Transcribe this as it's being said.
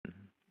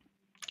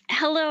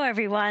Hello,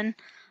 everyone.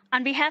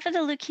 On behalf of the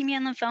Leukemia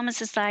and Lymphoma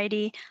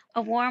Society,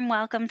 a warm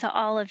welcome to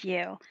all of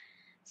you.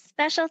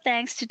 Special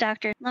thanks to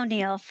Dr.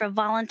 Lonial for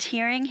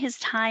volunteering his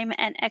time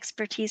and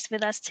expertise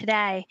with us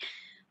today.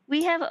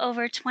 We have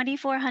over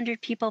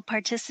 2,400 people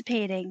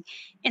participating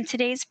in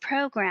today's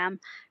program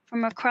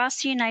from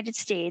across the United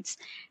States,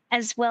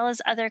 as well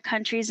as other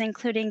countries,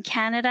 including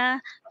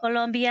Canada,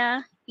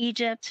 Colombia,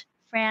 Egypt,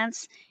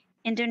 France,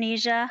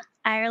 Indonesia,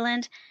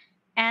 Ireland,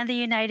 and the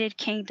United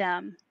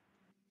Kingdom.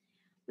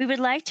 We would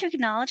like to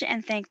acknowledge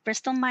and thank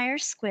Bristol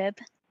Myers Squibb,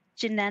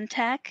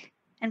 Genentech,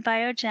 and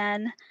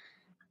Biogen,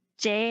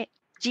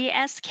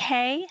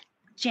 GSK,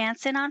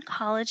 Janssen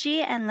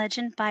Oncology, and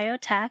Legend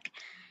Biotech,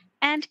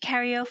 and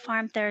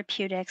Karyopharm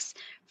Therapeutics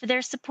for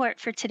their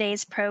support for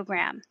today's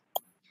program.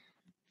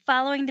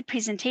 Following the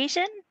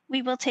presentation,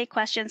 we will take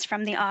questions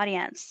from the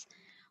audience.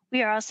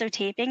 We are also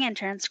taping and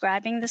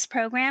transcribing this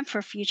program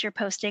for future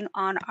posting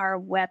on our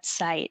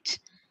website.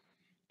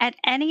 At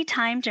any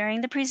time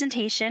during the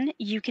presentation,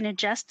 you can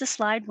adjust the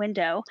slide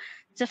window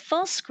to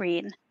full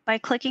screen by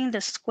clicking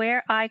the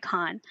square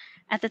icon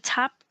at the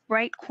top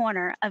right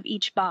corner of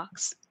each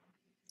box.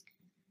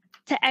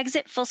 To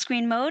exit full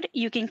screen mode,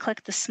 you can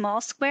click the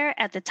small square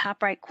at the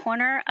top right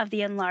corner of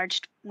the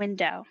enlarged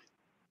window.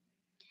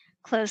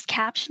 Closed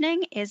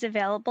captioning is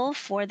available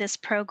for this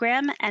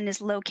program and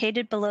is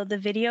located below the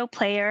video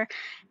player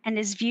and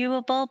is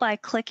viewable by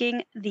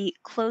clicking the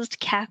Closed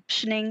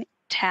Captioning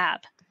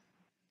tab.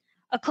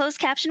 A closed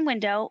caption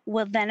window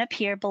will then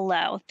appear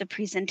below the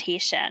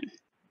presentation.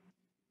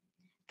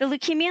 The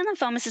Leukemia and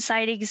Lymphoma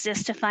Society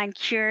exists to find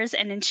cures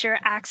and ensure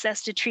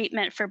access to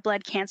treatment for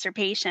blood cancer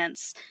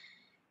patients.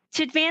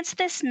 To advance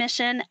this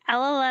mission,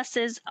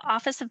 LLS's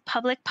Office of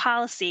Public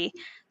Policy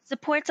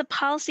supports a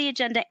policy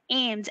agenda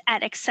aimed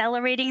at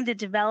accelerating the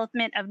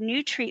development of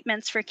new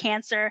treatments for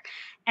cancer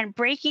and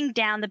breaking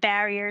down the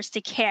barriers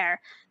to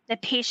care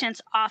that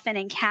patients often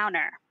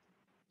encounter.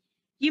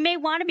 You may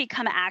want to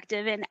become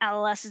active in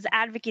LLS's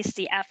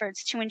advocacy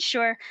efforts to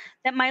ensure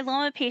that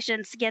myeloma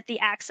patients get the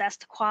access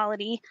to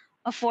quality,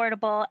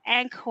 affordable,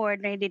 and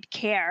coordinated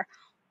care,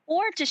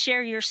 or to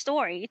share your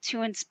story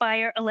to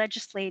inspire a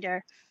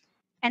legislator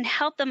and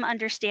help them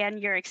understand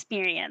your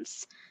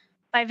experience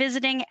by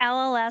visiting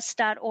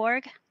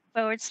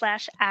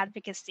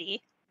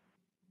lls.org/advocacy.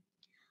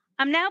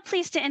 I'm now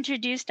pleased to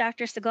introduce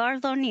Dr.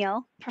 Sagar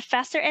Lonial,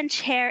 professor and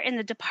chair in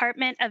the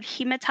Department of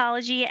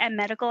Hematology and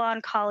Medical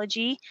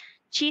Oncology,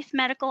 Chief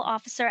Medical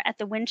Officer at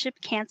the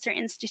Winship Cancer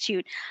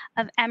Institute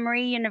of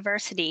Emory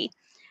University,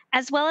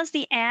 as well as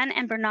the Anne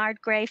and Bernard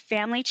Gray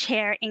Family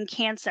Chair in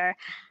Cancer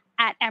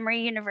at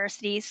Emory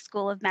University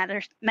School of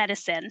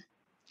Medicine.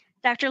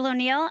 Dr.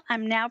 Lonial,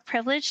 I'm now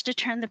privileged to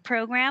turn the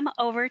program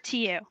over to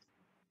you.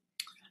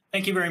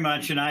 Thank you very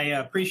much, and I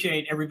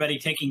appreciate everybody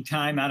taking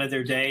time out of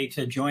their day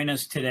to join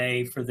us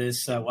today for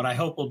this, what I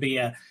hope will be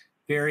a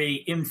very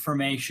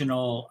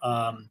informational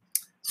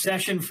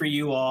session for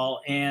you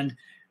all. And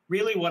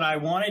really what I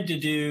wanted to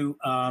do,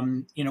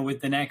 with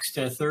the next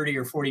 30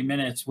 or 40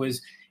 minutes was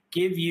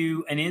give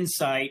you an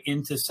insight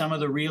into some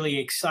of the really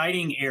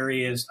exciting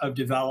areas of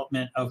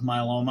development of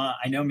myeloma.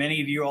 I know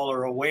many of you all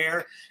are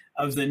aware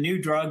of the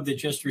new drug that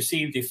just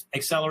received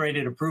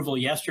accelerated approval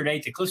yesterday,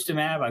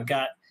 teclistamab. I've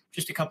got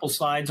just a couple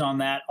slides on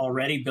that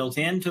already built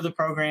into the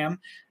program,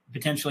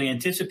 potentially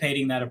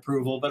anticipating that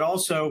approval, but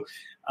also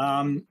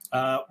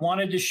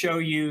wanted to show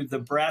you the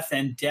breadth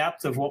and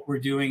depth of what we're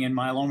doing in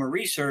myeloma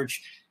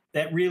research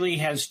that really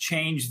has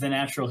changed the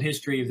natural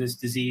history of this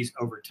disease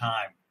over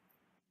time.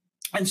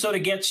 And so to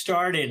get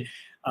started,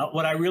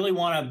 what I really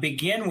want to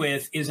begin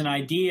with is an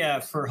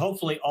idea for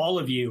hopefully all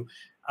of you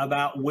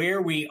about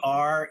where we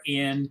are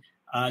in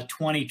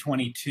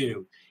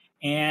 2022.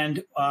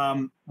 And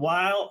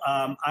while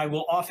I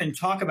will often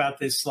talk about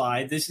this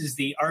slide, this is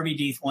the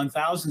RBD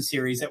 1000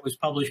 series that was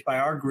published by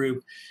our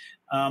group.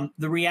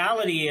 The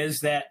reality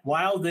is that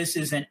while this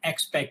is an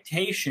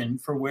expectation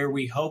for where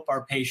we hope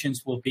our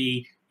patients will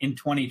be in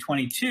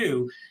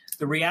 2022,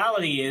 the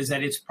reality is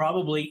that it's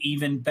probably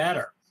even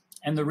better.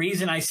 And the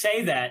reason I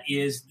say that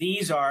is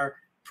these are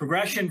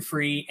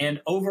progression-free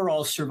and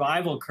overall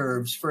survival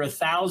curves for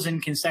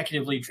 1,000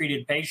 consecutively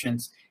treated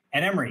patients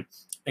at Emory.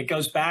 That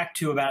goes back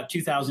to about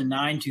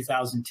 2009,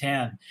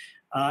 2010.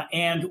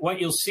 And what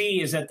you'll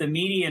see is that the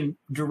median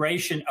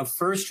duration of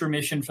first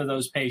remission for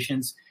those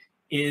patients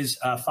is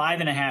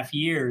 5.5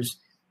 years,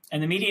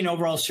 and the median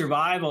overall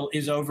survival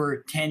is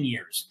over 10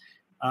 years.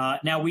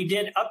 Now, we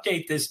did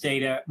update this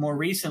data more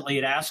recently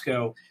at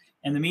ASCO,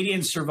 and the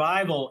median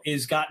survival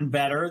has gotten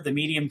better. The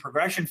median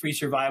progression-free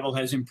survival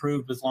has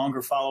improved with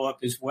longer follow-up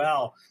as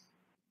well.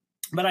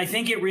 But I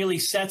think it really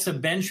sets a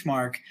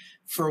benchmark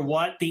for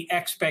what the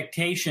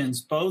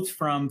expectations, both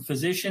from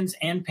physicians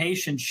and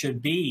patients, should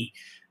be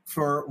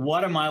for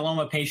what a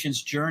myeloma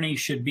patient's journey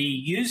should be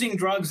using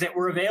drugs that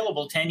were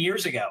available 10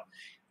 years ago,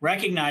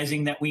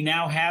 recognizing that we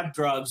now have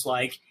drugs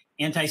like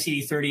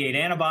anti-CD38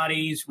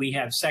 antibodies, we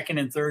have second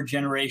and third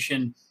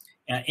generation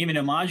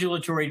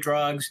immunomodulatory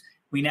drugs,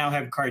 we now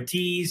have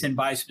CAR-Ts and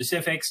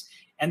bispecifics,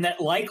 and that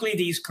likely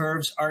these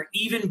curves are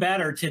even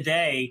better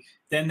today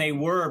than they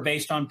were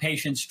based on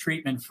patients'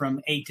 treatment from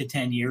 8 to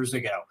 10 years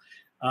ago.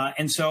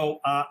 And so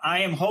I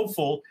am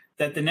hopeful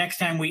that the next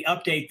time we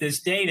update this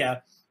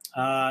data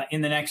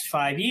in the next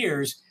 5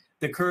 years,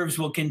 the curves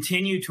will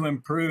continue to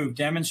improve,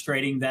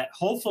 demonstrating that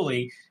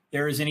hopefully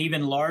there is an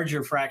even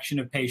larger fraction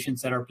of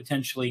patients that are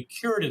potentially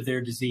cured of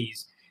their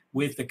disease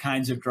with the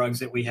kinds of drugs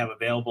that we have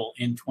available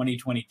in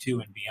 2022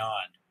 and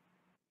beyond.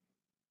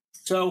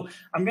 So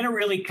I'm going to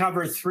really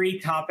cover 3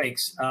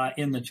 topics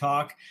in the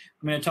talk.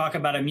 I'm going to talk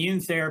about immune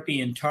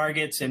therapy and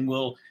targets, and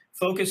we'll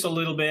focus a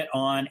little bit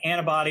on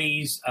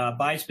antibodies,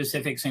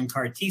 bispecifics, and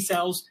CAR T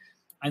cells.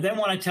 I then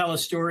want to tell a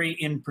story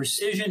in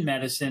precision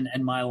medicine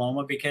and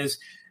myeloma, because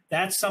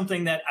that's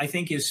something that I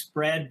think is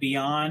spread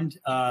beyond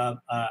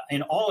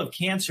in all of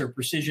cancer.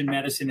 Precision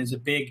medicine is a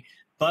big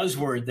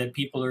buzzword that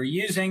people are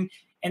using,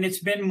 and it's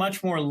been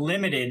much more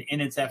limited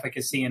in its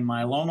efficacy in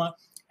myeloma.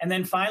 And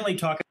then finally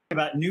talk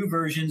about new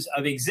versions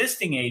of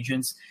existing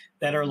agents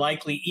that are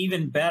likely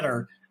even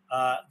better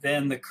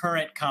than the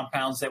current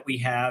compounds that we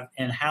have,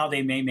 and how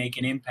they may make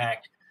an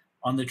impact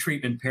on the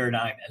treatment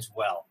paradigm as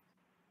well.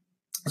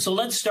 So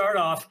let's start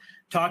off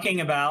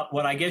talking about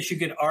what I guess you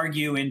could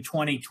argue in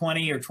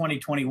 2020 or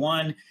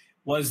 2021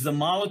 was the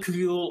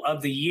molecule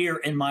of the year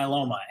in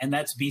myeloma, and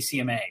that's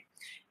BCMA.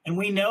 And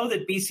we know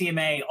that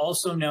BCMA,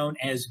 also known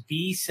as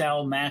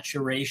B-cell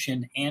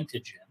maturation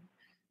antigen,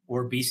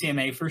 or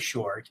BCMA for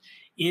short,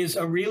 is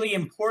a really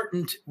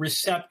important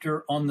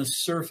receptor on the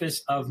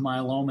surface of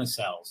myeloma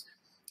cells.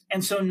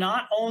 And so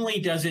not only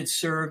does it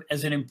serve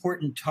as an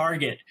important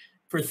target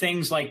for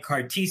things like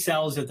CAR T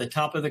cells at the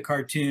top of the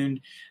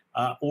cartoon,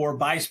 or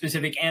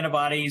bispecific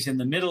antibodies in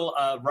the middle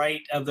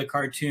right of the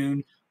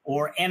cartoon,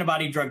 or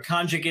antibody drug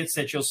conjugates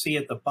that you'll see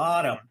at the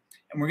bottom.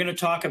 And we're going to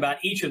talk about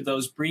each of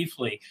those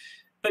briefly.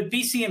 But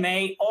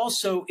BCMA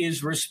also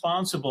is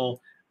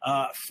responsible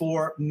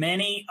for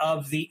many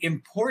of the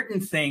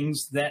important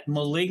things that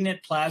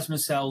malignant plasma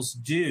cells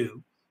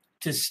do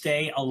to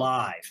stay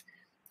alive.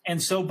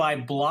 And so by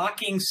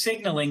blocking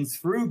signaling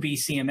through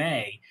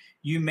BCMA,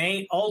 you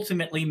may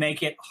ultimately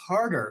make it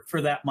harder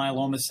for that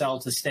myeloma cell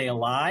to stay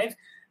alive.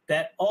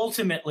 That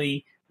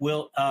ultimately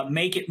will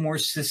make it more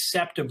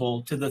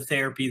susceptible to the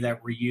therapy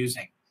that we're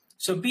using.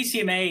 So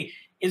BCMA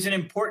is an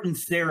important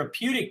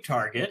therapeutic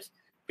target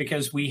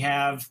because we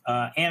have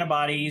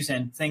antibodies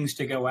and things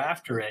to go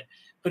after it,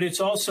 but it's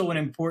also an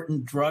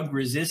important drug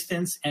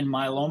resistance and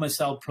myeloma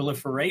cell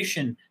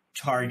proliferation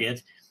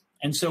target.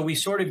 And so we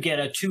sort of get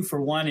a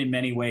 2-for-1 in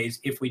many ways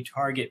if we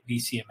target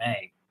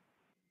BCMA.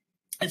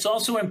 It's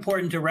also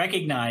important to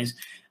recognize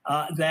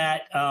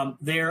that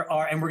there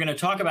are, and we're going to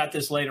talk about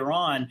this later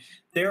on,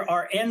 there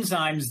are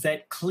enzymes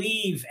that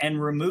cleave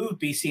and remove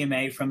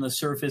BCMA from the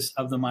surface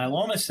of the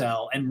myeloma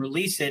cell and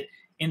release it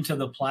into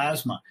the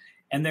plasma.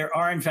 And there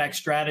are, in fact,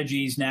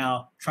 strategies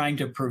now trying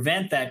to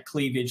prevent that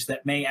cleavage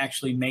that may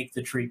actually make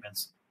the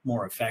treatments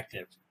more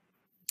effective.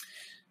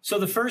 So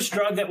the first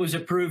drug that was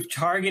approved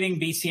targeting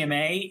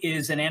BCMA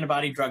is an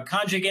antibody drug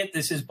conjugate.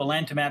 This is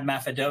belantamab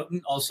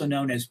mafodotin, also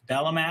known as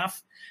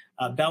Belamaf.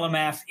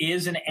 Belamaf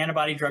is an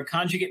antibody drug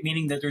conjugate,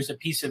 meaning that there's a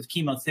piece of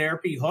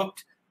chemotherapy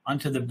hooked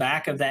onto the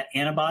back of that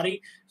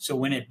antibody. So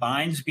when it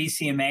binds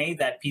BCMA,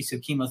 that piece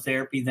of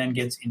chemotherapy then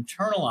gets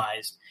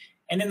internalized.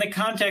 And in the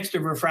context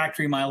of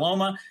refractory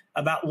myeloma,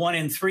 about 1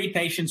 in 3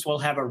 patients will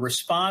have a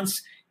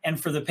response. And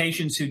for the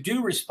patients who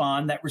do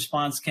respond, that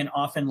response can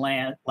often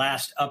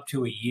last up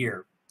to a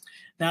year.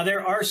 Now,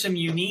 there are some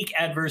unique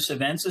adverse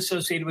events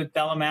associated with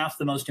Belamaf,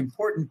 the most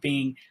important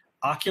being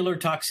ocular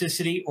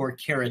toxicity or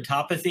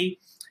keratopathy.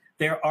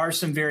 There are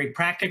some very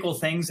practical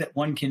things that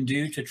one can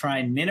do to try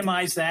and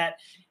minimize that.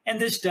 And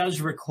this does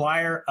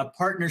require a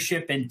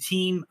partnership and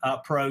team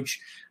approach,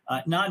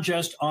 not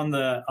just on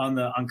the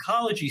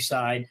oncology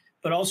side,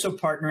 but also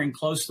partnering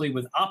closely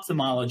with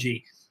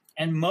ophthalmology.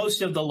 And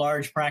most of the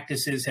large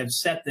practices have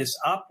set this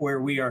up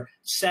where we are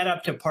set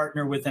up to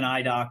partner with an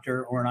eye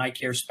doctor or an eye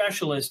care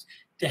specialist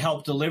to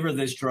help deliver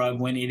this drug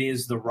when it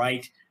is the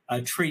right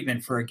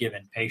treatment for a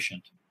given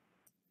patient.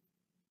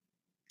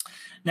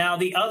 Now,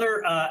 the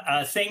other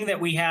thing that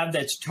we have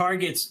that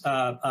targets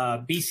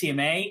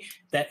BCMA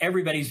that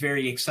everybody's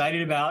very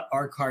excited about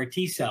are CAR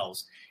T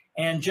cells.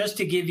 And just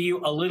to give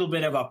you a little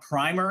bit of a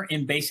primer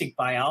in basic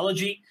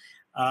biology,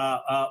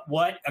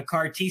 what a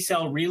CAR T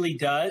cell really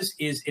does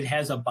is it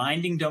has a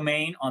binding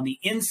domain on the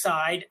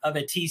inside of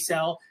a T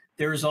cell.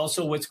 There is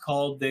also what's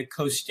called the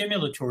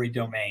co-stimulatory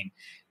domain.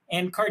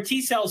 And CAR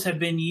T cells have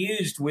been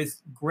used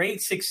with great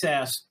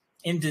success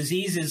in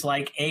diseases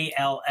like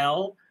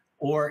ALL,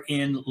 or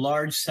in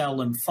large cell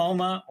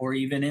lymphoma, or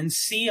even in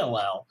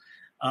CLL,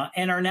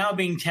 and are now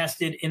being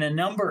tested in a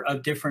number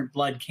of different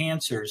blood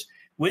cancers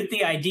with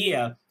the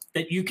idea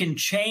that you can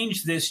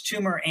change this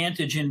tumor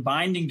antigen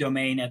binding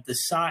domain at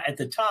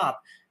the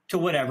top to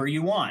whatever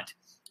you want.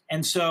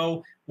 And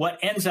so what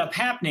ends up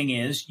happening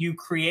is you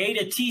create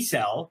a T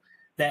cell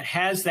that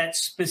has that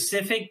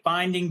specific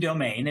binding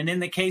domain. And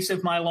in the case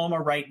of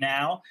myeloma right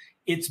now,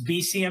 it's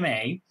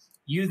BCMA.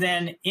 You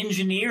then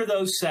engineer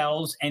those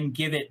cells and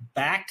give it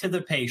back to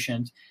the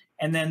patient.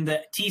 And then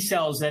the T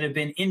cells that have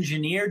been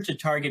engineered to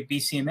target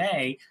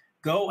BCMA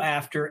go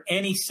after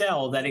any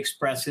cell that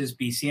expresses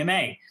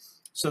BCMA.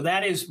 So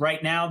that is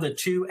right now the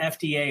two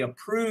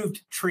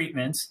FDA-approved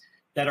treatments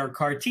that are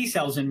CAR T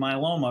cells in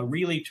myeloma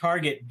really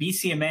target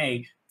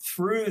BCMA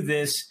through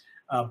this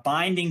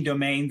binding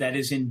domain that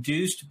is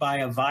induced by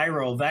a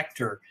viral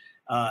vector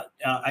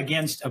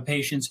against a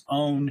patient's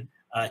own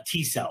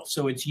T cells.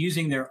 So it's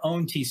using their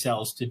own T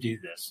cells to do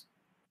this.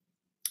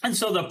 And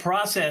so the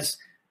process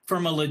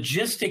from a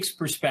logistics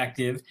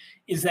perspective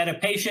is that a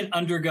patient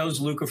undergoes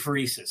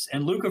leukapheresis.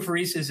 And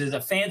leukapheresis is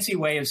a fancy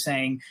way of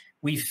saying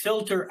we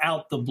filter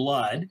out the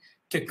blood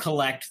to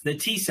collect the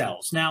T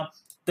cells. Now,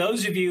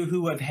 those of you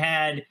who have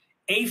had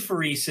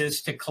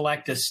apheresis to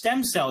collect a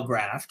stem cell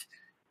graft,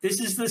 this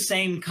is the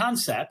same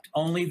concept,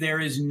 only there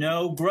is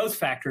no growth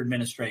factor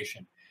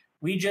administration.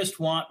 We just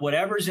want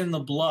whatever's in the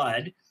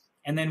blood,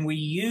 and then we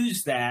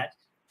use that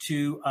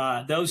to,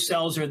 those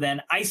cells are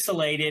then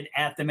isolated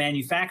at the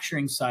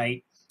manufacturing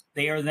site.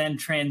 They are then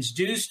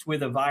transduced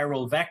with a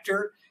viral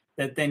vector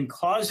that then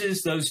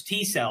causes those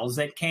T cells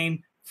that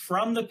came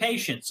from the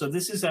patient. So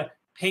this is a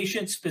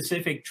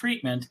patient-specific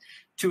treatment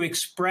to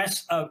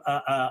express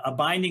a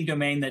binding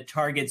domain that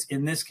targets,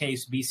 in this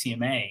case,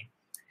 BCMA.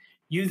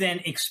 You then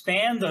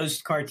expand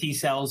those CAR T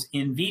cells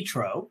in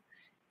vitro,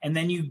 and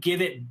then you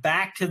give it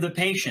back to the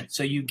patient.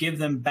 So you give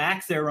them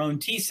back their own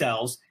T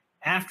cells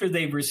after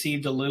they've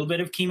received a little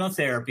bit of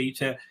chemotherapy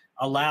to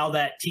allow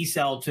that T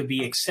cell to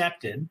be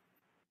accepted.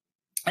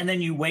 And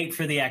then you wait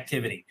for the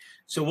activity.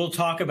 So we'll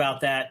talk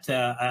about that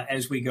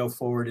as we go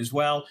forward as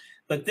well.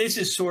 But this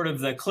is sort of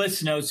the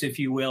Cliff's Notes, if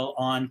you will,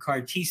 on CAR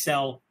T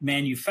cell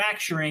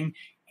manufacturing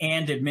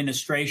and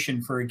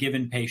administration for a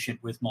given patient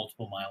with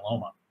multiple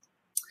myeloma.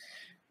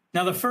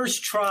 Now, the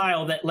first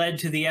trial that led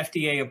to the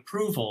FDA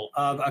approval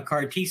of a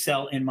CAR T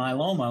cell in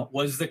myeloma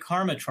was the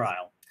KarMMa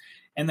trial.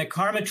 And the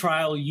KarMMa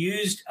trial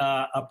used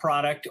a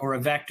product or a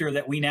vector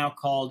that we now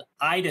called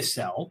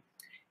ide-cel.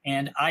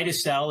 And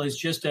ide-cel is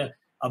just a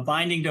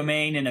binding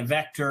domain and a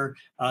vector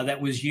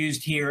that was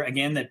used here,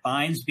 again, that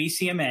binds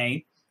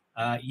BCMA,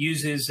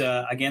 uses,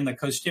 again, the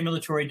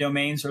co-stimulatory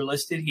domains are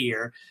listed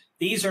here.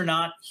 These are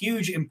not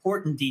huge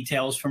important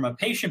details from a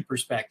patient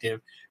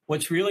perspective.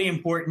 What's really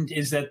important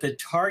is that the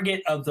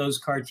target of those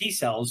CAR T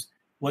cells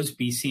was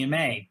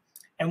BCMA.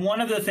 And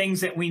one of the things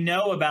that we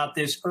know about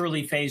this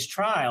early phase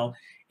trial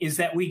is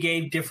that we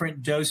gave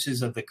different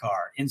doses of the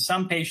CAR. In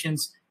some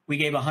patients, we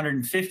gave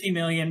 150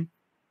 million.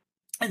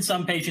 In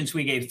some patients,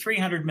 we gave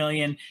 300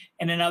 million.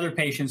 And in other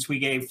patients, we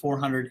gave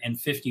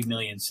 450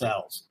 million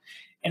cells.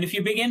 And if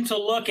you begin to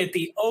look at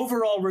the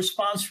overall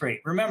response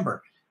rate,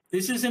 remember,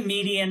 this is a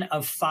median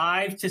of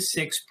 5 to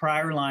 6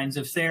 prior lines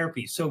of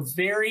therapy. So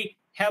very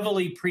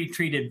heavily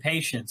pretreated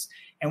patients.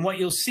 And what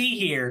you'll see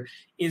here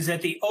is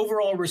that the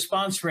overall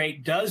response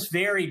rate does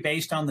vary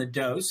based on the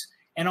dose.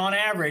 And on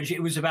average,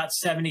 it was about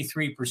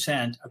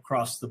 73%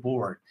 across the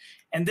board.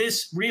 And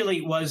this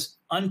really was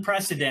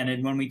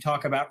unprecedented when we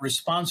talk about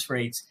response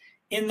rates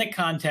in the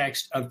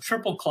context of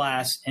triple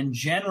class and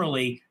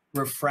generally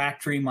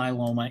refractory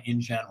myeloma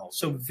in general.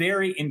 So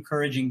very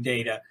encouraging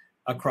data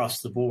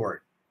across the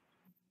board.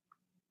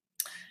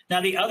 Now,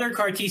 the other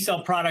CAR T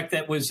cell product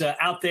that was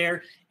out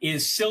there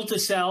is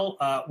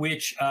cilta-cel,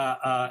 which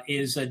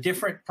is a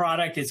different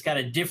product. It's got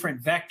a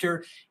different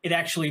vector. It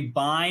actually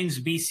binds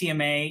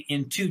BCMA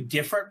in 2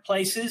 different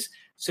places.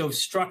 So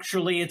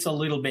structurally, it's a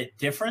little bit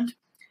different.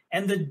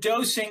 And the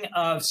dosing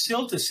of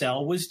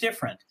cilta-cel was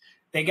different.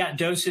 They got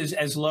doses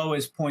as low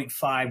as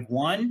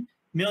 0.51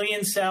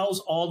 million cells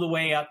all the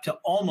way up to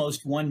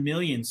almost 1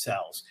 million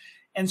cells.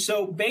 And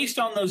so based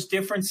on those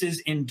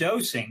differences in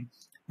dosing,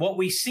 what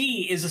we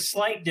see is a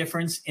slight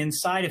difference in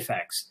side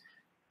effects.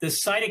 The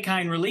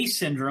cytokine release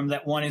syndrome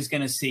that one is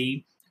going to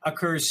see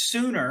occurs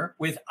sooner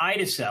with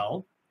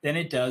ide-cel than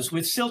it does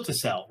with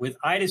cilta-cel. With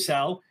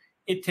ide-cel,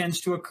 it tends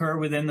to occur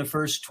within the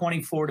first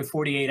 24 to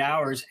 48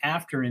 hours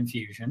after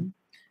infusion.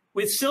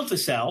 With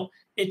cilta-cel,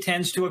 it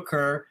tends to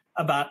occur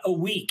about a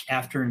week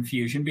after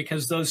infusion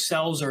because those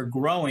cells are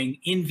growing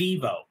in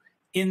vivo.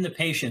 In the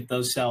patient,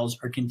 those cells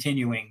are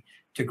continuing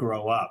to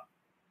grow up.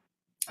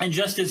 And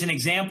just as an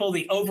example,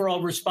 the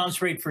overall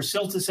response rate for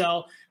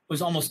cilta-cel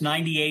was almost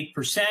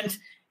 98%.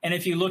 And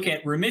if you look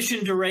at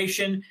remission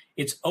duration,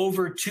 it's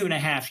over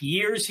 2.5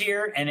 years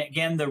here. And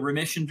again, the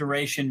remission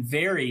duration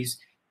varies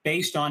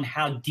based on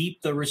how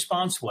deep the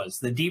response was.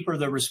 The deeper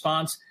the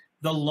response,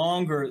 the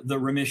longer the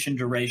remission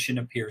duration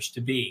appears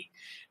to be.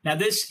 Now,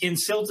 this in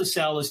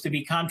cilta-cel is to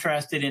be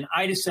contrasted in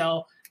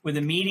ide-cel with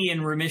a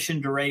median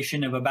remission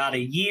duration of about a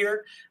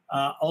year.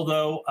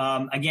 Although,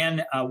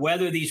 again,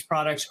 whether these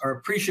products are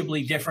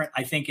appreciably different,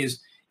 I think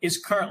is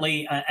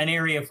currently an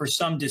area for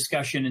some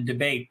discussion and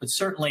debate. But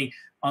certainly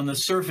on the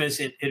surface,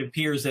 it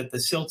appears that the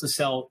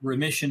cilta-cel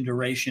remission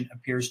duration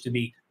appears to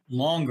be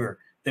longer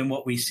than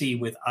what we see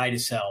with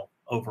ide-cel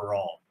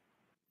overall.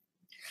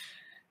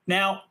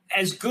 Now,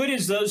 as good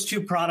as those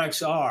two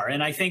products are,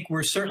 and I think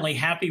we're certainly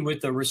happy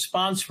with the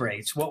response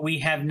rates, what we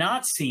have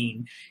not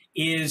seen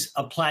is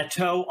a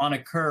plateau on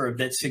a curve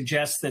that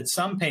suggests that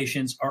some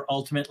patients are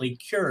ultimately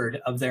cured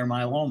of their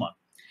myeloma.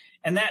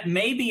 And that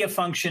may be a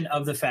function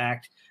of the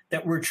fact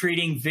that we're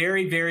treating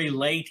very, very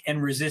late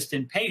and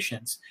resistant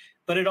patients,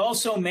 but it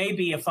also may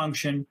be a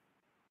function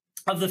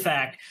of the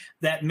fact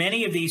that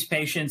many of these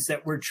patients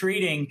that we're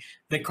treating,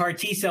 the CAR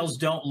T cells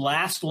don't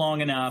last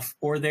long enough,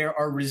 or there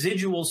are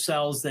residual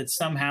cells that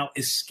somehow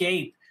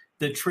escape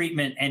the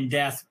treatment and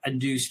death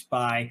induced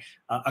by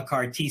a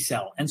CAR T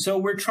cell. And so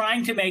we're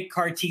trying to make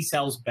CAR T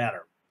cells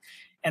better.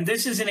 And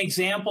this is an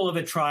example of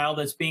a trial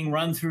that's being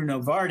run through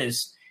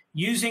Novartis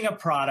using a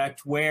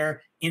product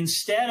where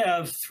instead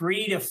of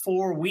 3 to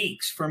 4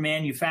 weeks for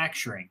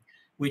manufacturing,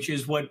 which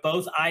is what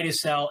both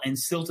ide-cel and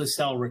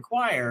cilta-cel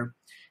require,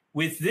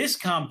 with this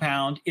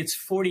compound, it's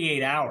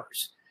 48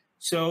 hours.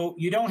 So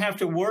you don't have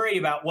to worry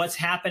about what's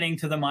happening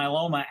to the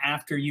myeloma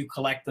after you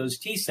collect those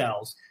T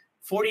cells.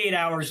 48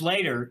 hours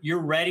later, you're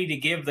ready to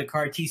give the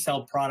CAR T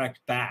cell product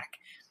back.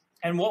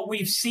 And what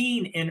we've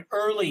seen in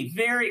early,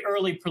 very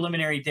early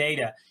preliminary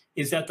data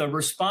is that the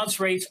response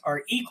rates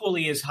are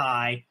equally as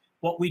high.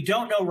 What we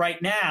don't know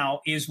right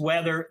now is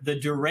whether the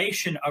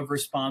duration of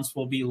response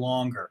will be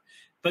longer.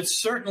 But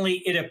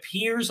certainly it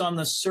appears on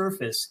the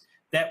surface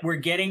that we're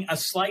getting a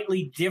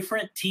slightly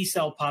different T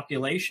cell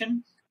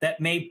population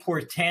that may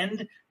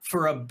portend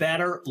for a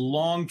better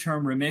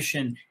long-term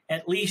remission,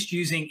 at least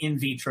using in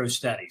vitro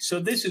studies.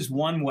 So this is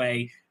one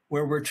way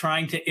where we're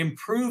trying to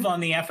improve on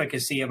the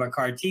efficacy of a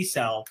CAR T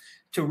cell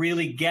to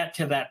really get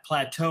to that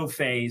plateau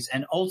phase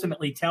and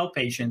ultimately tell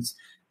patients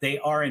they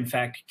are in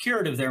fact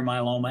cured of their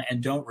myeloma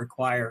and don't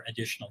require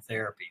additional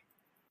therapy.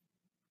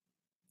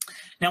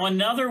 Now,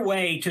 another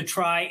way to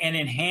try and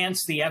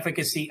enhance the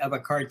efficacy of a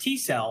CAR T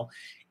cell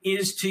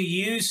is to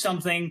use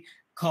something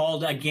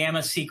called a gamma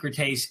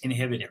secretase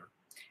inhibitor.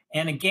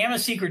 And a gamma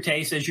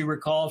secretase, as you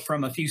recall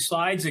from a few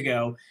slides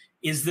ago,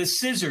 is the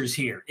scissors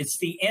here. It's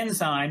the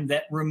enzyme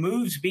that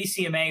removes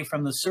BCMA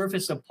from the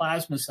surface of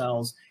plasma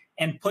cells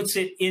and puts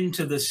it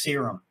into the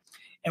serum.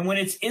 And when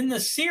it's in the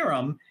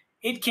serum,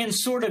 it can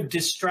sort of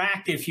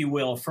distract, if you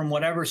will, from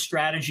whatever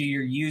strategy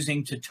you're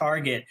using to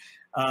target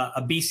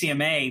a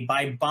BCMA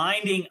by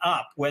binding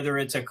up, whether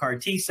it's a CAR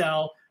T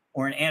cell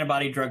or an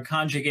antibody drug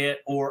conjugate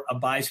or a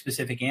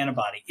bispecific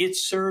antibody. It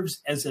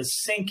serves as a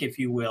sink, if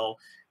you will,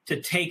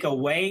 to take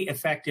away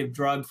effective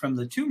drug from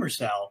the tumor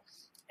cell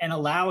and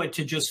allow it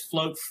to just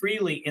float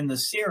freely in the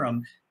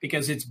serum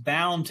because it's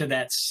bound to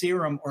that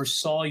serum or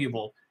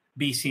soluble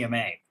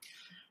BCMA.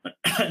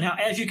 Now,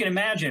 as you can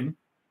imagine,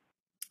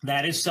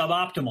 that is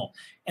suboptimal.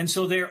 And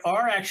so there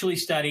are actually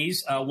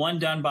studies, one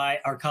done by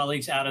our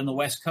colleagues out on the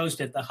West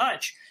Coast at the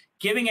Hutch,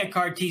 giving a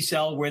CAR T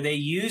cell where they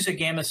use a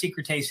gamma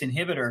secretase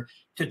inhibitor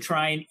to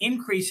try and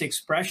increase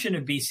expression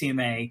of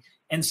BCMA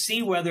and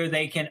see whether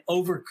they can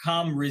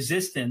overcome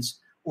resistance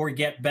or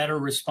get better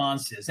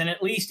responses. And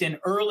at least in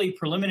early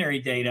preliminary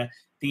data,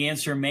 the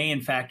answer may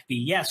in fact be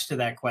yes to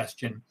that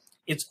question.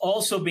 It's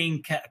also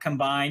being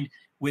combined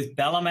with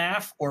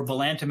belamaf or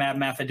belantamab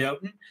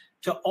mafodotin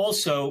to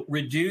also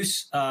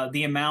reduce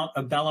the amount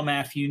of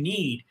belamaf you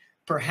need,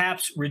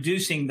 perhaps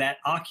reducing that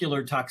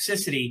ocular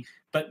toxicity,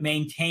 but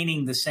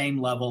maintaining the same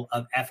level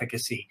of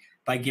efficacy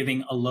by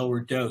giving a lower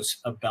dose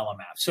of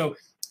belamaf. So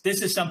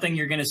this is something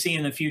you're going to see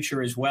in the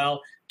future as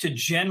well to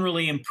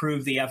generally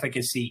improve the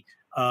efficacy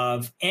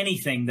of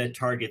anything that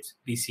targets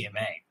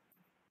BCMA.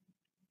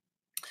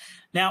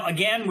 Now,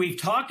 again, we've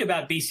talked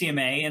about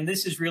BCMA, and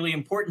this is really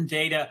important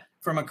data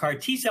from a CAR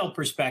T cell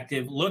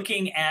perspective,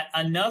 looking at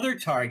another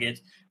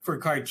target for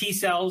CAR T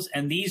cells,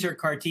 and these are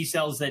CAR T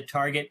cells that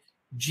target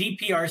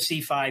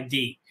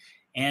GPRC5D.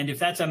 And if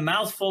that's a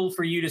mouthful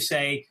for you to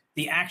say,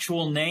 the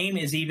actual name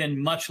is even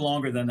much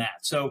longer than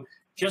that. So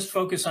just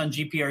focus on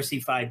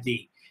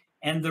GPRC5D.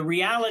 And the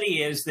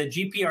reality is that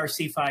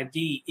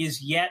GPRC5D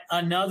is yet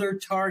another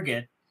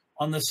target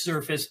on the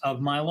surface of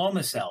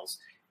myeloma cells.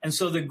 And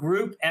so the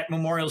group at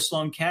Memorial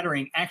Sloan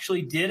Kettering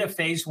actually did a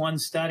phase 1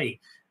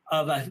 study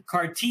of a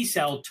CAR T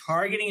cell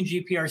targeting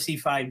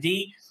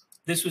GPRC5D.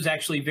 This was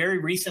actually very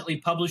recently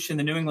published in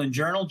the New England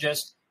Journal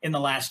just in the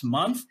last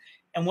month.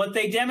 And what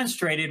they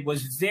demonstrated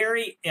was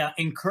very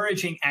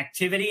encouraging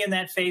activity in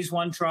that phase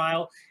 1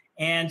 trial,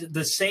 and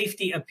the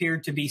safety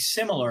appeared to be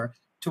similar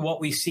to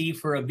what we see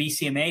for a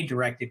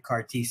BCMA-directed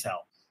CAR T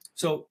cell.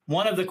 So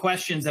one of the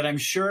questions that I'm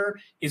sure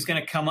is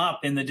going to come up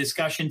in the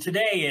discussion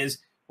today is,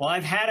 well,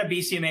 I've had a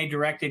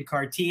BCMA-directed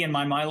CAR T and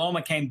my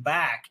myeloma came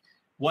back.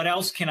 What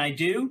else can I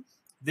do?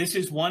 This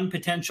is one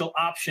potential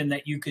option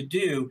that you could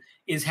do,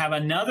 is have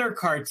another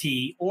CAR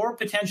T or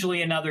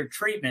potentially another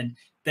treatment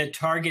that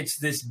targets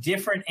this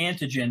different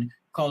antigen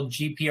called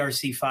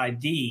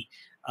GPRC5D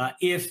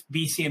if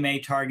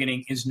BCMA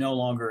targeting is no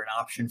longer an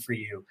option for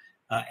you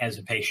as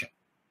a patient.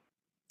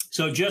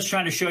 So just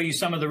trying to show you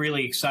some of the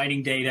really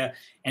exciting data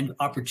and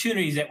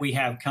opportunities that we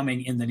have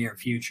coming in the near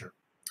future.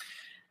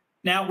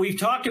 Now, we've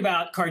talked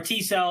about CAR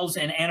T cells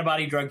and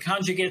antibody drug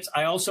conjugates.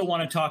 I also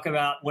want to talk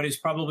about what is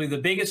probably the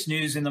biggest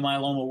news in the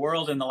myeloma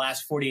world in the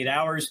last 48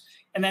 hours,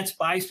 and that's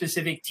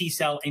bispecific T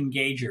cell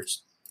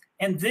engagers.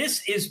 And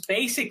this is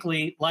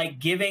basically like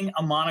giving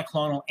a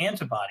monoclonal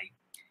antibody,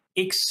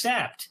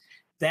 except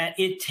that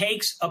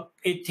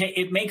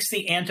it makes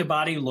the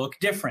antibody look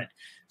different.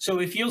 So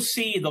if you'll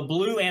see, the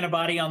blue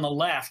antibody on the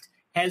left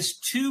has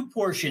two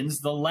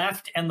portions, the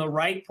left and the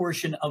right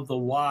portion of the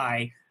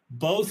Y,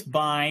 both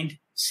bind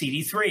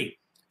CD3.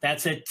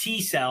 That's a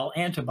T cell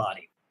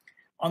antibody.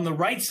 On the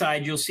right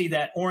side, you'll see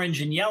that orange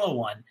and yellow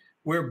one,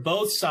 where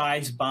both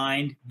sides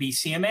bind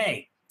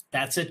BCMA.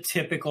 That's a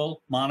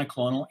typical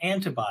monoclonal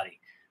antibody.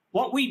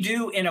 What we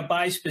do in a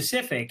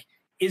bispecific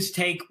is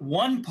take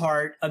one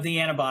part of the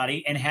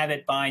antibody and have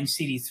it bind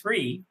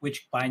CD3,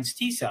 which binds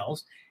T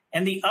cells,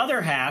 and the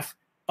other half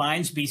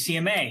binds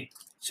BCMA.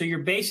 So you're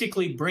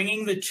basically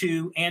bringing the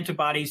two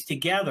antibodies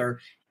together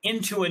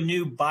into a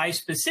new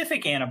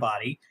bispecific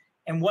antibody.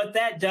 And what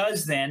that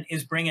does then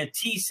is bring a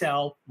T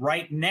cell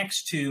right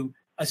next to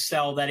a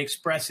cell that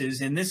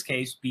expresses, in this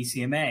case,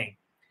 BCMA.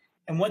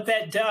 And what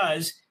that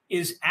does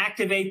is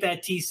activate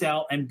that T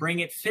cell and bring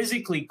it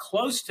physically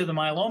close to the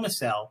myeloma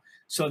cell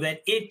so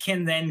that it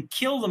can then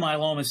kill the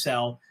myeloma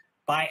cell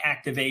by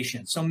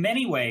activation. So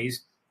many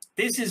ways,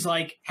 this is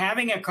like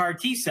having a CAR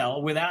T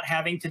cell without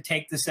having to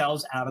take the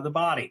cells out of the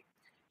body.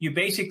 You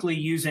basically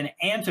use an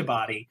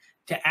antibody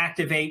to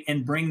activate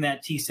and bring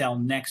that T cell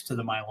next to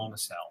the myeloma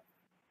cell.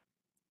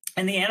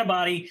 And the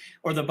antibody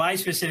or the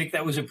bispecific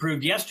that was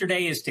approved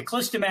yesterday is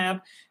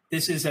teclistamab.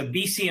 This is a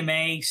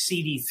BCMA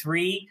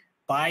CD3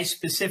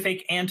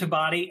 bispecific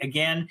antibody.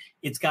 Again,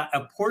 it's got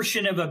a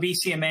portion of a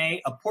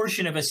BCMA, a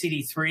portion of a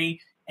CD3,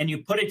 and you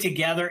put it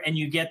together and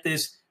you get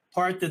this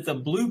part that the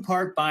blue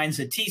part binds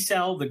a T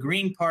cell, the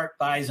green part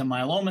binds a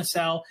myeloma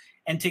cell,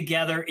 and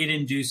together it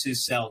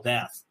induces cell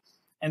death.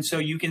 And so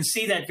you can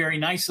see that very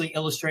nicely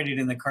illustrated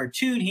in the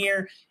cartoon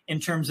here in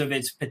terms of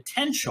its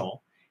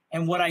potential.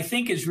 And what I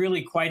think is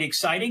really quite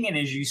exciting, and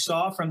as you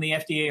saw from the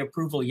FDA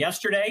approval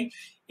yesterday,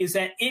 is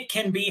that it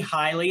can be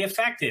highly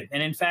effective.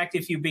 And in fact,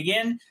 if you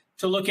begin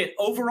to look at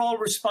overall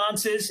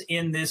responses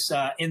in this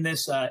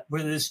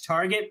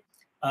target,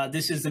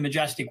 this is the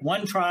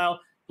Majestic-1 trial,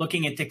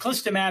 looking at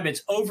teclistamab,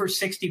 it's over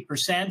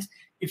 60%.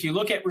 If you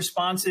look at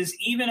responses,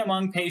 even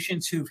among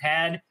patients who've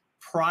had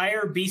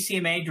prior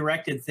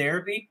BCMA-directed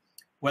therapy,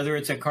 whether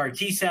it's a CAR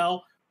T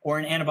cell or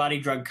an antibody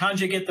drug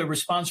conjugate, the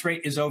response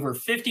rate is over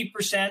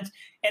 50%.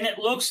 And it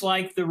looks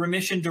like the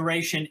remission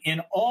duration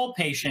in all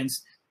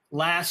patients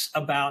lasts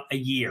about a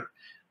year.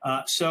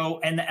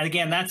 And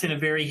again, that's in a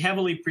very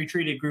heavily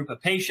pretreated group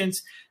of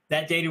patients.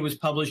 That data was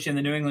published in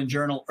the New England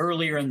Journal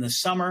earlier in the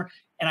summer,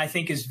 and I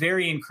think is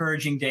very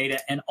encouraging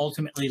data and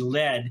ultimately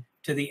led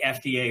to the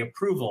FDA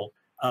approval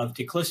of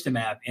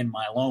teclistamab in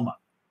myeloma.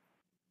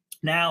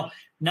 Now,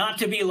 not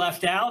to be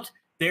left out,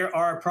 there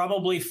are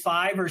probably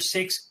 5 or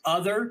 6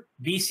 other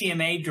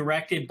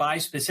BCMA-directed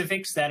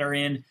bispecifics that are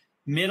in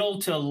middle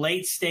to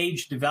late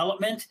stage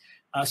development.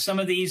 Some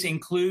of these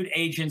include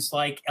agents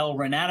like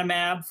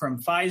elranatamab from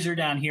Pfizer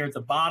down here at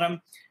the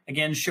bottom,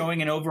 again,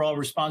 showing an overall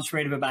response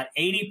rate of about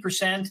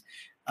 80%.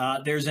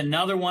 There's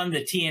another one,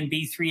 the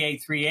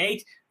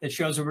TNB3838, that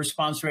shows a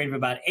response rate of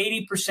about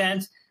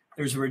 80%.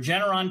 There's a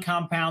Regeneron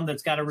compound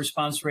that's got a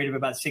response rate of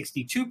about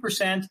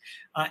 62%,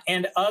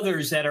 and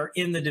others that are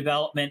in the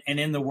development and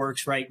in the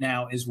works right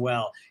now as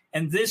well.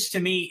 And this, to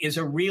me, is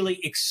a really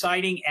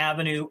exciting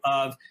avenue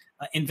of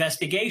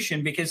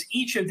investigation because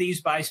each of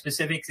these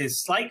bispecifics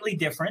is slightly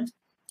different.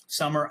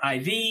 Some are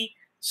IV,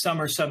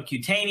 some are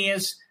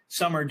subcutaneous,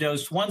 some are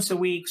dosed once a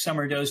week, some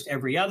are dosed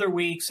every other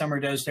week, some are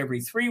dosed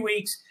every 3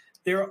 weeks.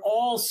 They're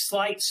all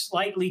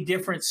slightly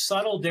different,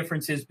 subtle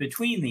differences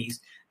between these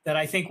that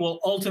I think will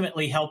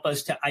ultimately help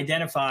us to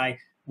identify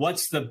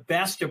what's the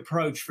best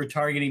approach for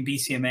targeting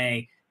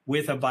BCMA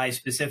with a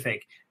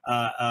bispecific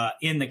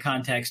in the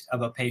context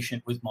of a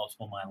patient with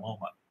multiple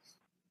myeloma.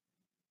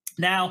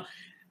 Now,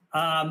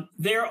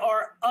 there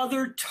are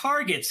other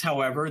targets,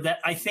 however, that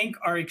I think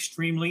are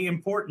extremely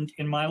important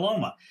in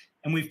myeloma.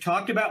 And we've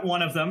talked about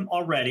one of them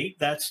already.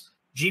 That's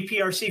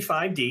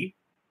GPRC5D.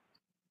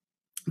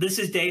 This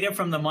is data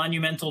from the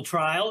Monumental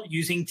trial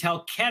using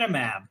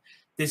talquetamab.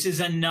 This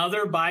is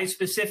another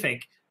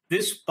bispecific.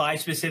 This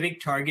bispecific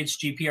targets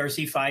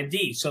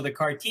GPRC5D. So the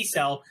CAR T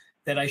cell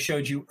that I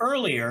showed you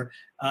earlier,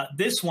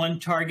 this one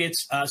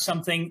targets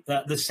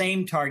the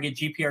same target,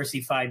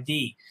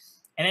 GPRC5D.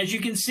 And as you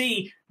can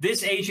see,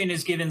 this agent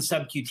is given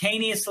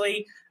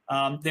subcutaneously.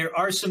 There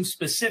are some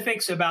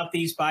specifics about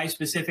these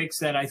bispecifics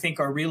that I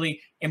think are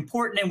really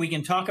important, and we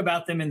can talk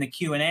about them in the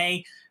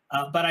Q&A.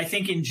 But I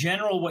think in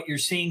general, what you're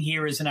seeing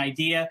here is an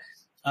idea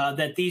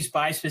that these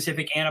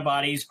bispecific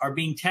antibodies are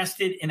being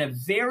tested in a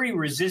very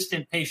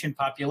resistant patient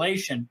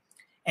population.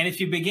 And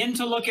if you begin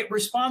to look at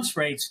response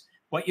rates,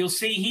 what you'll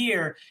see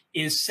here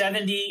is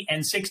 70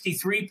 and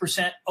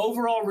 63%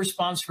 overall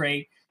response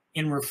rate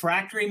in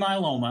refractory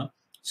myeloma.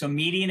 So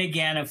median,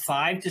 again, of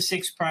 5 to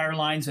 6 prior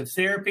lines of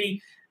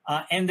therapy.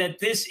 and that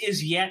this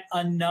is yet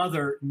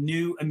another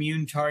new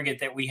immune target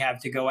that we have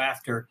to go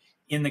after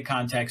in the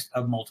context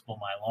of multiple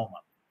myeloma.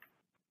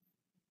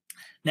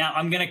 Now,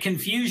 I'm going to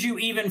confuse you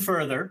even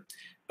further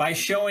by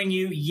showing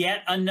you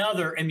yet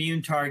another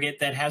immune target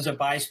that has a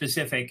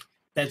bispecific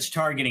that's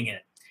targeting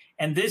it.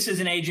 And this is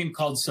an agent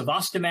called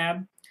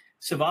cevostamab.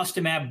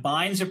 Cevostamab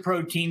binds a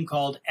protein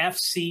called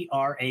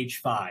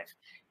FCRH5.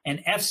 And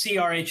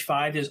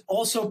FCRH5 is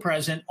also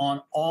present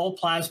on all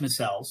plasma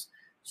cells.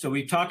 So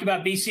we've talked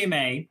about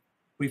BCMA,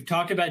 we've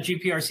talked about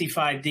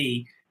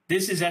GPRC5D.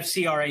 This is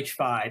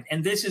FCRH5,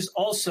 and this is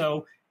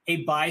also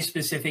a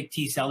bispecific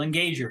T-cell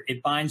engager.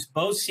 It binds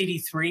both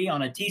CD3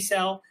 on a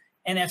T-cell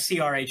and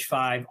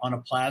FCRH5 on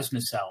a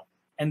plasma cell.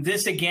 And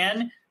this,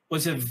 again,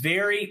 was a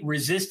very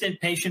resistant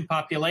patient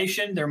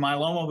population. Their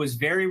myeloma was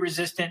very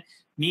resistant,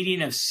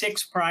 median of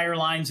 6 prior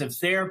lines of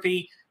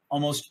therapy.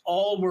 Almost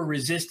all were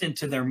resistant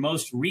to their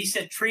most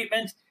recent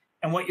treatment.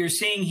 And what you're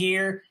seeing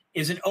here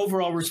is an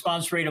overall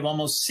response rate of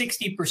almost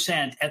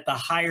 60% at the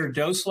higher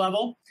dose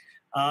level.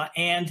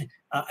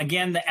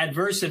 Again, the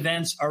adverse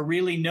events are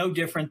really no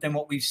different than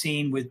what we've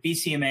seen with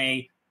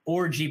BCMA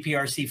or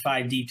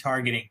GPRC5D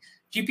targeting.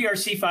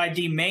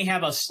 GPRC5D may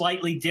have a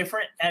slightly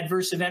different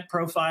adverse event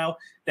profile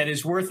that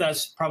is worth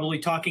us probably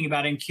talking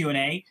about in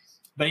Q&A,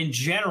 but in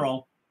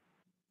general,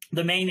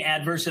 the main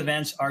adverse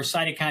events are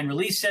cytokine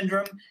release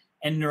syndrome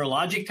and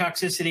neurologic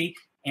toxicity,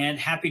 and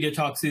happy to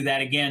talk through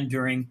that again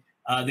during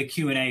the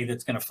Q&A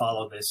that's going to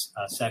follow this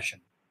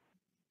session.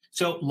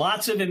 So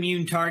lots of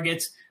immune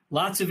targets,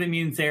 lots of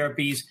immune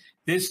therapies.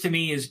 This, to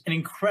me, is an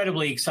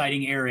incredibly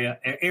exciting area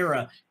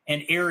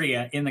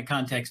in the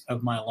context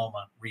of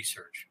myeloma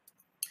research.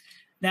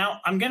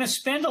 Now, I'm going to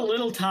spend a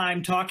little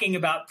time talking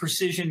about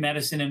precision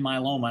medicine in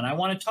myeloma, and I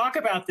want to talk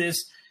about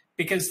this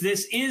because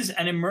this is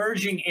an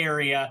emerging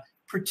area,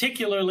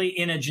 particularly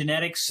in a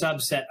genetic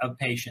subset of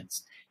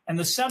patients. And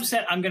the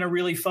subset I'm going to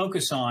really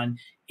focus on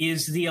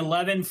is the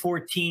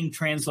 11-14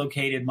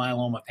 translocated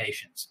myeloma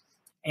patients.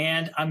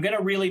 And I'm going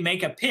to really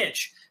make a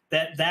pitch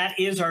that that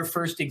is our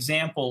first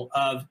example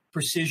of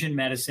precision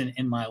medicine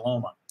in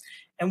myeloma.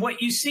 And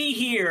what you see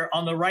here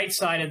on the right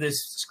side of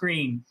this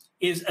screen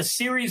is a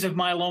series of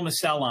myeloma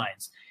cell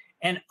lines.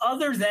 And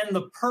other than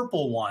the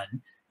purple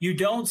one, you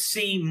don't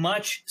see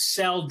much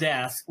cell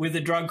death with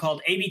a drug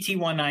called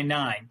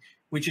ABT-199,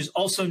 which is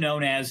also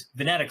known as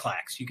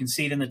venetoclax. You can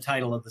see it in the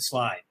title of the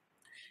slide.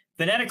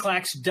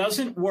 Venetoclax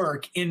doesn't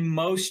work in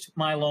most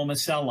myeloma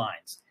cell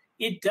lines.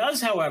 It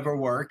does, however,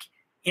 work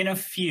in a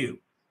few.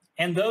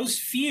 And those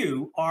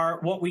few are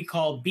what we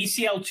call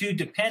BCL2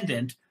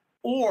 dependent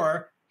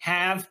or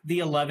have the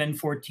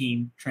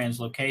 11-14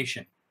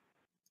 translocation.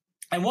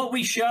 And what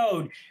we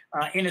showed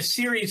in a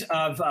series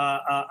of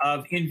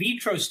in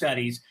vitro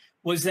studies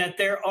was that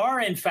there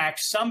are, in fact,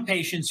 some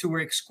patients who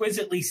were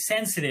exquisitely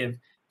sensitive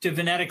to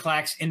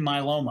venetoclax in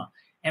myeloma.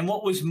 And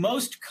what was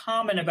most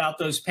common about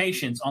those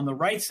patients on the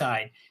right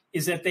side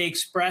is that they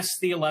express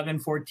the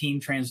 11-14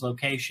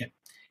 translocation.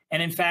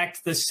 And in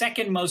fact, the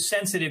second most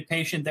sensitive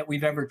patient that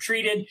we've ever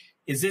treated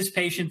is this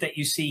patient that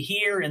you see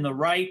here in the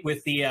right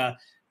with the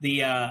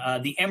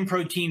M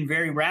protein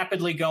very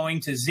rapidly going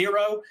to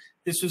 0.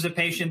 This was a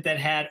patient that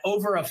had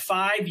over a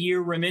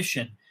 5-year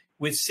remission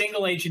with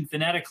single-agent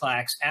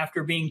venetoclax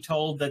after being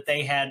told that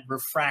they had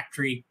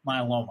refractory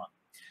myeloma.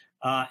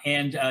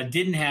 And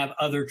didn't have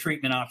other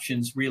treatment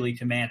options really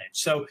to manage.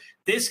 So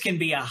this can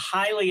be a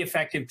highly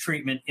effective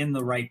treatment in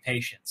the right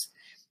patients.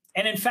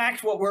 And in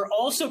fact, what we're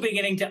also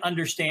beginning to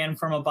understand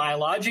from a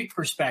biologic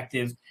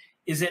perspective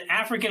is that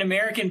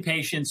African-American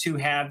patients who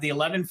have the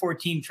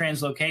 11-14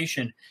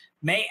 translocation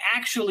may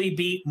actually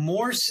be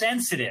more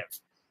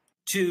sensitive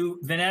to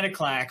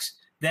venetoclax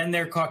than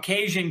their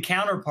Caucasian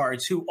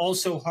counterparts who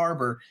also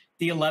harbor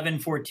the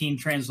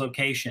 11-14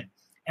 translocation.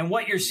 And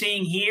what you're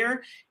seeing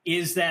here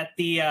is that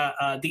the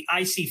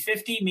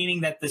IC50,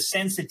 meaning that the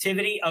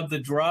sensitivity of the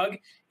drug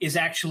is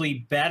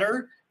actually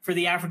better for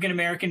the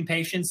African-American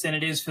patients than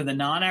it is for the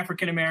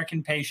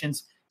non-African-American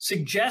patients,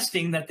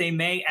 suggesting that they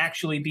may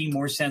actually be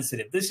more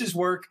sensitive. This is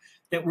work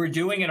that we're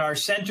doing at our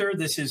center.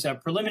 This is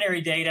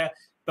preliminary data,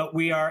 but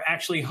we are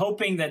actually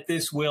hoping that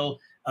this will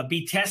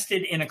be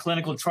tested in a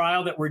clinical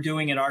trial that we're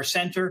doing at our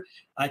center,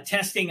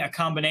 testing a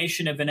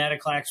combination of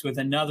venetoclax with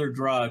another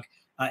drug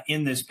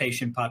in this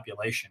patient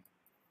population.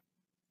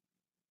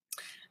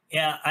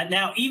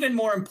 Now, even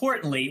more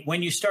importantly,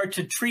 when you start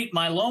to treat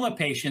myeloma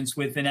patients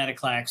with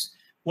venetoclax,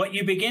 what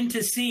you begin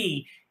to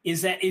see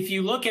is that if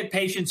you look at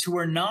patients who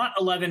are not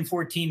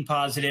 11-14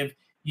 positive,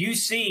 you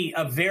see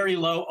a very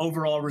low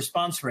overall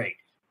response rate.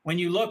 When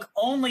you look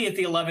only at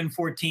the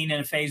 11-14 in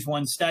a phase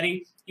 1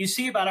 study, you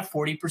see about a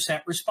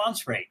 40%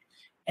 response rate.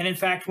 And in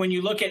fact, when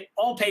you look at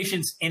all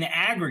patients in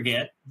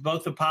aggregate,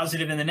 both the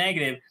positive and the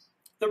negative,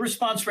 the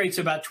response rate's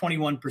about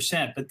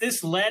 21%. But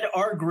this led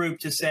our group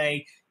to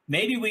say,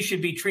 maybe we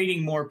should be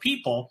treating more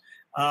people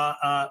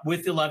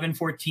with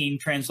 11-14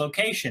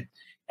 translocation.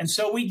 And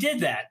so we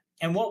did that.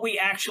 And what we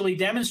actually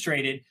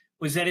demonstrated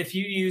was that if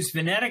you use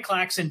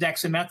venetoclax and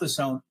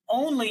dexamethasone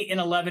only in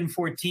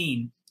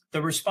 11-14,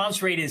 the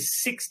response rate is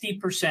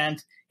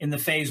 60% in the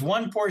phase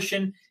 1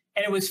 portion,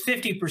 and it was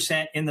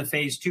 50% in the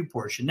phase 2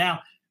 portion. Now,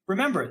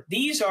 remember,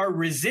 these are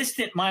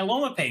resistant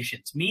myeloma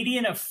patients,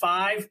 median of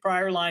 5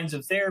 prior lines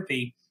of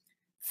therapy,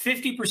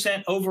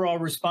 50% overall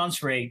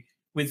response rate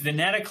with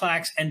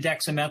venetoclax and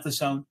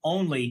dexamethasone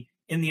only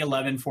in the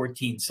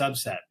 11-14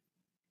 subset.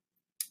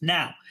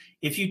 Now,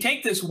 if you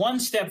take this one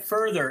step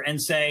further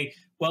and say,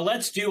 well,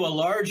 let's do a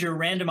larger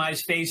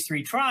randomized phase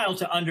 3 trial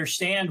to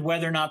understand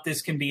whether or not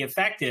this can be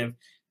effective,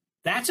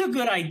 that's a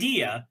good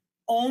idea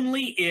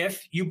only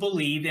if you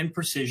believe in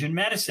precision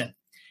medicine.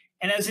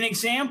 And as an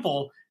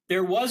example,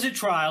 there was a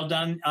trial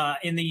done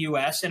in the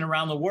US and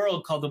around the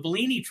world called the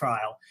Bellini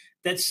trial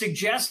that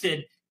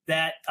suggested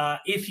that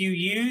if you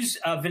use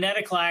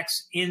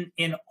venetoclax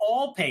in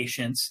all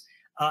patients,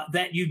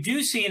 that you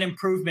do see an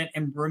improvement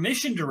in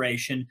remission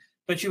duration,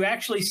 but you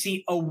actually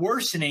see a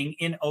worsening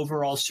in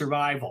overall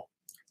survival.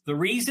 The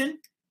reason?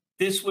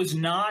 This was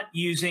not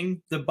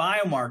using the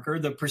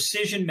biomarker, the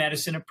precision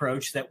medicine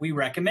approach that we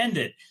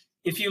recommended.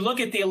 If you look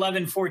at the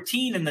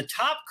 11-14 in the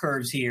top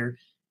curves here,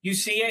 you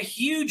see a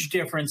huge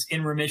difference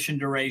in remission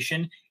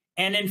duration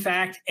and, in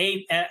fact,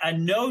 a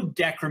no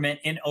decrement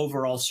in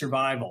overall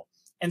survival.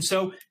 And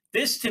so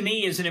this, to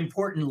me, is an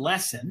important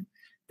lesson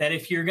that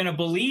if you're going to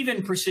believe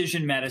in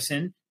precision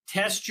medicine,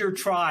 test your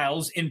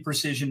trials in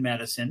precision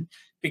medicine,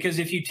 because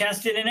if you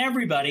test it in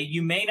everybody,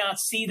 you may not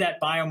see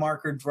that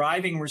biomarker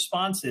driving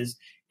responses.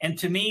 And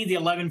to me, the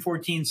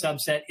 11-14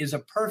 subset is a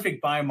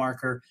perfect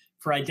biomarker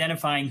for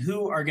identifying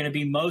who are going to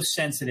be most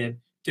sensitive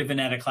to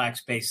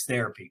venetoclax-based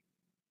therapy.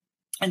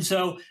 And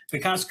so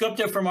Vikas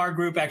Gupta from our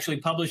group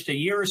actually published a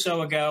year or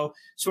so ago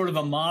sort of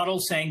a model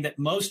saying that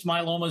most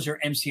myelomas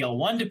are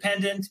MCL1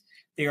 dependent.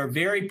 They are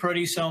very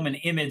proteasome and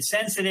IMiD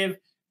sensitive,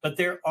 but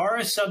there are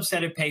a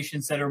subset of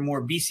patients that are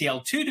more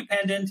BCL2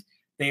 dependent.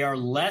 They are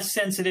less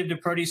sensitive to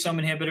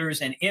proteasome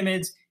inhibitors and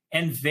IMiDs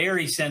and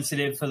very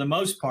sensitive for the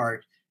most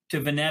part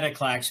to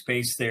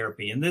venetoclax-based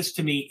therapy. And this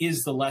to me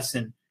is the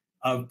lesson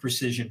of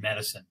precision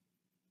medicine.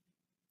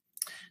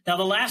 Now,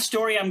 the last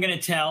story I'm going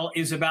to tell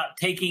is about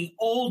taking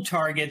old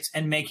targets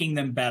and making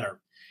them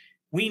better.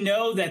 We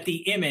know that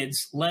the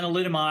IMiDs,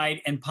 lenalidomide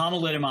and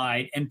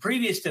pomalidomide, and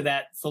previous to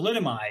that,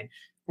 thalidomide,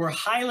 were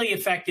highly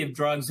effective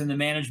drugs in the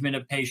management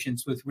of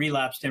patients with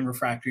relapsed and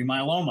refractory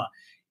myeloma,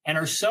 and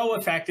are so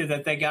effective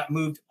that they got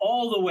moved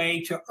all the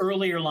way to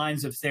earlier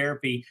lines of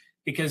therapy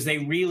because they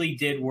really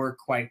did work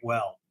quite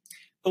well.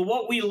 But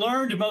what we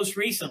learned most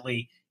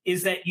recently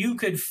is that you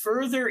could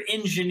further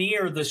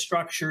engineer the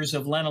structures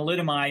of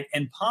lenalidomide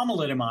and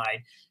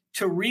pomalidomide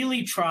to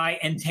really try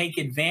and take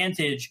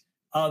advantage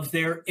of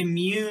their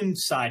immune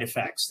side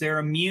effects, their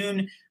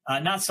immune,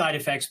 not side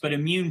effects, but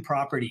immune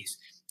properties.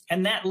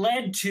 And that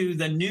led to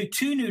the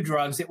two new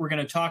drugs that we're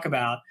going to talk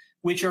about,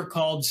 which are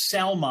called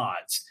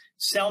CELMoDs.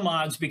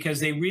 CELMoDs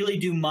because they really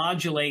do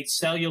modulate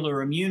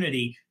cellular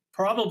immunity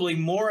probably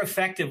more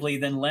effectively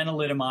than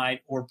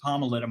lenalidomide or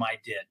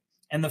pomalidomide did.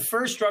 And the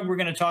first drug we're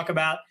going to talk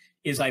about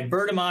is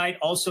iberdomide,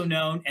 also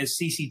known as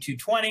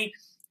CC220.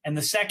 And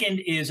the second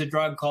is a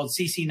drug called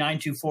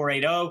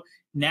CC92480,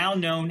 now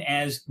known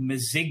as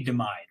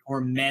mezigdomide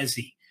or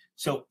Mezi.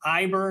 So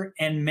Iber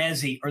and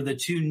Mezi are the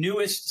two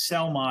newest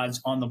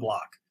CELMoDs on the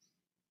block.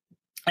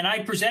 And I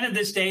presented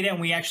this data, and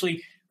we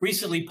actually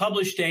recently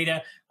published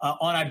data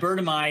on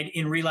iberdomide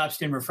in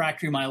relapsed and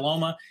refractory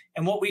myeloma.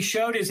 And what we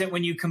showed is that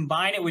when you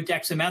combine it with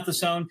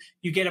dexamethasone,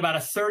 you get about a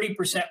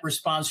 30%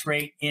 response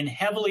rate in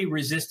heavily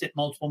resistant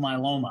multiple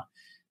myeloma.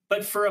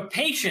 But for a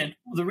patient,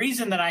 the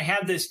reason that I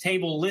have this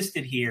table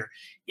listed here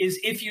is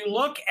if you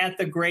look at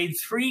the grade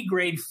 3,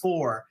 grade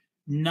 4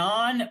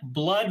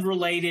 non-blood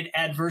related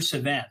adverse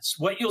events,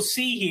 what you'll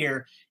see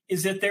here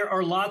is that there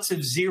are lots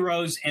of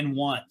zeros and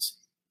ones.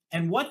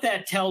 And what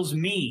that tells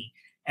me,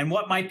 and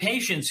what my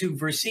patients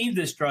who've received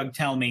this drug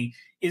tell me,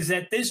 is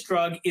that this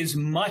drug is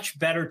much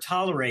better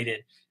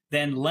tolerated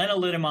than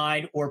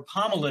lenalidomide or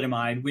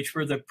pomalidomide, which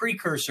were the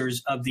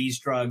precursors of these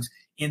drugs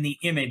in the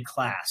IMiD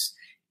class.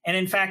 And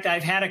in fact,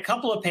 I've had a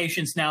couple of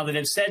patients now that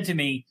have said to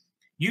me,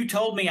 you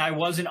told me I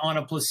wasn't on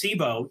a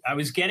placebo, I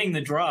was getting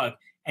the drug,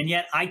 and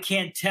yet I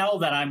can't tell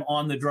that I'm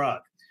on the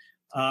drug.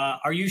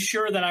 Are you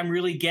sure that I'm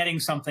really getting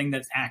something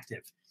that's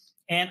active?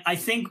 And I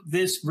think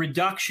this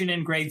reduction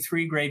in grade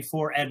 3, grade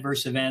 4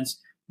 adverse events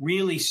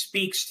really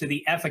speaks to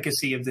the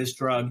efficacy of this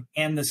drug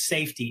and the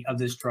safety of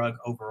this drug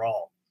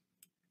overall.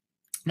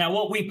 Now,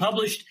 what we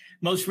published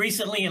most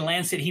recently in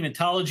Lancet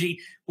Hematology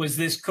was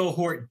this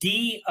cohort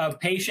D of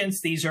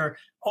patients. These are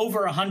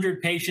over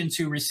 100 patients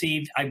who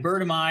received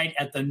iberdomide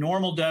at the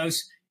normal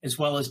dose, as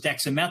well as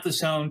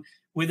dexamethasone,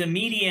 with a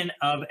median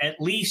of at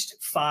least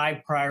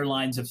 5 prior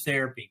lines of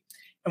therapy.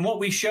 And what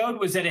we showed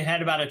was that it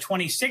had about a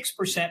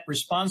 26%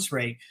 response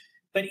rate.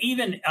 But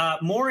even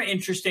more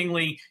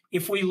interestingly,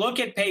 if we look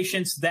at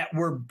patients that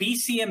were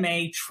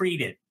BCMA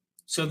treated,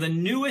 so the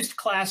newest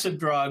class of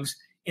drugs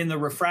in the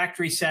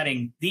refractory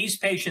setting, these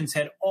patients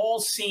had all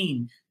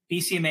seen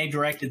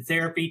BCMA-directed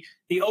therapy.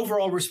 The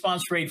overall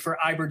response rate for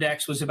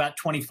Iberdex was about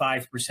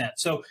 25%.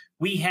 So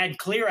we had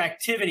clear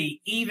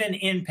activity even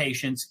in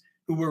patients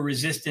who were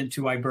resistant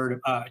to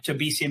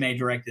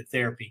BCMA-directed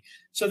therapy.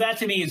 So that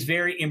to me is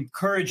very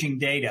encouraging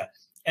data.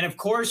 And of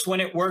course, when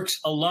it works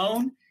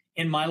alone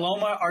in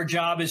myeloma, our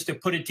job is to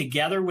put it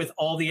together with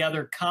all the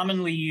other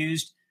commonly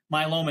used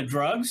myeloma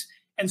drugs.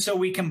 And so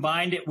we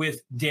combined it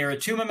with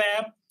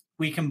daratumumab,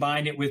 we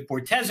combined it with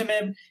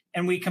bortezomib,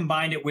 and we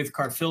combined it with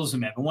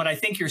carfilzomib. And what I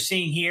think you're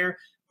seeing here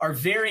are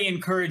very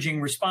encouraging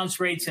response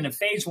rates in a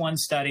phase 1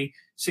 study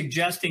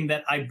suggesting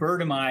that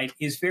iberdomide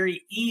is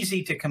very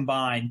easy to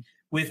combine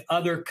with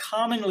other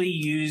commonly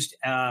used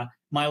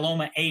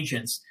myeloma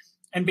agents.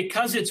 And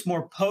because it's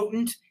more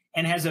potent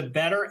and has a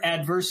better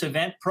adverse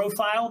event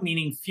profile,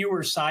 meaning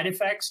fewer side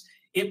effects,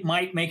 it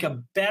might make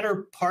a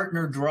better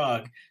partner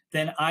drug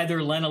than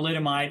either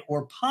lenalidomide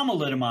or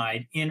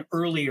pomalidomide in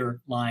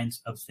earlier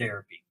lines of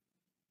therapy.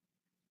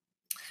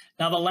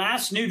 Now, the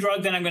last new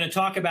drug that I'm going to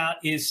talk about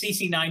is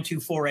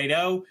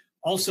CC-92480,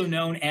 also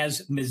known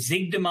as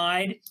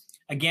mezigdomide.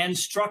 Again,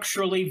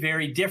 structurally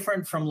very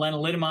different from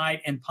lenalidomide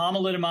and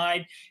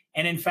pomalidomide.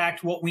 And in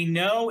fact, what we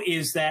know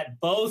is that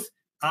both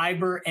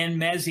Iber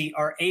and Mezi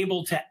are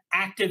able to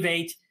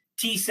activate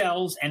T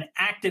cells and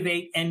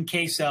activate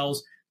NK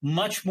cells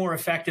much more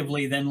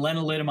effectively than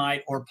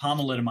lenalidomide or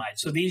pomalidomide.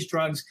 So these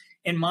drugs,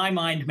 in my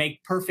mind,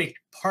 make perfect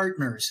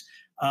partners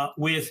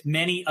with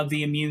many of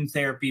the immune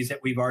therapies that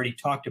we've already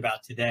talked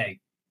about today.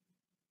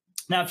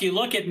 Now, if you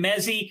look at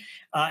Mezi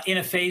in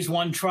a phase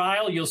 1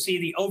 trial, you'll see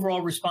the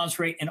overall response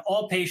rate in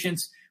all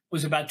patients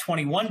was about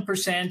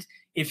 21%.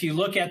 If you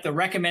look at the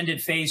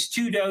recommended phase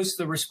 2 dose,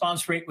 the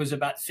response rate was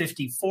about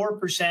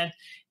 54%.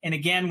 And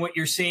again, what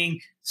you're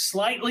seeing,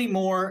 slightly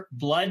more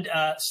blood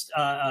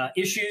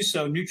issues,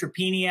 so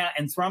neutropenia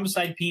and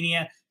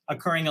thrombocytopenia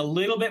occurring a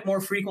little bit more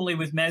frequently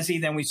with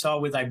Mezi than we saw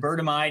with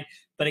iberdomide.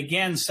 But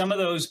again, some of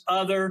those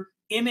other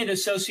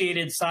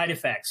IMiD-associated side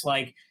effects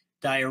like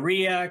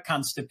diarrhea,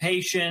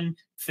 constipation,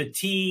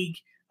 fatigue,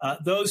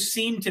 those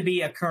seem to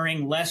be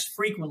occurring less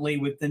frequently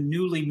with the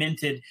newly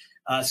minted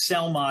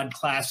CELMoD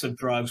class of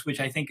drugs, which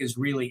I think is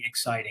really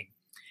exciting.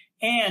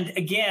 And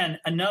again,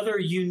 another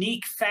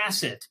unique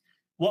facet.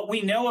 What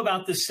we know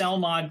about the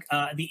CELMoD,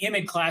 the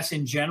IMiD class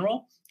in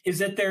general, is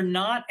that they're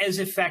not as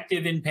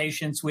effective in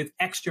patients with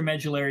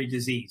extramedullary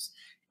disease.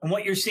 And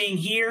what you're seeing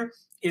here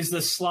is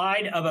the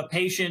slide of a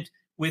patient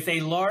with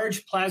a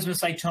large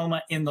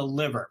plasmacytoma in the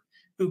liver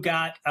who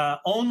got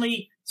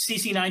only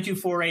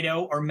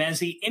CC-92480 or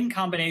Mezi in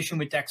combination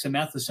with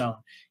dexamethasone.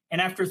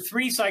 And after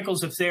 3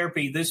 cycles of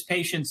therapy, this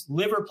patient's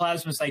liver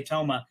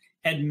plasmacytoma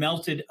had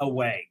melted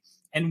away.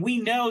 And we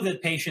know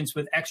that patients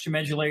with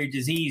extramedullary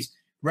disease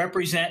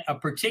represent a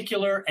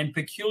particular and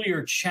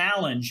peculiar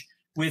challenge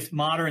with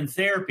modern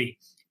therapy.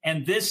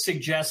 And this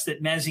suggests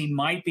that Mezi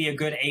might be a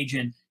good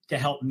agent to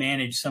help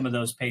manage some of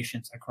those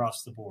patients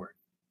across the board.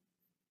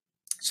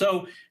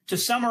 So to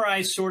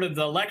summarize sort of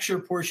the lecture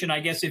portion, I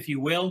guess, if you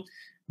will,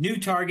 new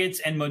targets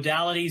and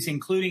modalities,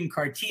 including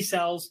CAR T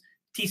cells,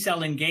 T-cell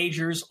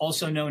engagers,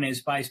 also known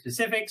as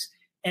bispecifics,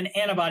 and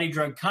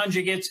antibody-drug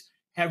conjugates,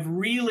 have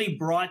really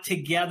brought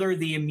together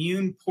the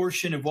immune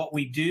portion of what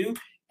we do.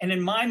 And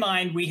in my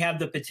mind, we have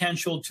the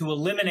potential to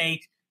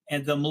eliminate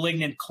the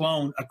malignant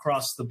clone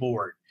across the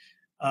board.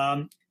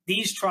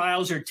 These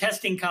trials are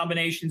testing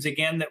combinations,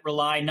 again, that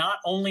rely not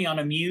only on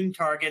immune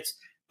targets,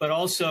 but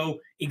also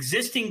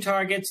existing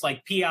targets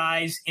like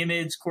PIs,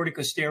 IMiDs,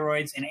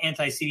 corticosteroids, and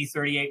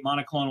anti-CD38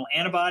 monoclonal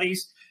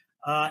antibodies.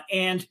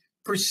 And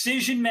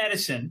precision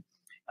medicine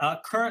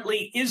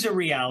currently is a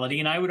reality,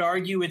 and I would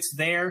argue it's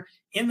there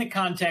in the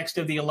context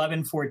of the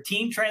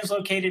 1114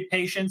 translocated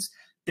patients.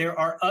 There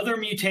are other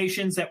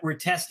mutations that we're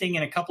testing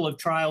in a couple of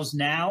trials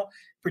now,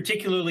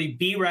 particularly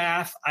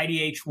BRAF,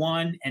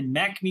 IDH1, and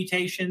MEK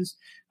mutations,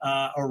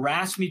 or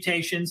RAS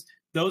mutations.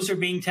 Those are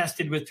being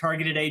tested with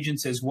targeted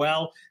agents as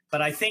well.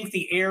 But I think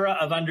the era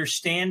of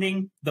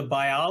understanding the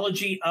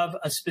biology of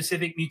a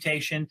specific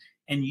mutation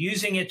and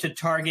using it to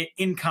target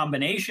in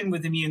combination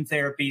with immune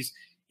therapies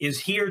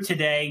is here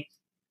today.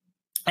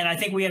 And I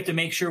think we have to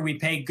make sure we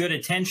pay good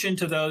attention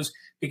to those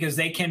because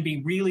they can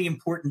be really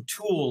important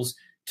tools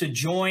to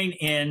join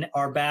in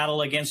our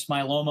battle against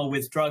myeloma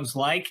with drugs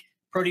like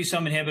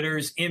proteasome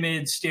inhibitors,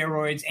 IMiDs,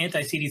 steroids,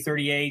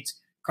 anti-CD38s,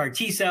 CAR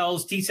T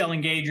cells, T-cell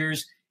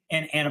engagers,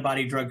 and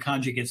antibody-drug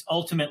conjugates,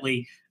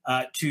 ultimately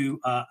to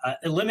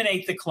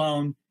eliminate the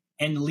clone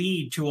and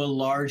lead to a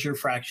larger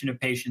fraction of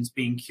patients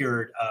being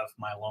cured of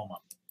myeloma.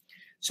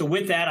 So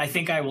with that, I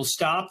think I will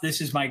stop.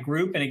 This is my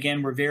group. And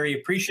again, we're very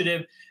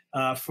appreciative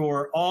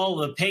for all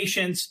the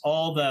patients,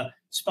 all the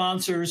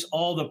sponsors,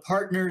 all the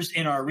partners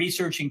in our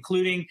research,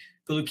 including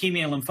the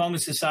Leukemia and Lymphoma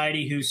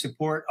Society, who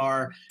support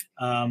our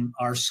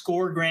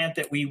SCORE grant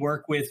that we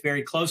work with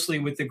very closely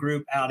with the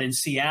group out in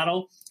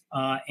Seattle,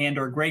 and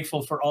are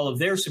grateful for all of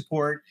their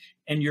support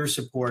and your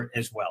support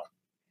as well.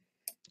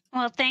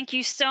 Well, thank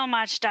you so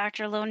much,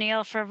 Dr.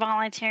 Lonial, for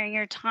volunteering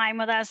your time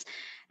with us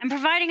and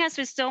providing us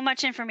with so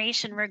much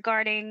information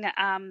regarding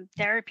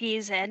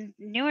therapies and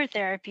newer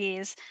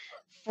therapies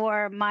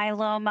for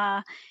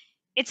myeloma.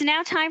 It's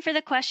now time for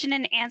the question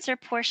and answer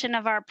portion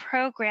of our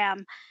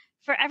program.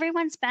 For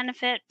everyone's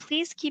benefit,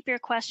 please keep your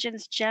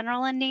questions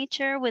general in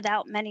nature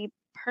without many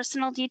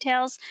personal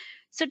details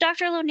so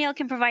Dr. Lonial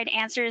can provide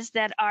answers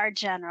that are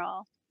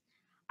general.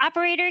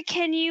 Operator,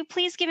 can you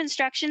please give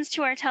instructions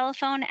to our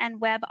telephone and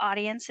web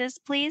audiences,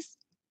 please?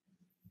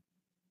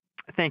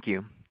 Thank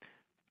you.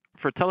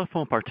 For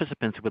telephone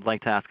participants who would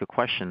like to ask a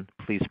question,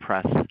 please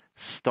press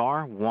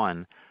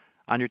 *1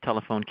 on your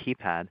telephone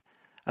keypad.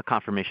 A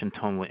confirmation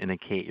tone will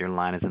indicate your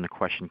line is in the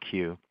question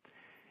queue.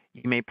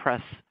 You may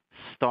press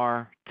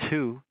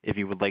 *2 if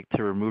you would like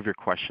to remove your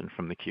question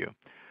from the queue.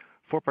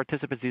 For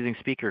participants using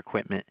speaker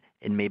equipment,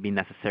 it may be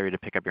necessary to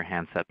pick up your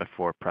handset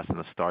before pressing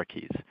the star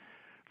keys.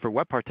 For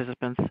web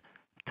participants,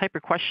 type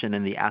your question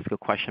in the Ask a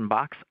Question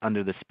box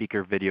under the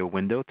speaker video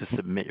window to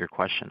submit your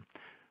question.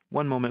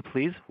 One moment,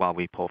 please, while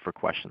we poll for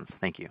questions.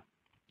 Thank you.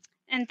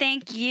 And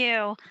thank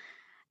you.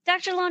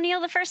 Dr.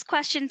 Lonial, the first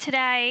question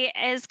today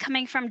is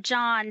coming from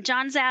John.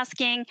 John's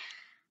asking,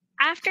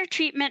 after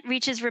treatment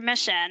reaches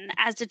remission,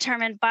 as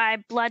determined by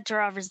blood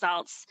draw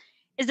results,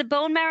 is a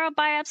bone marrow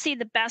biopsy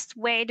the best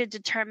way to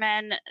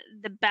determine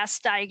the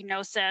best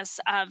diagnosis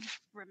of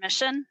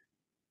remission?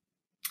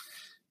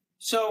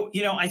 So,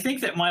 I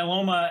think that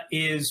myeloma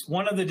is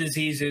one of the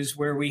diseases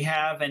where we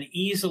have an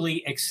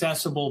easily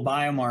accessible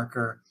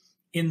biomarker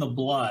in the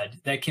blood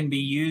that can be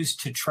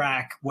used to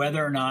track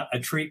whether or not a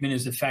treatment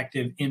is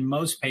effective in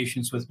most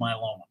patients with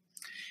myeloma.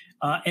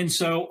 And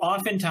so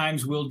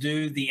oftentimes we'll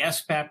do the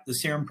SPEP, the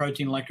serum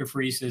protein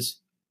electrophoresis.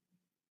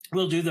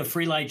 We'll do the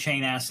free light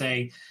chain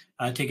assay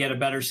to get a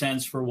better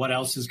sense for what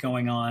else is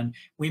going on.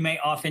 We may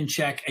often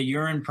check a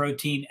urine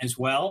protein as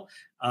well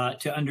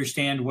to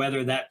understand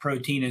whether that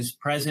protein is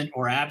present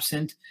or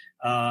absent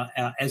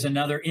as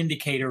another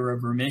indicator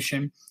of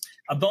remission.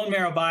 A bone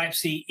marrow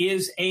biopsy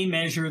is a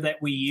measure that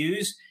we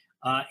use,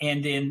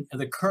 and in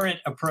the current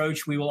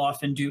approach, we will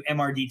often do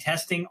MRD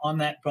testing on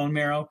that bone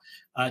marrow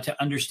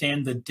to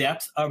understand the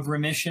depth of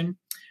remission.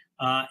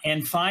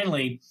 And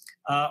finally,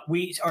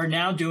 we are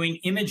now doing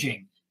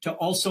imaging to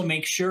also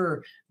make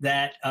sure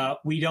that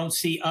we don't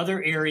see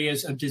other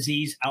areas of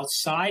disease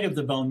outside of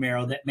the bone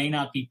marrow that may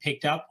not be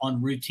picked up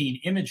on routine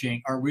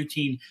imaging or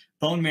routine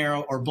bone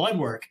marrow or blood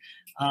work.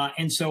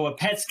 And so a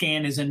PET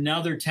scan is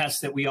another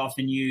test that we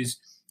often use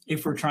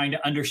if we're trying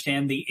to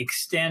understand the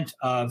extent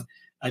of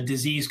a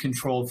disease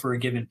control for a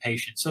given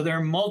patient. So there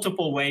are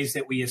multiple ways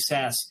that we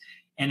assess,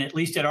 and at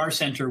least at our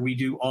center, we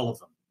do all of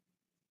them.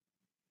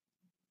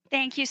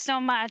 Thank you so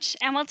much.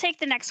 And we'll take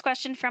the next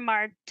question from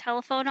our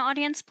telephone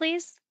audience,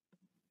 please.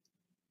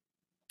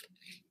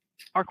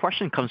 Our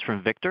question comes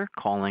from Victor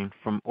calling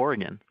from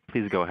Oregon.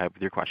 Please go ahead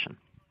with your question.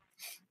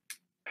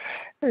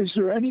 Is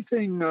there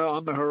anything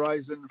on the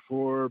horizon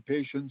for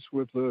patients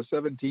with a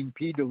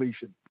 17p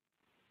deletion?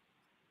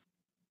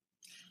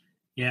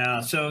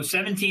 Yeah, so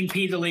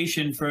 17p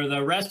deletion for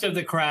the rest of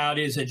the crowd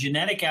is a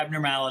genetic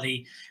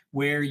abnormality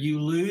where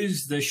you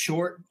lose the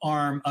short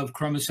arm of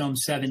chromosome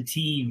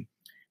 17,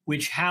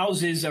 which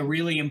houses a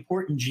really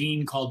important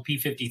gene called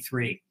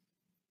p53.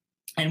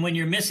 And when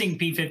you're missing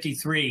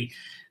p53,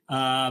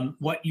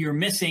 what you're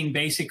missing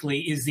basically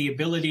is the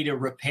ability to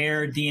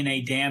repair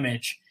DNA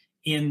damage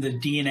in the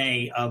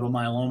DNA of a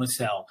myeloma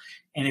cell.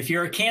 And if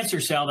you're a cancer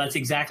cell, that's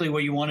exactly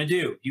what you want to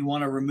do. You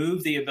want to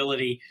remove the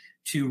ability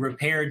to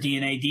repair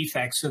DNA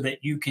defects so that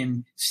you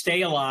can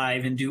stay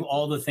alive and do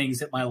all the things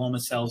that myeloma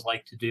cells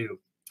like to do.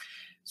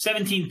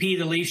 17p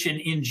deletion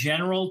in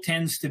general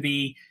tends to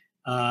be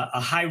a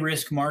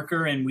high-risk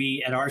marker, and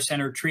we at our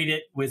center treat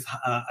it with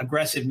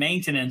aggressive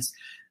maintenance.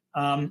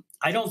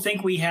 I don't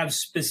think we have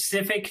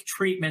specific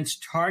treatments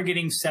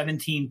targeting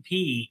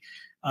 17p.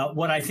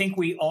 What I think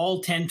we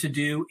all tend to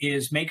do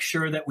is make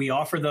sure that we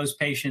offer those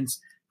patients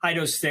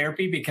high-dose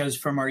therapy, because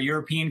from our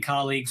European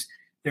colleagues,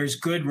 there's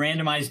good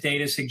randomized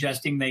data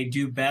suggesting they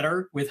do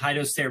better with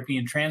high-dose therapy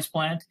and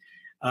transplant.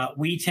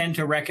 We tend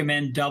to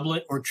recommend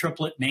doublet or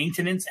triplet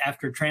maintenance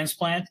after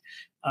transplant.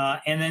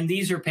 And then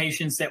these are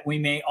patients that we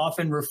may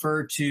often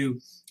refer to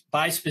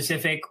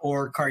bispecific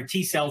or CAR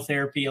T-cell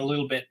therapy a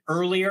little bit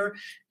earlier,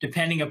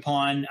 depending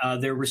upon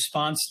their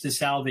response to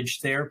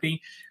salvage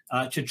therapy,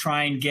 to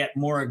try and get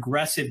more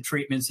aggressive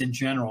treatments in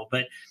general.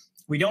 But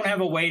we don't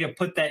have a way to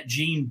put that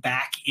gene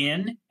back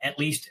in, at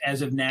least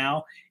as of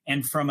now.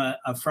 And from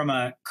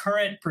a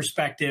current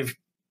perspective,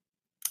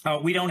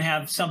 we don't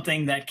have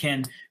something that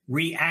can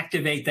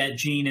reactivate that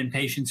gene in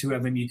patients who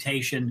have a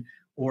mutation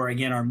or,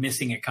 again, are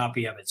missing a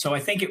copy of it. So I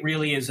think it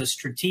really is a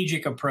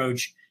strategic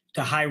approach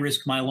to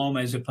high-risk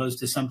myeloma as opposed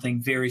to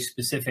something very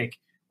specific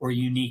or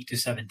unique to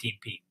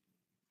 17p.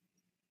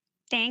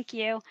 Thank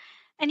you.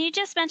 And you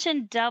just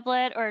mentioned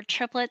doublet or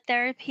triplet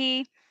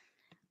therapy.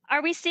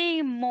 Are we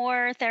seeing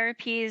more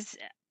therapies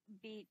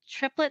be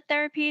triplet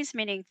therapies,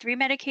 meaning 3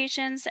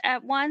 medications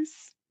at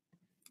once?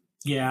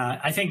 Yeah,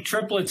 I think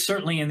triplets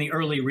certainly in the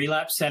early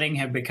relapse setting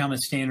have become a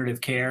standard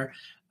of care.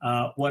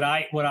 What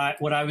I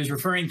was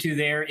referring to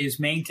there is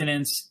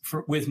maintenance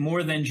with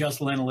more than just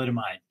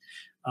lenalidomide.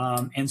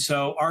 And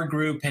so our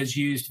group has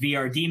used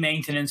VRD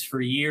maintenance for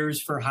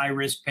years for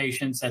high-risk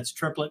patients. That's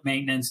triplet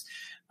maintenance.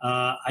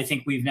 I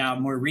think we've now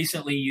more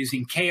recently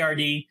using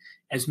KRD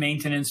as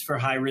maintenance for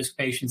high-risk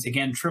patients,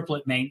 again,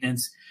 triplet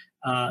maintenance.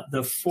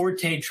 The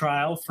Forte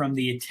trial from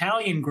the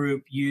Italian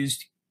group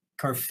used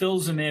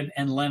carfilzomib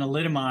and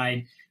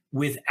lenalidomide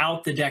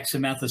without the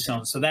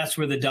dexamethasone. So that's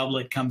where the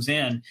doublet comes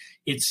in.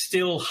 It's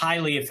still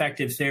highly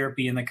effective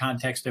therapy in the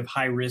context of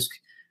high-risk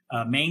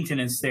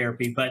maintenance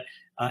therapy. But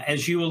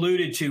as you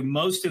alluded to,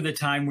 most of the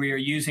time we are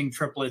using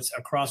triplets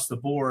across the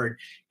board.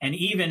 And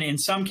even in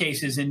some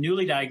cases in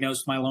newly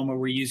diagnosed myeloma,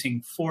 we're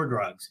using 4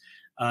 drugs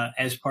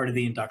as part of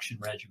the induction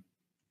regimen.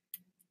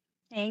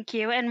 Thank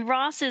you. And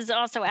Ross is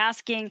also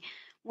asking,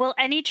 will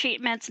any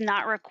treatments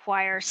not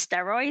require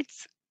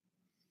steroids?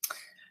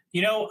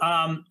 You know,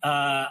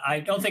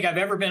 I don't think I've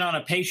ever been on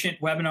a patient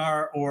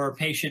webinar or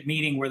patient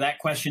meeting where that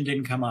question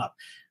didn't come up.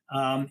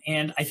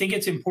 And I think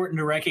it's important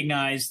to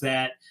recognize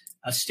that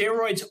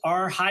steroids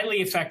are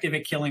highly effective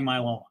at killing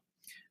myeloma.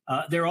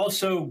 They're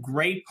also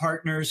great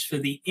partners for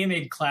the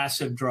IMiD class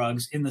of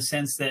drugs in the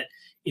sense that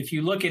if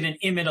you look at an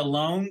IMiD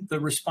alone, the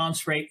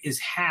response rate is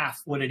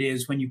half what it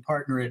is when you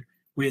partner it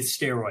with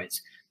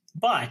steroids.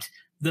 But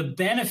the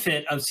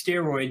benefit of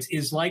steroids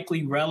is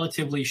likely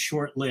relatively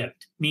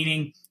short-lived,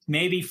 meaning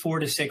maybe 4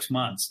 to 6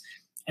 months.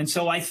 And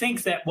so I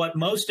think that what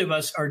most of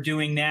us are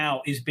doing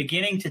now is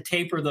beginning to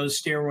taper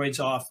those steroids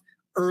off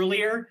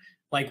earlier,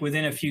 like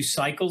within a few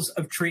cycles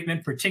of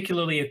treatment,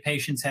 particularly if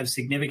patients have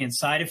significant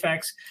side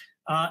effects,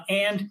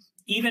 and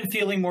even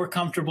feeling more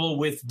comfortable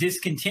with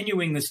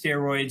discontinuing the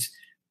steroids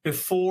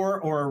before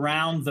or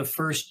around the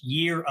first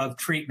year of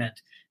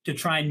treatment to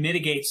try and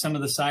mitigate some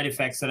of the side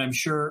effects that I'm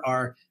sure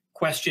our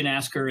question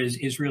asker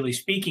is really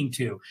speaking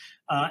to.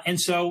 And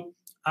so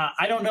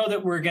I don't know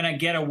that we're going to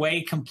get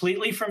away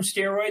completely from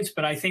steroids,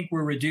 but I think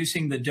we're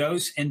reducing the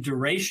dose and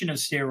duration of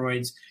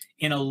steroids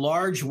in a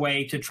large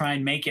way to try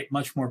and make it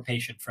much more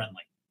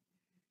patient-friendly.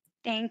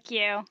 Thank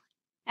you.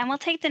 And we'll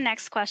take the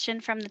next question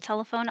from the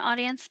telephone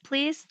audience,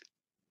 please.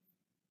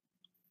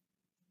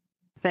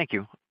 Thank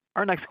you.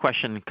 Our next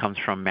question comes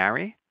from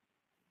Mary,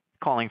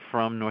 calling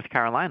from North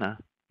Carolina.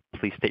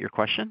 Please state your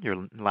question.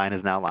 Your line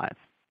is now live.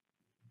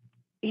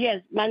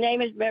 Yes, my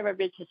name is Mary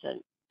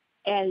Richardson,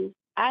 and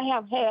I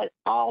have had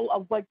all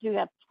of what you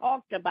have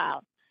talked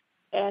about.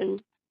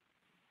 And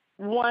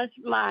once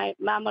my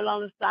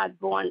myeloma started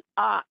going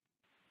up,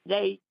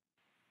 they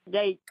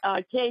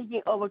changed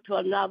me over to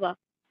another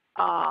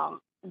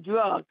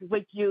drug,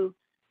 which you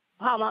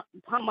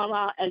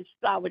Pomala and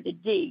start with the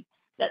D,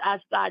 that I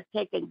started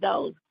taking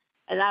those.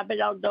 And I've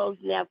been on those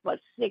now for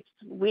 6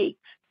 weeks.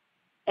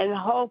 And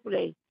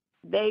hopefully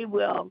they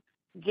will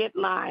get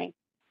my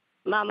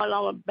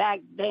myeloma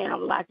back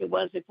down like it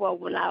was before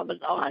when I was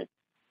on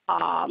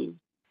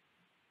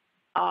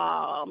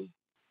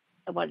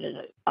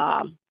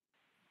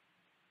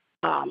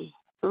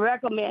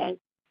recommend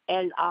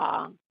and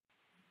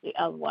the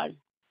other one.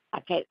 I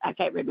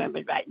can't remember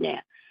it right now.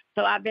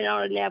 So I've been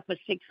on it now for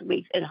 6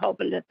 weeks and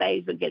hoping that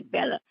things will get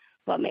better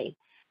for me.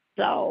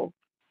 So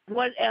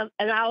what else?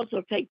 And I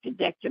also take the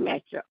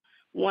dexamethasone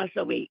once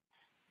a week.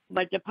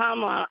 But the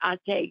Pomala I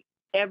take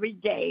every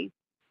day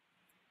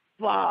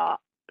for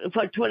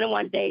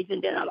 21 days,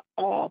 and then I'm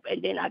off,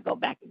 and then I go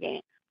back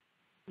again.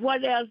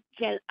 What else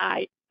can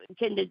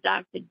the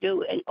doctor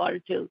do in order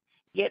to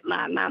get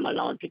my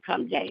myeloma to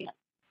come down?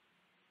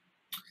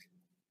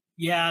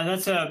 Yeah,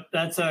 that's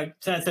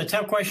a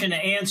tough question to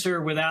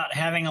answer without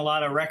having a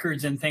lot of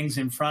records and things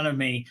in front of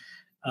me.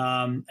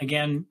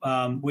 Again,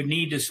 would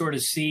need to sort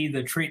of see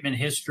the treatment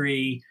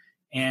history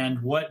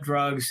and what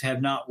drugs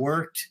have not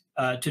worked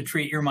to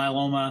treat your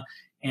myeloma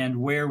and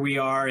where we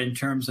are in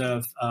terms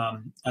of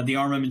the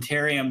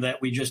armamentarium that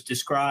we just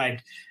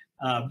described.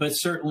 But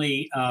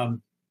certainly,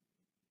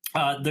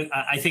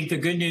 I think the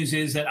good news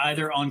is that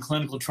either on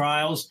clinical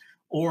trials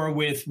or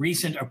with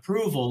recent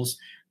approvals,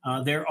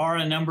 there are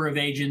a number of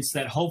agents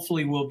that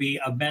hopefully will be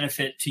of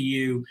benefit to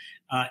you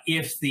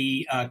if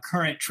the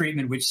current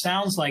treatment, which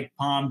sounds like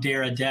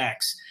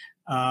Pom-Dara-Dex,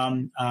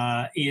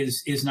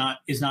 is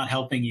not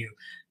helping you.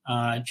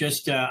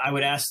 I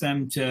would ask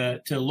them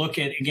to look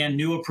at, again,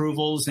 new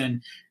approvals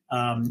and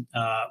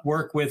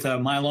work with a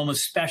myeloma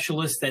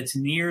specialist that's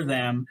near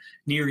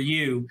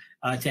you,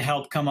 to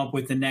help come up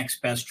with the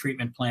next best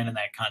treatment plan in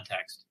that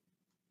context.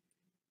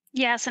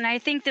 Yes, and I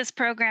think this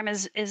program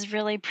is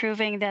really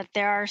proving that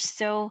there are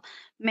so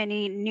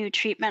many new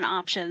treatment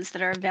options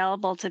that are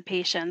available to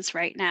patients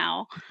right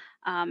now.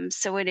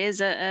 So it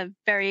is a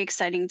very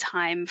exciting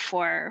time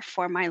for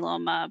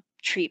myeloma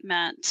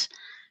treatment.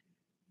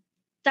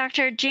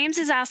 Dr. James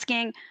is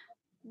asking,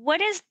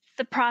 what is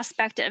the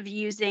prospect of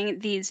using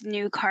these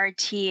new CAR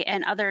T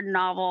and other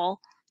novel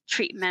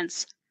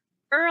treatments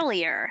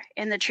earlier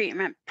in the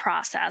treatment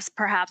process,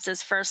 perhaps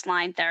as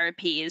first-line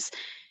therapies?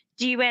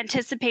 Do you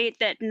anticipate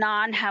that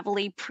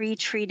non-heavily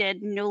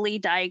pre-treated, newly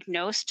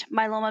diagnosed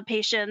myeloma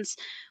patients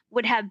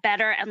would have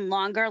better and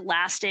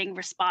longer-lasting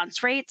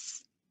response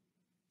rates?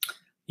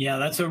 Yeah,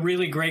 that's a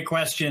really great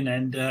question.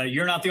 And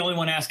you're not the only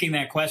one asking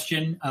that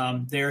question.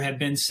 There have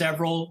been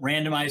several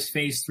randomized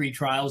phase 3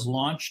 trials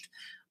launched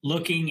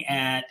looking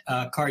at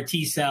CAR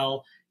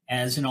T-cell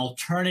as an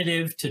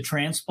alternative to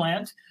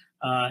transplant.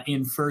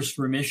 in first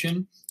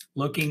remission,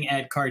 looking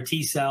at CAR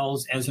T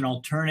cells as an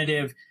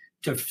alternative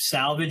to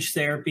salvage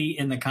therapy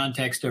in the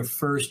context of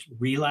first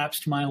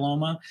relapsed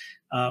myeloma.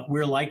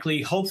 We're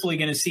likely, hopefully,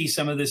 going to see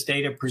some of this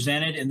data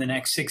presented in the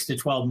next 6 to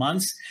 12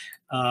 months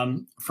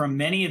from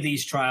many of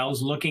these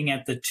trials, looking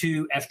at the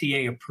 2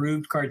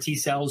 FDA-approved CAR T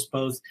cells,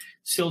 both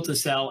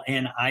cilta-cel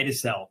and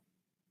ide-cel.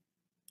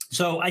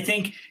 So I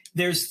think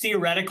there's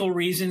theoretical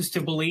reasons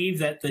to believe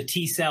that the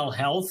T cell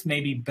health may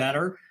be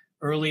better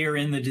earlier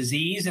in the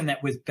disease, and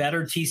that with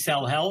better T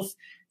cell health,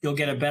 you'll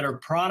get a better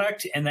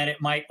product, and that it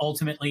might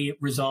ultimately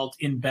result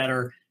in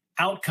better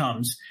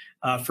outcomes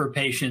for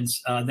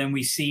patients than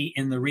we see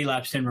in the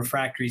relapsed and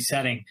refractory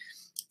setting.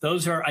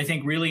 Those are, I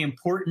think, really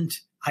important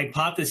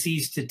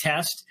hypotheses to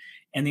test,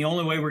 and the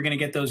only way we're going to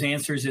get those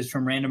answers is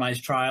from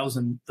randomized trials,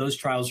 and those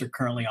trials are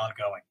currently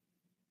ongoing.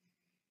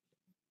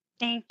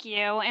 Thank you.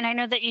 And I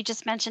know that you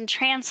just mentioned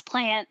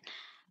transplant.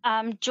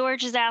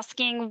 George is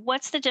asking,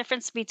 what's the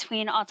difference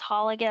between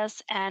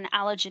autologous and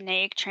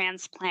allogeneic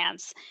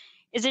transplants?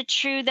 Is it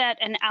true that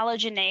an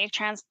allogeneic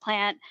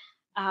transplant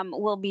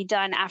will be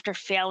done after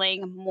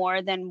failing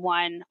more than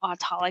one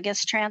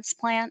autologous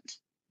transplant?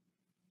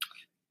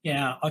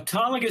 Yeah,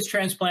 autologous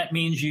transplant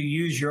means you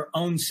use your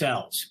own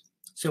cells.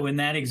 So in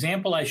that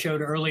example I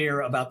showed earlier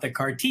about the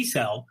CAR T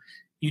cell,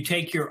 you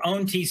take your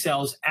own T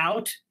cells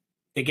out,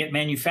 they get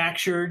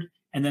manufactured,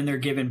 and then they're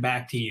given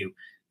back to you.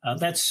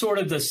 That's sort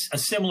of a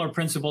similar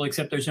principle,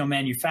 except there's no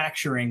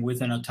manufacturing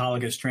with an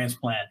autologous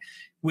transplant,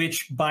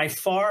 which by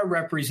far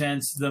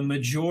represents the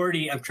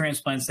majority of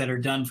transplants that are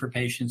done for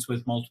patients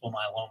with multiple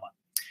myeloma.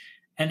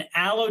 An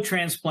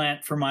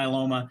allotransplant for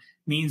myeloma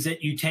means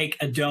that you take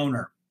a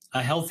donor,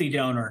 a healthy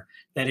donor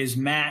that is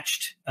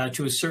matched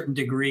to a certain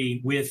degree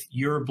with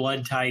your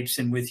blood types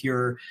and with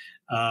your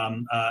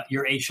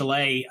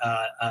HLA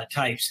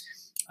types,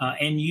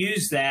 and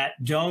use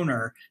that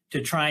donor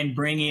to try and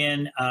bring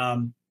in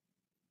a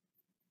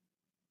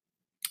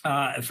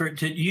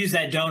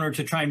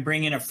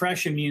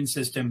fresh immune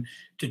system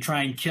to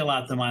try and kill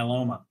out the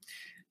myeloma.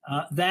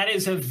 That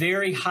is a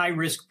very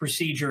high-risk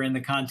procedure in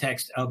the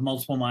context of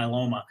multiple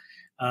myeloma.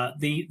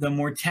 The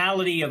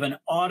mortality of an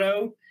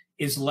auto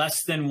is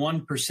less than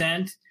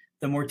 1%.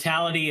 The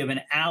mortality of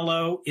an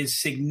allo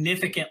is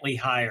significantly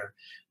higher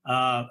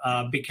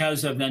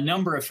because of a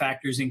number of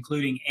factors,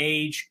 including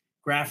age,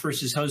 graft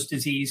versus host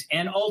disease,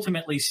 and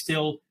ultimately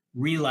still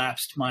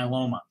relapsed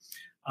myeloma.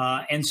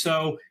 And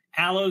so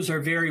allos are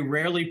very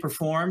rarely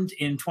performed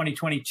in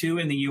 2022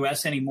 in the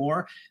US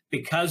anymore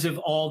because of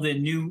all the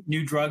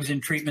new drugs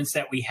and treatments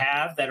that we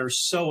have that are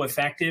so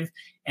effective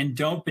and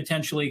don't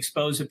potentially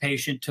expose a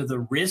patient to the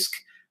risk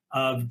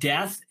of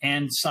death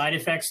and side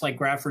effects like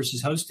graft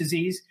versus host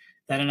disease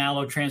that an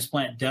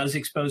allotransplant does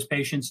expose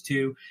patients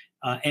to,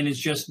 and is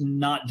just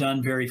not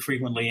done very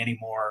frequently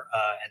anymore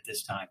at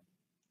this time.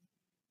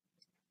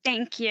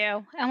 Thank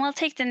you. And we'll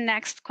take the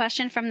next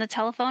question from the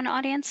telephone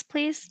audience,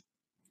 please.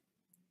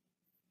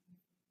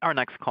 Our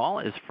next call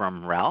is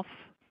from Ralph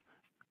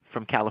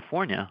from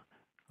California.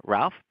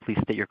 Ralph, please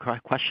state your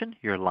question.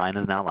 Your line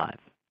is now live.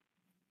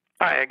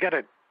 Hi, I got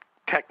a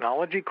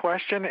technology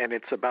question, and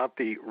it's about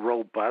the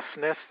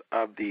robustness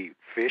of the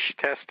FISH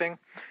testing.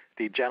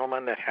 The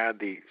gentleman that had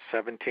the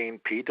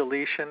 17p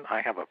deletion,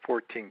 I have a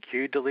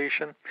 14q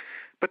deletion.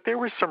 But there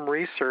was some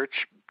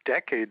research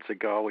decades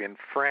ago in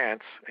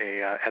France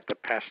at the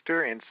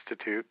Pasteur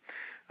Institute.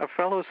 A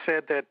fellow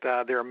said that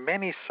there are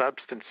many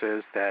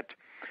substances that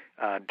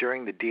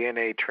during the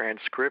DNA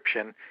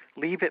transcription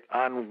leave it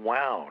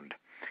unwound.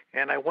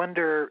 And I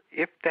wonder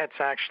if that's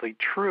actually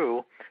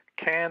true.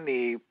 Can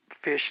the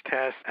FISH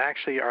test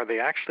are they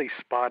actually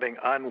spotting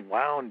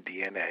unwound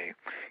DNA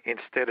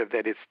instead of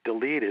that it's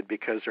deleted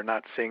because they're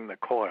not seeing the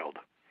coiled?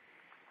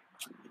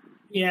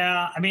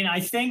 Yeah, I mean, I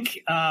think,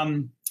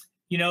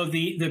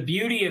 the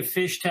beauty of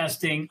FISH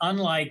testing,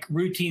 unlike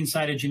routine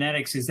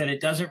cytogenetics, is that it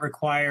doesn't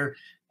require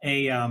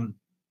a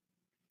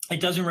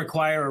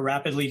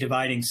rapidly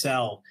dividing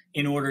cell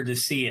in order to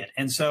see it.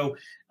 And so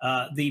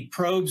the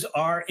probes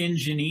are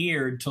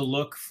engineered to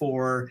look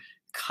for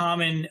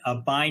common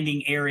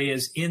binding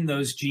areas in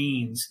those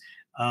genes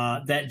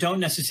that don't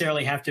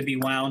necessarily have to be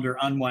wound or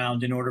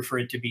unwound in order for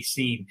it to be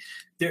seen.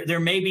 There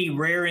may be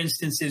rare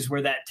instances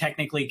where that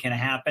technically can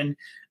happen.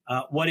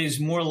 What is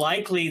more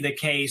likely the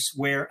case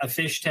where a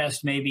FISH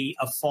test may be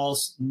a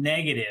false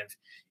negative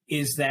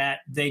is that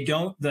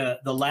the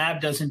lab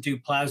doesn't do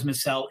plasma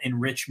cell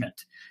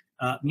enrichment,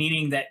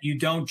 meaning that you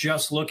don't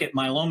just look at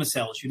myeloma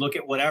cells, you look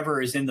at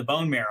whatever is in the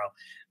bone marrow.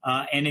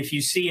 And if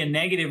you see a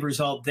negative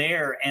result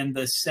there and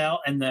the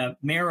cell and the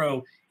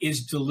marrow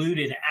is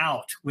diluted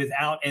out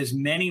without as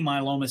many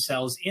myeloma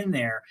cells in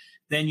there,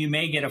 then you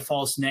may get a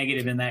false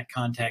negative in that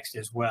context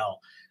as well.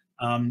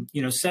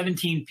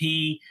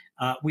 17p,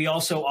 we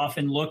also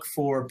often look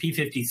for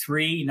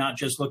p53, not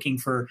just looking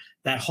for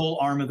that whole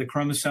arm of the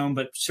chromosome,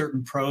 but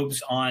certain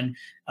probes on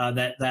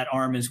that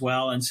arm as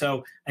well. And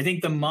so I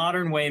think the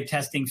modern way of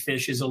testing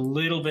FISH is a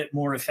little bit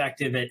more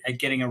effective at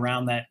getting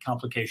around that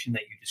complication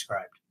that you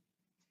described.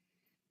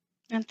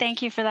 And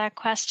thank you for that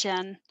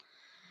question.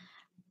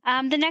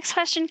 The next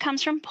question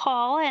comes from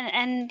Paul,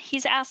 and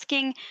he's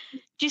asking,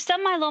 do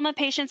some myeloma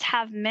patients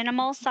have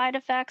minimal side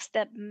effects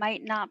that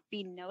might not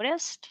be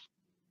noticed?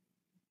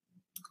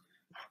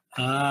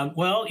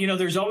 Well,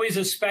 there's always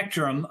a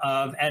spectrum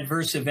of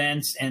adverse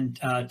events and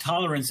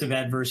tolerance of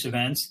adverse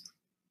events.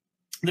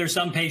 There are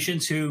some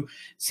patients who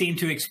seem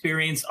to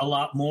experience a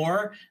lot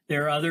more.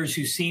 There are others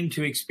who seem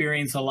to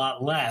experience a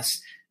lot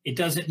less. It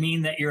doesn't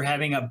mean that you're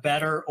having a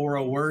better or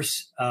a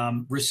worse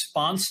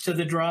response to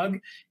the drug.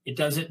 It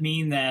doesn't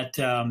mean that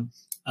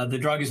the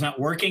drug is not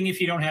working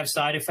if you don't have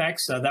side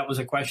effects. That was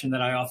a question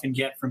that I often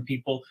get from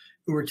people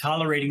who are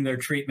tolerating their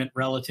treatment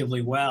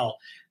relatively well.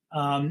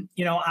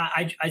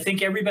 I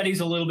think everybody's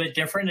a little bit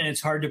different, and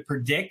it's hard to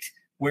predict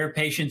where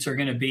patients are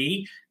going to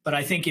be. But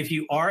I think if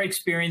you are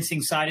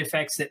experiencing side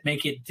effects that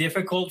make it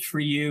difficult for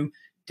you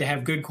to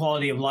have good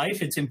quality of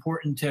life, it's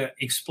important to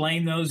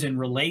explain those and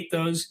relate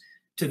those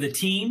to the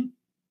team.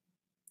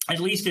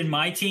 At least in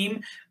my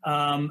team,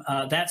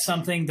 that's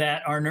something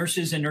that our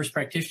nurses and nurse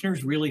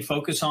practitioners really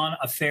focus on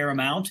a fair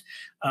amount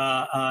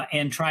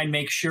and try and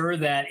make sure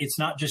that it's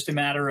not just a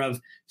matter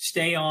of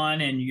stay on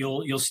and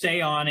you'll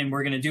stay on and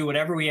we're going to do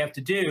whatever we have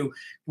to do.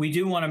 We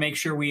do want to make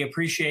sure we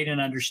appreciate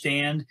and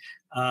understand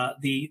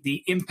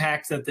the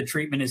impact that the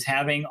treatment is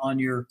having on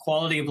your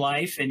quality of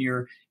life and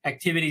your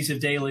activities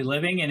of daily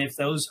living. And if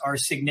those are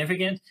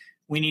significant,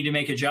 we need to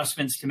make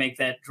adjustments to make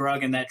that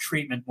drug and that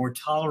treatment more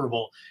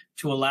tolerable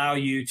to allow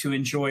you to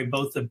enjoy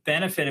both the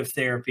benefit of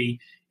therapy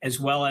as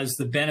well as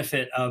the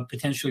benefit of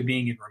potentially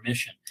being in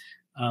remission.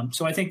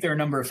 So I think there are a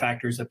number of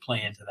factors that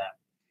play into that.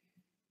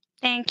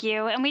 Thank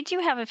you. And we do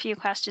have a few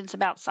questions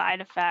about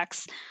side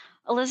effects.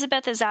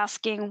 Elizabeth is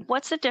asking,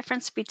 what's the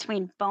difference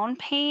between bone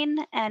pain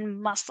and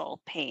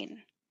muscle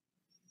pain?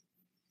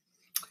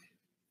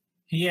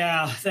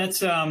 Yeah,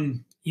 that's,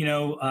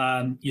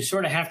 you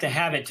sort of have to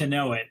have it to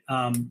know it.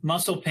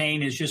 Muscle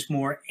pain is just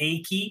more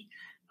achy,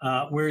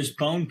 whereas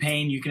bone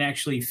pain, you can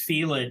actually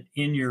feel it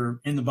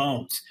in the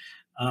bones.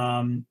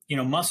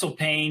 Muscle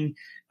pain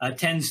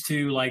tends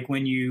to, like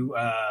when you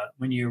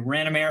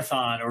ran a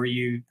marathon or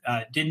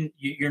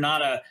you're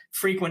not a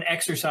frequent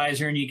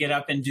exerciser and you get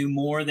up and do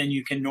more than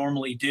you can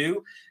normally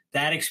do.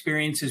 That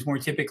experience is more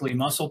typically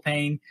muscle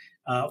pain,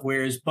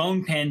 whereas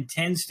bone pain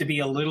tends to be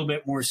a little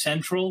bit more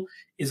central,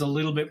 is a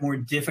little bit more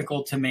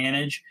difficult to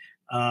manage,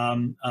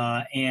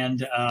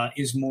 and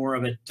is more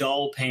of a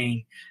dull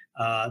pain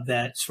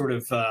that sort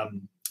of,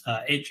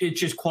 it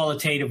just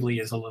qualitatively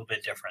is a little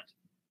bit different.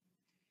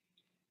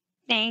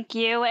 Thank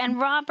you. And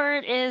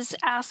Robert is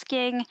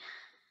asking,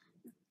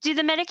 do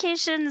the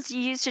medications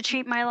used to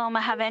treat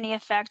myeloma have any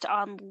effect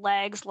on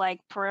legs,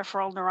 like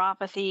peripheral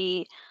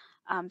neuropathy,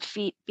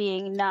 feet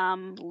being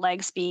numb,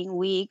 legs being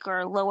weak,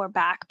 or lower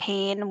back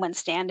pain when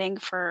standing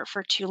for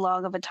too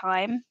long of a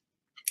time?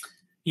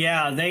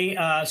 Yeah,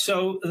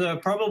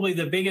 probably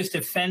the biggest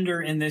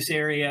offender in this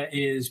area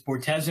is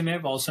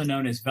bortezomib, also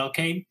known as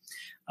Velcade.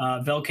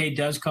 Velcade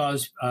does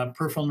cause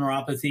peripheral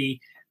neuropathy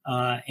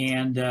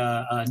and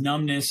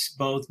numbness,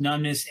 both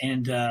numbness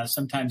and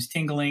sometimes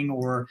tingling,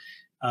 or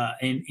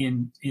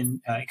in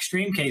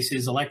extreme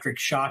cases, electric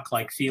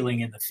shock-like feeling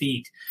in the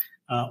feet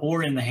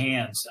or in the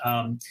hands.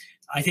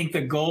 I think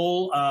the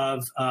goal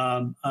of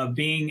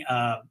being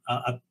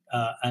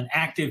an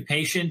active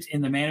patient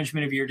in the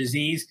management of your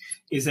disease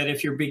is that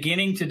if you're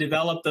beginning to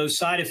develop those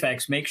side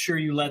effects, make sure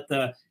you let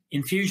the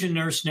infusion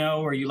nurse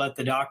know, or you let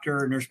the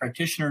doctor or nurse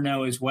practitioner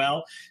know as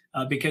well,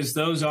 because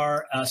those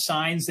are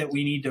signs that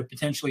we need to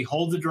potentially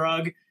hold the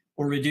drug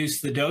or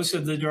reduce the dose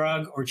of the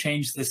drug or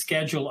change the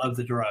schedule of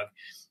the drug.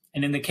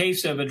 And in the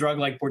case of a drug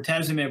like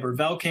bortezomib or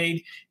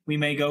Velcade, we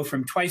may go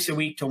from twice a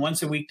week to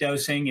once a week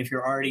dosing. If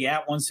you're already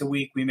at once a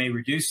week, we may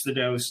reduce the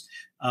dose,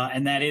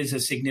 and that is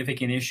a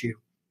significant issue.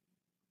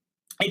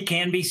 It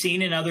can be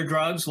seen in other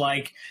drugs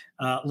like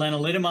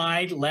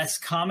lenalidomide, less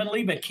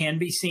commonly, but can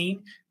be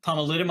seen.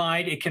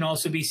 Pomalidomide, it can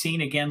also be seen,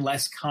 again,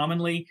 less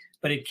commonly,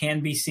 but it can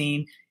be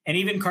seen. And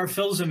even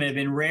carfilzomib,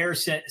 in rare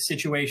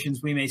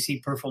situations, we may see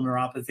peripheral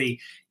neuropathy.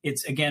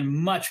 It's, again,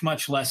 much,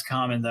 much less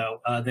common, though,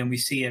 than we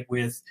see it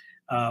with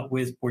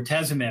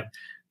bortezomib.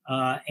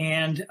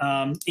 And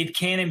it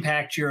can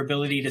impact your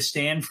ability to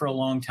stand for a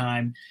long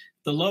time.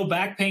 The low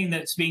back pain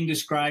that's being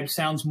described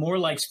sounds more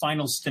like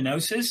spinal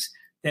stenosis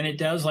than it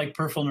does like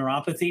peripheral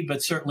neuropathy,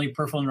 but certainly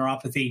peripheral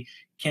neuropathy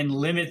can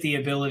limit the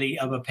ability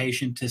of a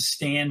patient to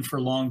stand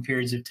for long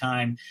periods of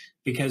time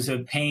because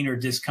of pain or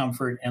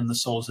discomfort in the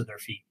soles of their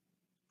feet.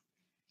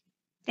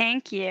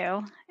 Thank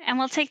you. And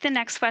we'll take the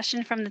next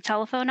question from the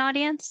telephone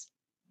audience.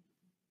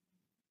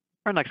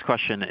 Our next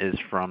question is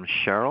from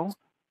Cheryl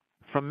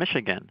from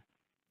Michigan.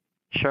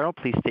 Cheryl,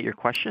 please state your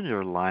question.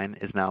 Your line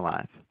is now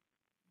live.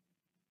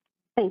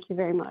 Thank you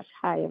very much.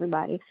 Hi,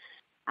 everybody.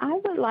 I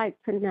would like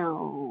to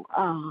know,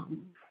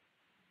 I'm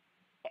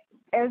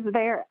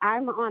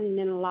on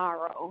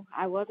Ninlaro.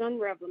 I was on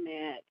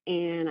Revlimid,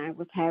 and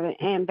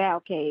and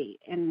Velcade,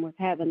 and was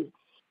having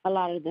a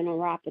lot of the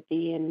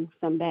neuropathy and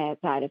some bad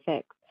side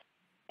effects.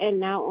 And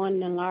now on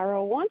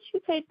Ninlaro, once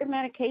you take the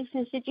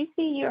medication, should you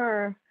see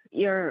your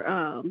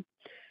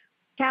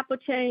kappa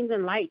chains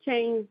and light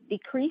chains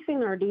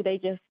decreasing, or do they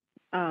just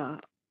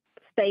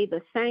stay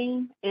the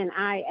same? And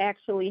I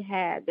actually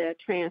had the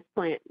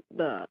transplant,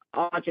 the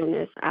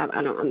autogenous, I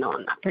don't know,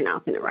 I'm not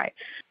pronouncing it right,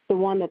 the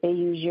one that they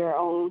use your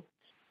own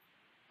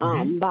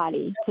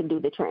body to do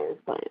the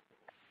transplant.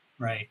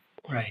 Right.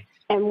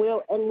 And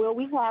will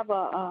we have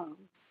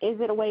is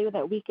it a way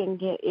that we can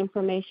get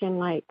information,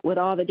 like with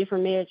all the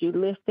different meds you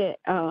listed,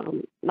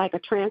 like a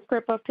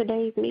transcript of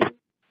today's meeting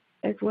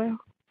as well?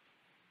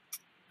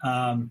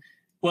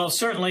 Well,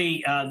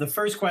 certainly the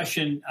first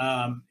question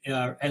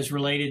as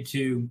related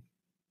to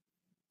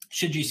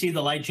should you see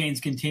the light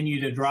chains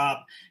continue to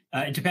drop,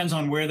 it depends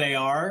on where they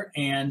are.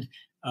 And,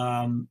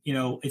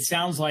 it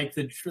sounds like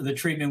the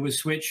treatment was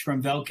switched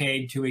from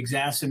Velcade to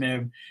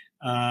Exasumab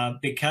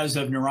because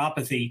of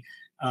neuropathy.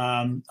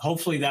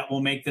 Hopefully that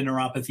will make the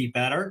neuropathy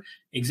better.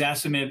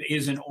 Exasumab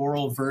is an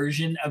oral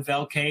version of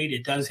Velcade.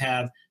 It does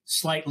have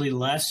slightly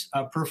less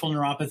peripheral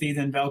neuropathy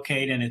than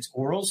Velcade, and it's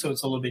oral, so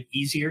it's a little bit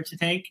easier to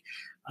take.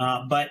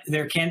 But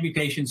there can be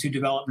patients who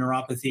develop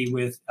neuropathy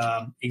with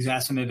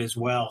Exasumab as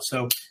well.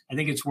 So I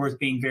think it's worth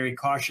being very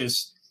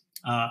cautious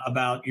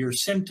about your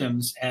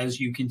symptoms as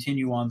you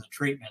continue on the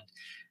treatment.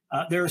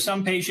 There are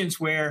some patients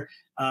where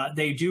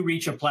they do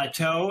reach a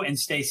plateau and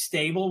stay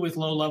stable with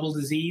low-level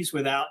disease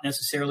without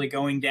necessarily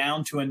going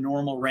down to a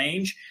normal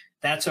range.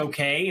 That's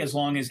okay as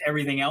long as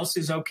everything else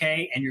is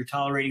okay and you're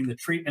tolerating the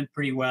treatment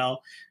pretty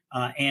well.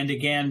 And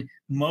again,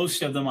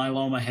 most of the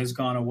myeloma has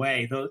gone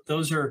away.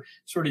 Those are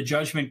sort of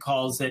judgment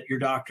calls that your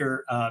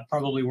doctor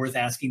probably worth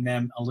asking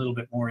them a little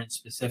bit more in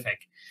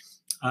specific.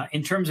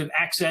 In terms of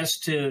access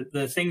to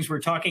the things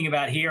we're talking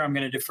about here, I'm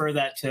going to defer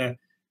that to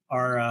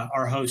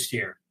our host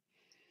here.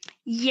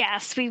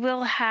 Yes, we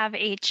will have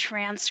a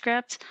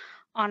transcript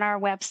on our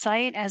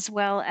website, as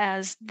well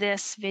as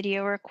this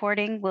video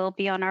recording will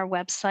be on our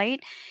website.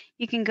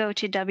 You can go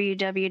to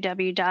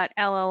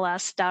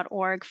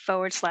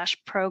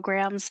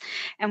www.lls.org/programs,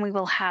 and we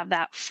will have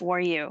that for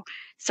you.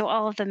 So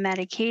all of the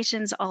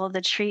medications, all of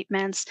the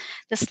treatments,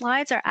 the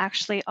slides are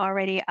actually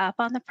already up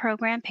on the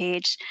program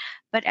page,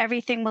 but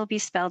everything will be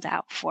spelled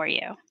out for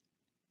you.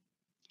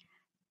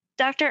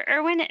 Dr.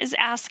 Irwin is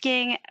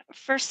asking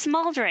for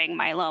smoldering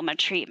myeloma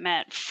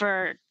treatment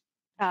for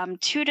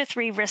 2 to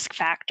 3 risk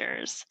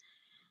factors.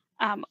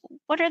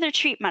 What are the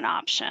treatment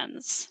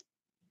options?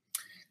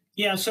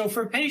 Yeah, so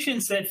for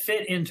patients that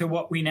fit into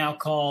what we now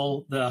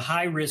call the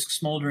high-risk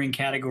smoldering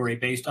category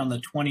based on the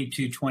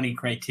 2220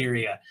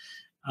 criteria,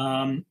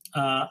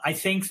 I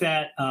think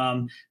that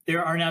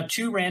there are now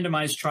 2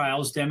 randomized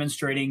trials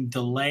demonstrating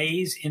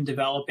delays in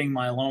developing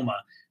myeloma,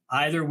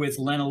 either with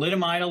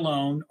lenalidomide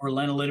alone or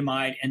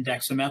lenalidomide and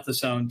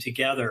dexamethasone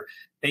together,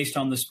 based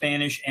on the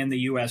Spanish and the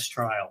U.S.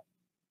 trial.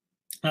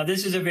 Now,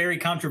 this is a very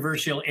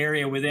controversial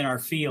area within our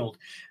field,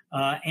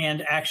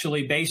 and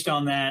actually, based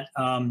on that,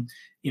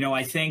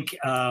 I think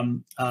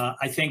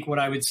what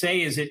I would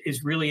say is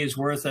it really is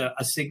worth a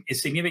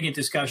significant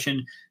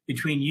discussion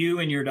between you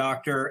and your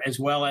doctor, as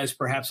well as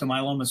perhaps a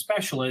myeloma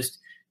specialist,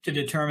 to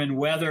determine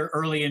whether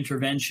early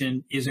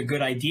intervention is a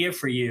good idea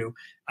for you.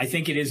 I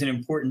think it is an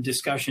important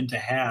discussion to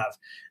have.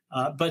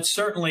 But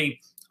certainly,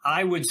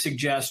 I would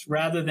suggest,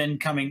 rather than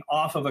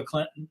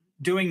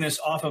doing this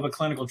off of a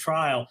clinical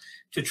trial,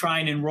 to try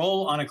and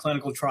enroll on a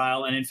clinical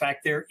trial. And in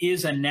fact, there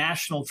is a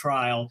national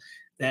trial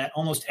that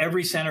almost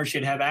every center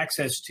should have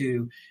access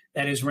to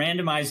that is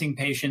randomizing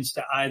patients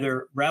to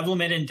either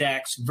Revlimid and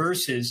Dex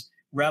versus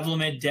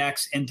Revlimid,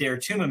 Dex, and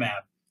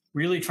daratumumab,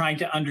 really trying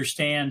to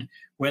understand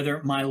whether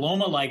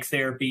myeloma-like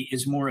therapy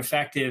is more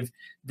effective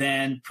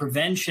than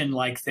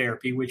prevention-like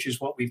therapy, which is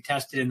what we've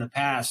tested in the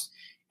past.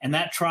 And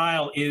that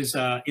trial is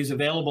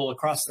available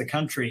across the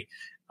country,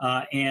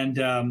 and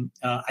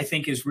I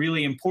think is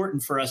really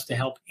important for us to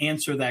help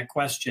answer that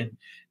question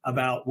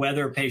about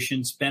whether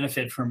patients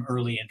benefit from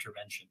early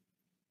intervention.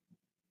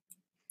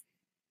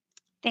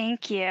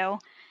 Thank you.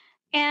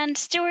 And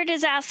Stuart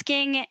is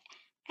asking,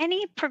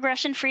 any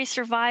progression-free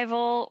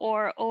survival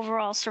or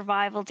overall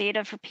survival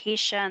data for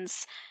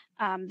patients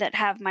that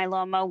have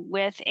myeloma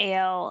with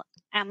AL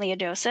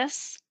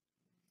amyloidosis?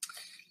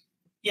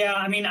 Yeah,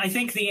 I mean, I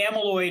think the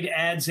amyloid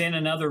adds in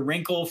another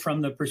wrinkle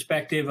from the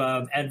perspective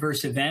of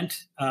adverse event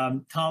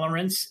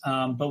tolerance.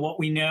 But what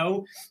we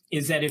know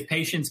is that if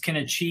patients can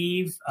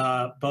achieve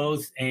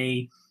both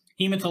a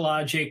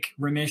hematologic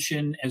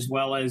remission as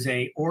well as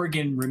a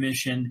organ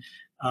remission,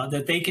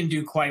 that they can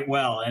do quite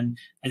well. And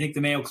I think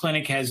the Mayo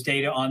Clinic has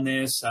data on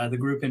this. The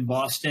group in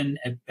Boston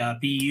at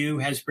BU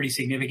has pretty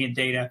significant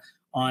data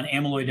on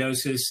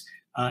amyloidosis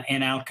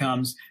and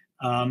outcomes.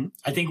 I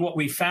think what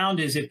we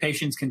found is if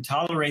patients can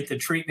tolerate the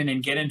treatment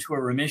and get into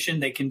a remission,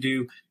 they can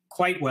do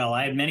quite well.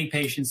 I had many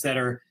patients that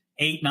are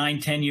 8, 9,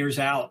 10 years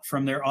out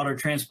from their auto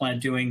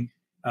transplant doing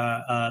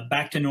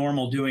back to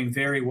normal, doing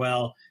very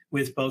well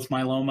with both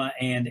myeloma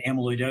and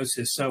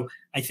amyloidosis. So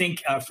I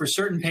think for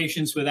certain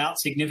patients without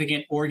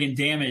significant organ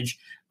damage,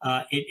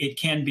 it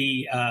can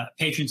be,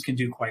 patients can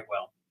do quite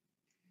well.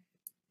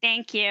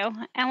 Thank you.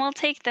 And we'll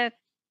take the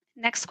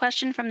next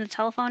question from the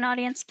telephone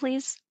audience,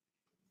 please.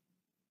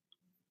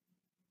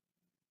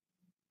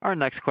 Our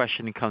next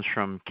question comes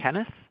from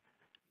Kenneth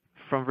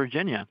from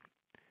Virginia.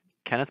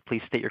 Kenneth,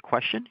 please state your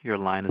question. Your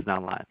line is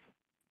now live.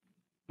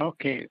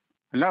 Okay.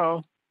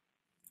 Hello?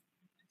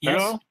 Yes.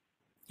 Hello?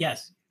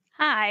 Yes.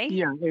 Hi.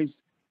 Yeah.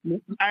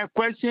 My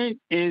question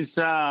is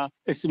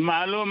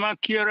myeloma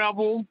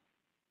curable?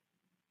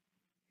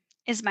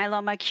 Is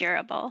myeloma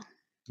curable?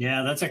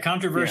 Yeah, that's a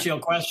controversial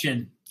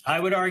question. I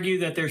would argue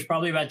that there's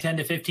probably about 10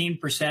 to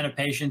 15% of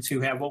patients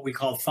who have what we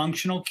call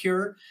functional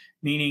cure,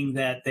 meaning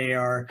that they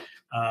are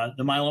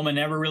the myeloma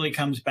never really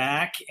comes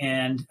back,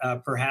 and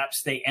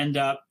perhaps they end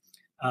up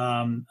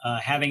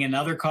having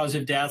another cause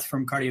of death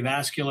from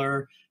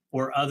cardiovascular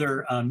or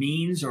other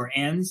means or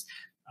ends.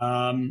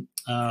 But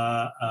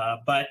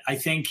I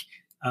think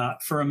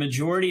for a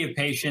majority of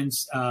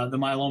patients, the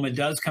myeloma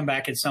does come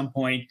back at some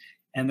point.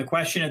 And the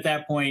question at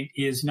that point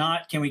is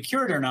not, can we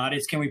cure it or not?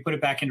 It's, can we put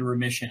it back into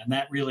remission? And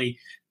that really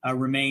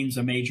remains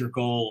a major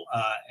goal,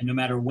 and no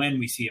matter when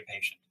we see a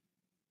patient.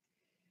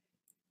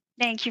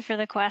 Thank you for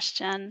the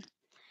question.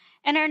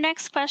 And our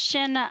next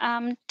question,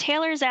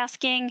 Taylor's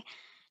asking,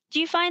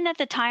 do you find that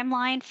the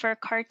timeline for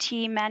CAR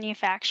T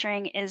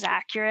manufacturing is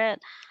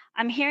accurate?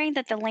 I'm hearing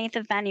that the length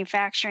of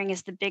manufacturing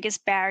is the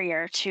biggest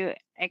barrier to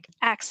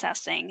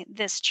accessing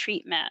this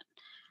treatment.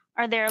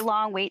 Are there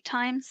long wait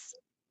times?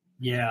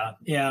 Yeah,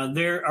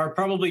 there are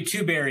probably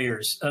two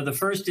barriers. The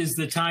first is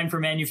the time for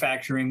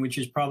manufacturing, which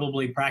is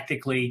probably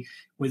practically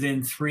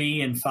within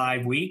 3 and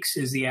 5 weeks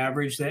is the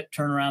average that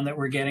turnaround that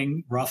we're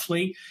getting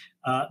roughly.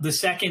 The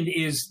second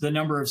is the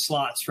number of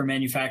slots for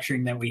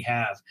manufacturing that we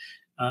have.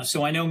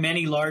 So I know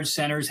many large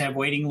centers have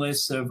waiting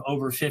lists of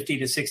over 50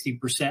 to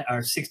 60%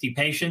 or 60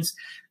 patients.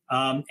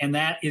 And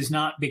that is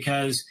not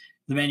because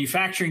the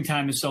manufacturing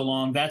time is so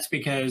long. That's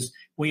because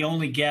we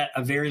only get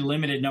a very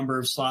limited number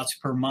of slots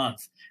per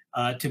month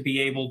to be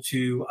able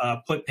to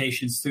put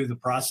patients through the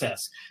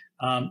process.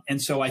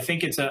 And so I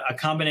think it's a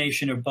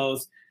combination of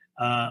both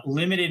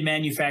limited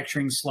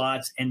manufacturing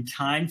slots and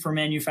time for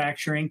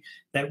manufacturing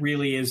that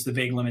really is the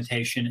big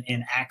limitation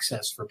in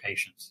access for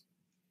patients.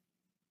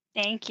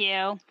 Thank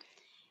you.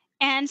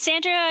 And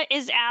Sandra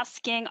is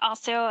asking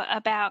also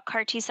about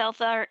CAR T cell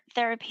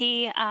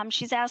therapy.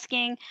 She's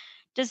asking,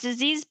 does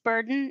disease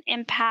burden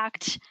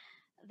impact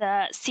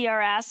the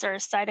CRS or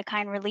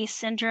cytokine release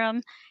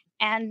syndrome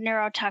and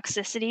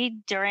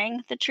neurotoxicity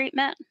during the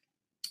treatment?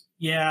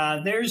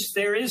 Yeah, there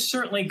is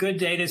certainly good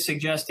data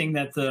suggesting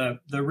that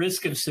the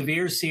risk of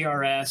severe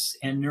CRS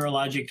and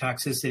neurologic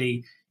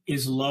toxicity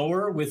is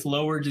lower with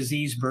lower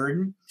disease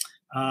burden.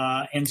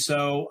 And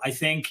so I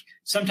think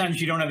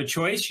sometimes you don't have a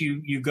choice.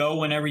 You go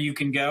whenever you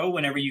can go,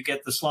 whenever you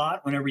get the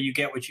slot, whenever you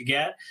get what you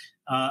get.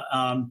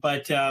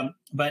 But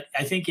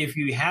I think if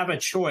you have a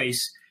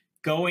choice,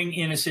 going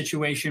in a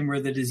situation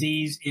where the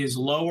disease is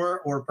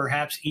lower or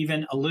perhaps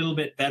even a little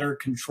bit better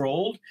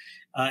controlled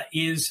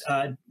is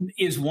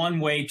one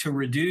way to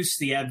reduce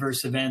the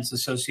adverse events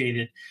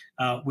associated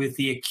with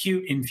the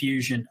acute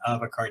infusion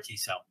of a CAR T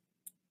cell.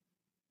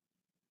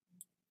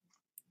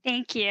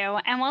 Thank you.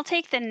 And we'll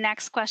take the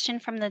next question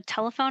from the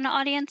telephone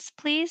audience,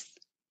 please.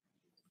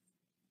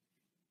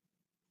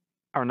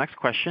 Our next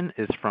question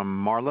is from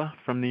Marla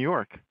from New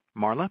York.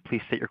 Marla,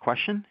 please state your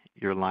question.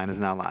 Your line is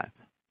now live.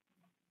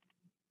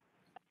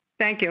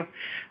 Thank you.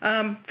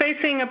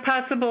 Facing a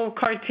possible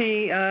CAR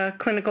T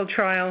clinical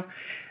trial,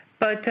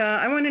 but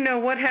I want to know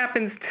what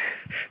happens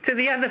to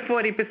the other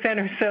 40%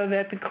 or so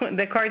that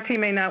the CAR T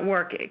may not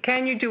work.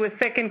 Can you do a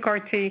second CAR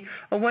T,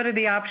 or what are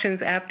the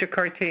options after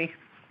CAR T?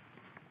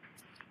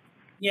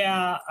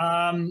 Yeah,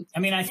 I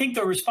mean, I think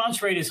the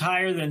response rate is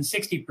higher than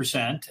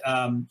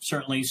 60%,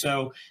 certainly.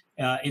 So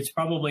it's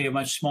probably a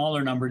much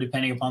smaller number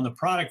depending upon the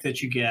product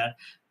that you get.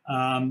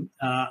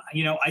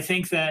 I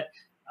think that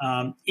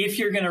if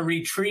you're going to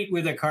retreat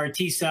with a CAR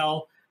T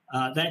cell,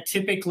 that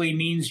typically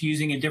means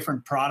using a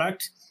different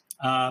product.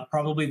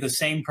 Probably the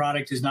same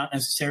product is not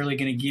necessarily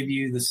going to give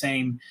you the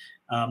same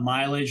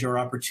mileage or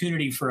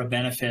opportunity for a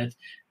benefit.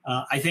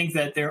 I think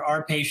that there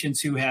are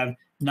patients who have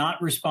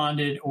not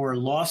responded or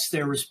lost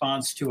their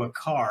response to a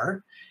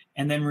CAR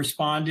and then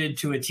responded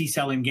to a T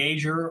cell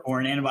engager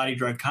or an antibody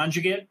drug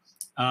conjugate.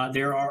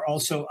 There are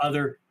also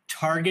other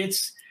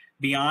targets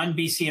beyond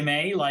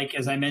BCMA, like,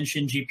 as I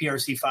mentioned,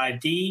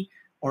 GPRC5D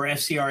or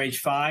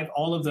FCRH5.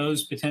 All of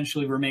those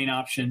potentially remain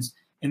options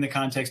in the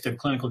context of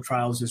clinical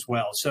trials as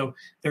well. So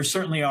there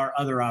certainly are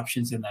other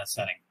options in that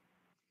setting.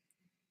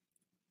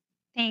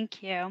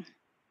 Thank you.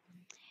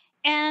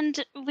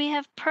 And we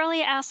have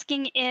Pearlie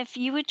asking if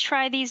you would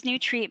try these new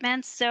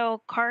treatments,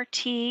 so CAR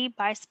T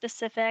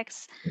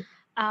bispecifics,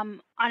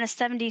 on a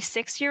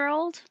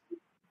 76-year-old?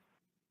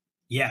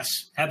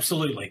 Yes,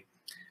 absolutely.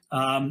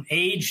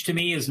 Age to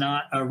me is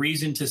not a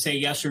reason to say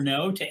yes or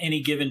no to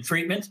any given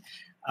treatment.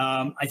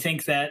 I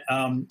think that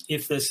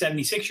if the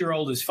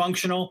 76-year-old is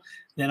functional,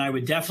 then I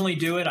would definitely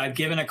do it. I've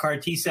given a CAR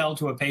T cell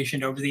to a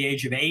patient over the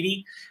age of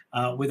 80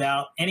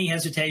 without any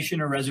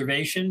hesitation or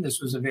reservation.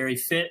 This was a very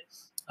fit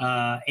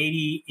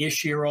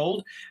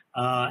 80-ish-year-old.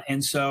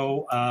 And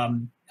so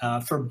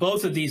for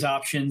both of these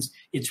options,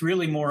 it's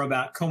really more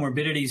about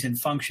comorbidities and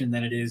function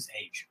than it is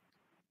age.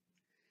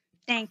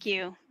 Thank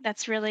you.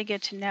 That's really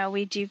good to know.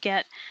 We do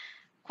get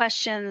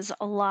questions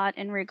a lot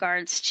in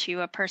regards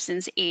to a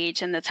person's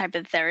age and the type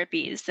of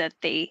therapies that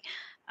they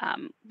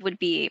would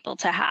be able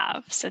to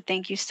have. So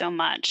thank you so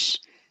much.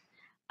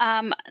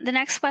 The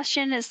next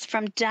question is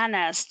from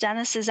Dennis.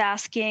 Dennis is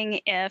asking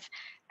if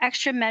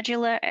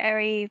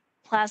extramedullary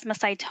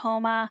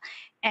plasmacytoma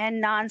and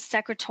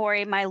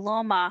non-secretory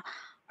myeloma,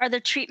 are the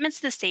treatments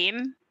the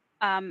same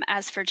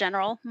as for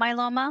general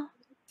myeloma?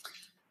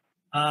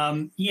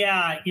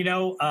 Yeah,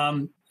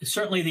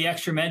 certainly the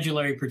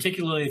extramedullary,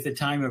 particularly at the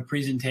time of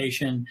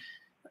presentation,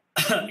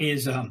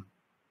 is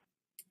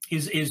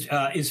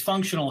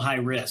functional high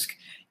risk,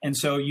 and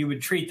so you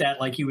would treat that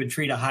like you would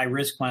treat a high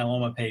risk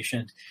myeloma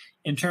patient.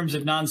 In terms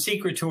of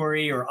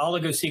non-secretory or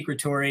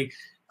oligosecretory,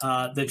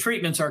 the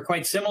treatments are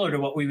quite similar to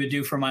what we would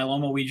do for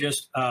myeloma. We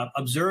just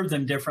observe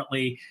them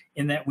differently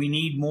in that we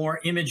need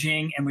more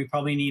imaging and we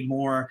probably need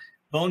more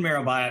bone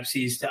marrow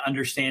biopsies to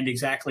understand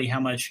exactly how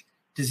much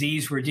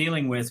disease we're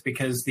dealing with,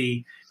 because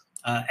the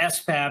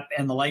FACP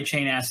and the light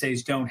chain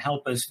assays don't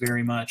help us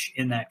very much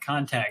in that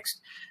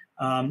context.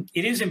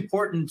 It is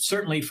important,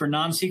 certainly for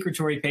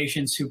non-secretory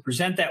patients who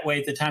present that way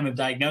at the time of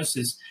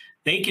diagnosis.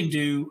 They can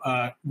do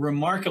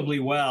remarkably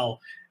well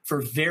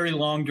for very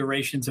long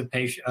durations of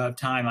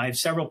time. I have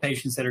several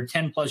patients that are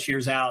 10 plus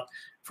years out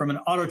from an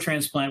auto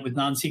transplant with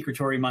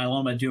non-secretory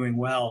myeloma doing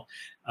well.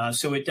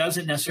 So it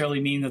doesn't necessarily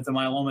mean that the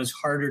myeloma is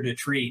harder to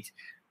treat.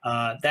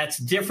 That's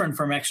different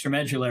from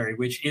extramedullary,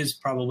 which is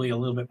probably a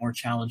little bit more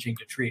challenging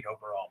to treat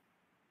overall.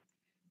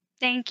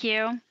 Thank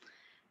you.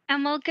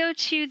 And we'll go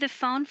to the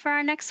phone for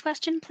our next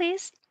question,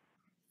 please.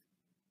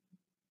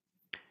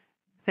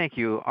 Thank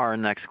you. Our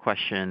next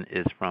question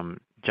is from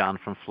John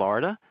from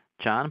Florida.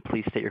 John,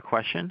 please state your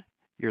question.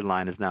 Your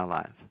line is now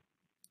live.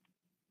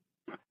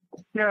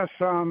 Yes,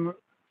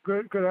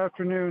 good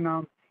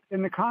afternoon.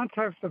 In the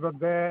context of a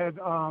bad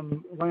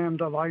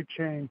lambda light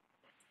chain,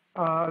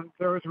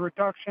 there was a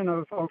reduction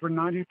of over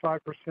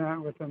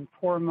 95% within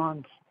 4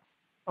 months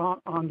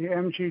on the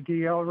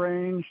MGDL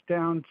range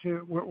down to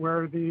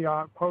where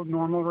the quote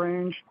normal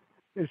range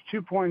is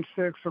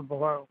 2.6 or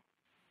below.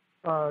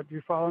 Do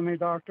you follow me,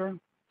 doctor?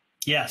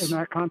 Yes. In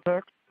that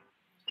context?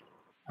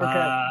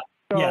 Okay.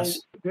 So yes.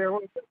 There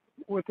was,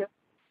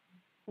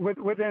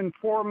 within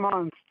 4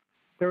 months,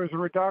 there was a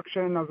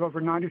reduction of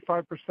over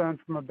 95%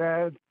 from a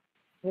bad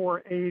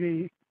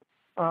 480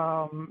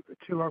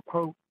 to a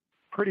quote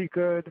pretty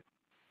good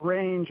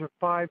range of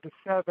 5 to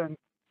 7,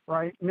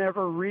 right?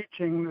 Never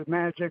reaching the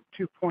magic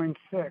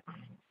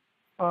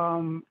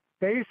 2.6.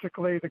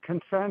 Basically, the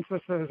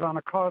consensus is on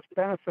a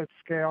cost-benefit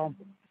scale,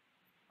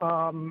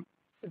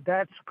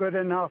 that's good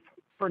enough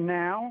for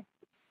now.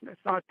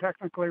 It's not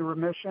technically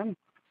remission,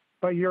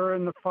 but you're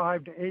in the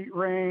 5 to 8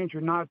 range.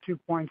 You're not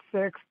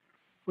 2.6.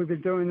 We've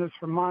been doing this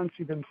for months.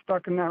 You've been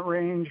stuck in that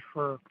range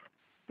for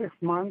 6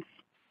 months.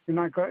 You're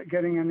not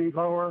getting any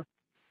lower.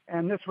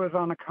 And this was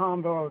on a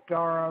combo of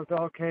Dara,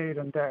 Velcade,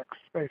 and Dex,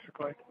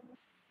 basically.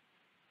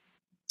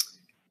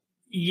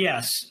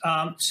 Yes.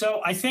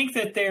 So I think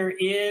that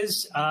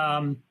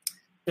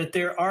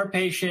there are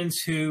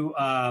patients who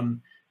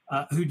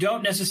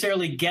don't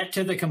necessarily get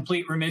to the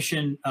complete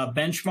remission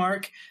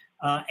benchmark,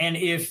 and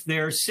if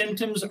their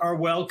symptoms are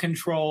well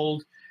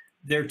controlled,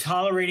 they're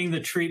tolerating the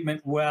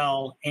treatment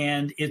well,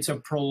 and it's a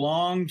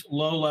prolonged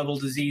low-level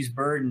disease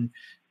burden,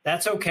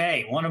 that's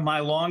okay. One of my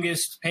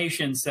longest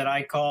patients that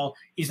I call,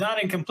 he's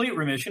not in complete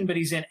remission, but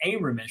he's in a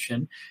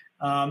remission,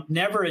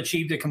 never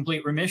achieved a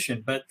complete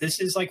remission, but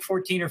this is like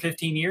 14 or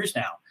 15 years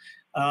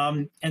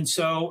now. And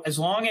so as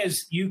long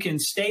as you can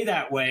stay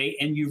that way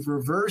and you've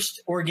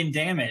reversed organ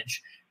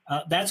damage,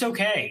 that's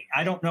okay.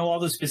 I don't know all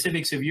the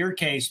specifics of your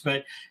case,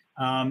 but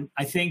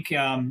I think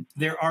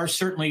there are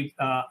certainly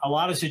a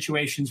lot of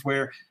situations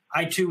where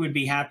I too would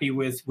be happy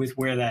with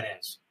where that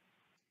is.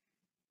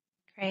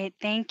 Great,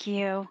 thank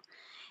you.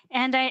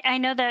 And I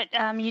know that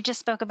you just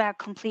spoke about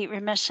complete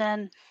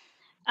remission.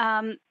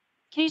 Can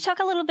you talk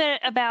a little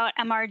bit about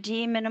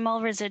MRD,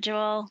 minimal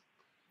residual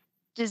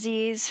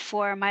disease,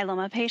 for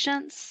myeloma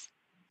patients?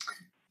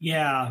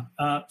 Yeah,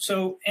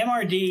 so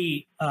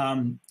MRD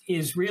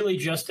is really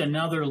just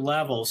another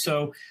level.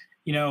 So,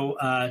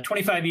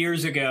 25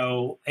 years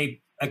ago, a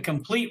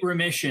complete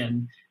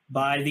remission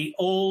by the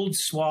old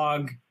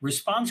SWOG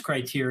response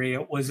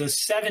criteria was a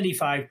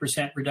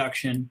 75%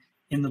 reduction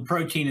in the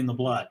protein in the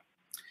blood.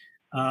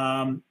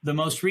 The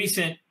most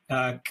recent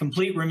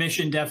complete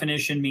remission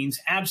definition means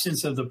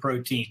absence of the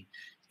protein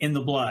in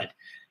the blood.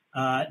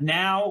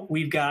 Now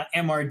we've got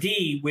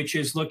MRD, which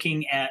is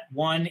looking at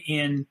 1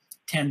 in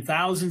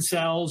 10,000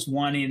 cells,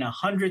 1 in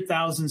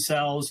 100,000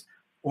 cells,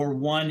 or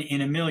 1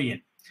 in a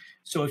million.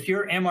 So if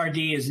your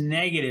MRD is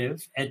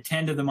negative at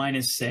 10 to the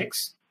minus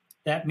 6,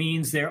 that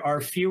means there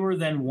are fewer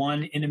than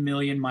 1 in a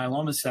million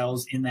myeloma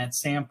cells in that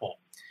sample.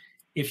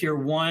 If you're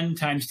 1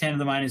 times 10 to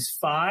the minus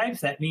 5,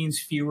 that means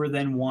fewer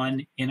than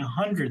 1 in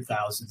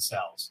 100,000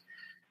 cells.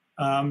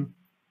 And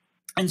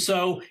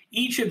so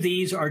each of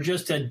these are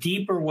just a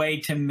deeper way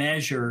to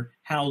measure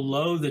how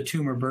low the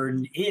tumor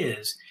burden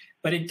is.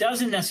 but it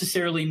doesn't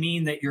necessarily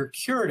mean that you're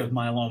cured of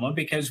myeloma,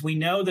 because we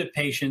know that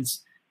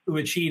patients who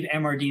achieve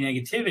MRD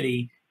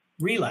negativity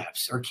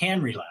relapse or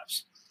can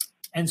relapse.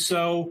 And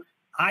so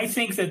I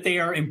think that they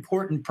are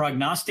important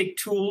prognostic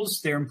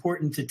tools. They're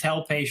important to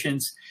tell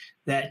patients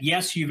that,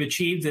 yes, you've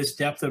achieved this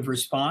depth of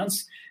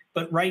response,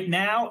 but right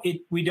now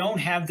we don't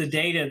have the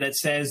data that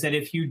says that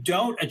if you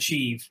don't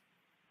achieve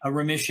a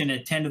remission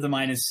at 10 to the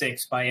minus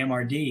 6 by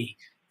MRD,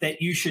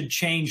 that you should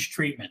change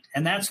treatment.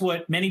 And that's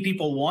what many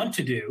people want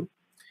to do,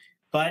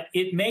 but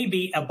it may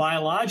be a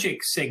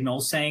biologic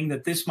signal saying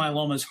that this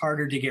myeloma is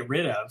harder to get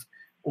rid of,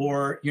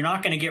 or you're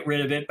not going to get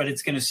rid of it, but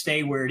it's going to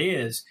stay where it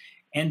is.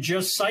 And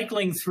just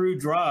cycling through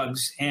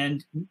drugs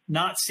and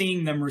not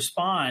seeing them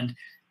respond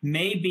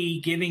may be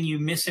giving you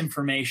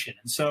misinformation.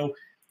 And so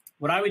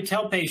what I would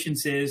tell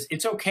patients is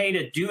it's okay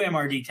to do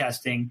MRD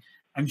testing.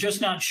 I'm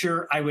just not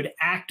sure I would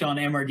act on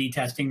MRD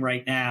testing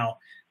right now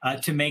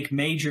to make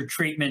major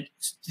treatment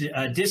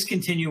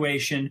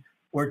discontinuation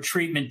or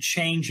treatment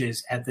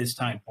changes at this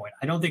time point.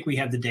 I don't think we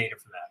have the data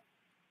for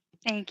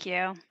that. Thank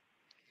you.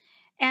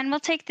 And we'll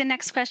take the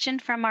next question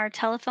from our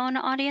telephone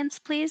audience,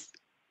 please.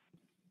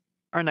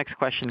 Our next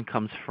question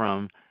comes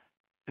from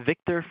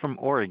Victor from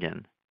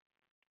Oregon.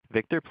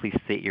 Victor, please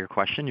state your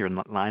question. Your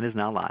line is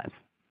now live.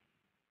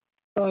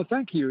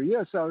 Thank you.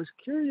 Yes, I was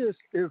curious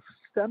if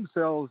stem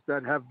cells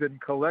that have been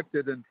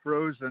collected and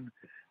frozen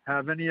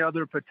have any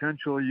other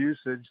potential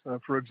usage.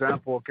 For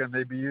example, can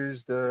they be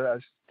used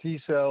as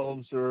T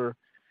cells or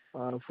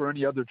for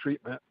any other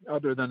treatment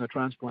other than a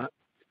transplant?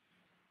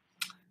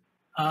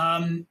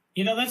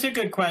 That's a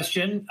good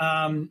question.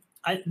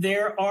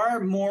 There are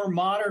more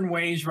modern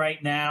ways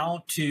right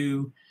now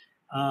to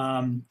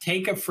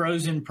take a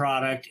frozen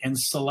product and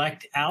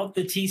select out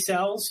the T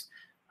cells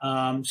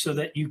so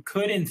that you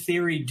could, in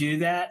theory, do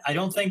that. I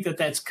don't think that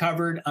that's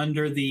covered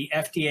under the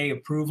FDA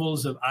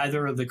approvals of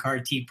either of the CAR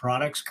T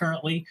products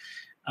currently,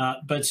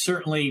 but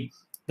certainly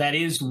that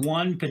is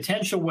one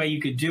potential way you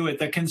could do it.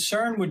 The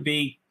concern would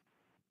be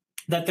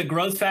that the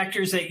growth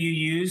factors that you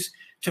use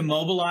to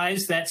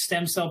mobilize that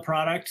stem cell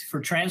product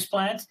for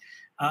transplant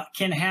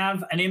can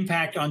have an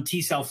impact on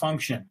T cell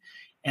function.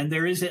 And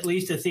there is at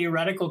least a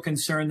theoretical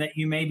concern that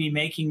you may be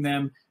making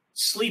them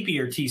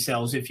sleepier T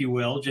cells, if you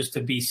will, just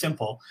to be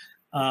simple,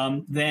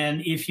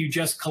 than if you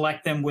just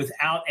collect them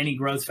without any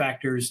growth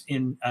factors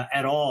in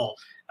at all,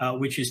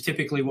 which is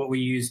typically what we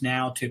use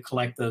now to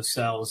collect those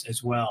cells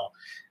as well.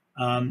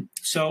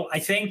 So I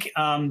think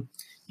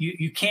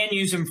you can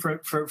use them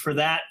for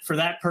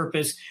that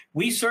purpose.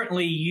 We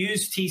certainly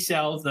use T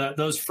cells,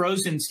 those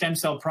frozen stem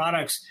cell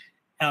products,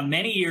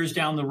 many years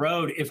down the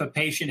road if a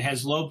patient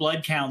has low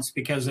blood counts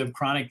because of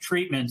chronic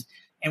treatment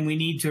and we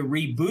need to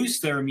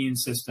reboost their immune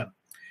system.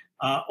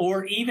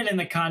 Or even in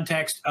the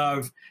context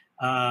of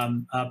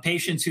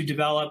patients who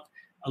develop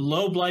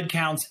low blood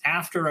counts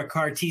after a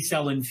CAR T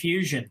cell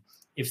infusion.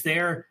 If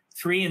they're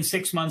 3 and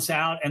 6 months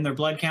out and their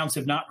blood counts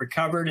have not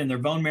recovered and their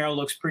bone marrow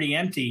looks pretty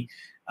empty,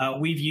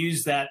 we've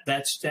used that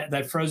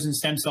frozen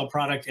stem cell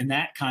product in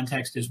that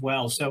context as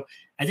well. So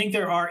I think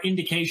there are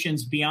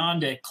indications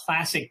beyond a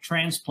classic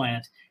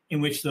transplant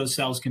in which those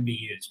cells can be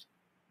used.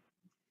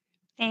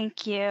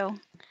 Thank you.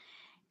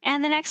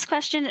 And the next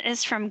question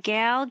is from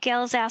Gail.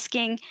 Gail's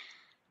asking,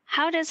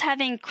 how does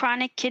having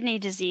chronic kidney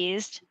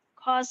disease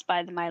caused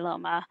by the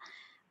myeloma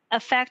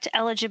affect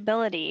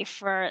eligibility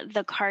for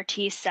the CAR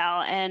T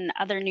cell and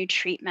other new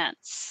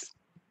treatments?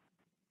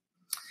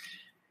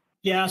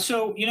 Yeah,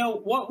 so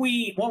what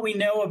we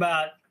know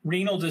about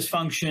renal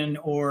dysfunction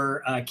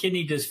or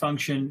kidney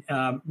dysfunction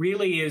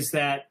really is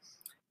that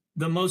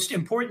the most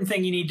important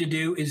thing you need to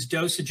do is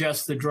dose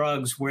adjust the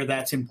drugs where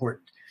that's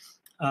important.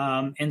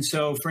 And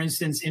so, for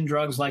instance, in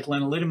drugs like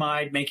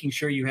lenalidomide, making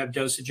sure you have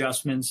dose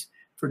adjustments.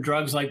 For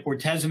drugs like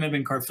bortezomib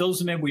and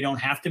carfilzomib, we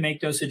don't have to make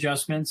dose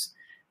adjustments.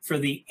 For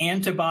the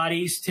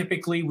antibodies,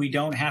 typically, we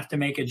don't have to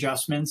make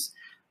adjustments.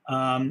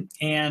 And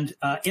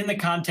in the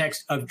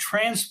context of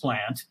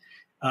transplant,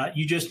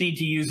 you just need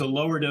to use a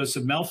lower dose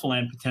of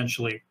melphalan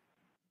potentially.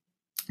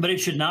 But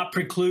it should not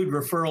preclude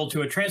referral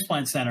to a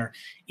transplant center.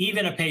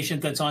 Even a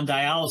patient that's on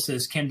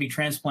dialysis can be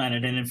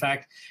transplanted. And in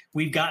fact,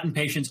 we've gotten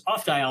patients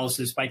off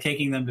dialysis by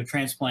taking them to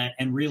transplant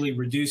and really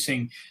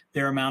reducing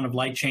their amount of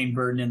light chain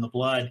burden in the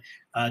blood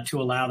to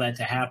allow that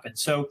to happen.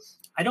 So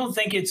I don't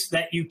think it's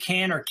that you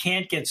can or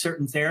can't get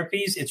certain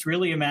therapies. It's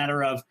really a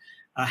matter of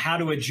how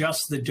to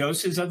adjust the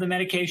doses of the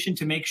medication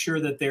to make sure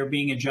that they're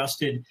being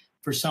adjusted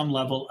for some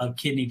level of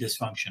kidney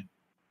dysfunction.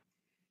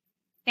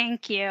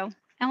 Thank you.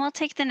 And we'll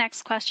take the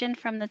next question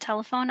from the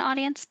telephone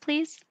audience,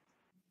 please.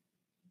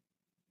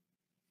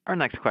 Our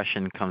next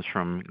question comes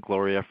from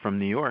Gloria from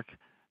New York.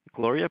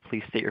 Gloria,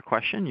 please state your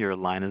question. Your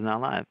line is now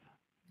live.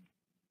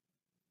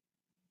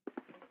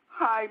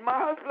 Hi, my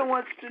husband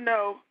wants to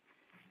know,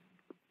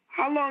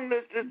 how long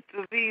does this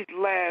disease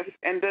last,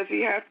 and does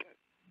he have to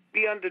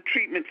be under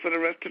treatment for the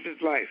rest of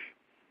his life?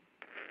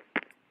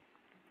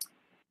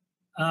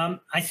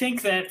 I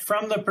think that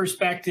from the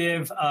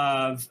perspective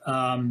of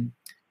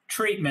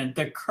treatment,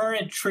 the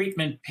current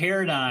treatment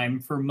paradigm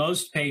for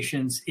most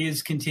patients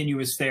is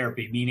continuous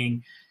therapy,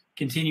 meaning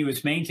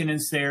continuous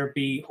maintenance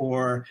therapy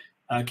or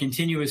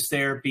continuous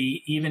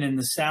therapy, even in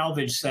the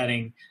salvage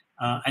setting,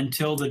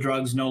 until the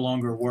drugs no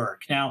longer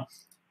work. Now,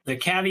 the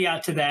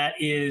caveat to that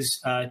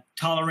is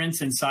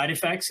tolerance and side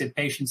effects. If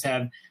patients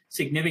have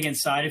significant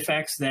side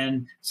effects,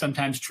 then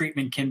sometimes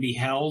treatment can be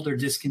held or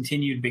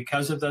discontinued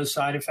because of those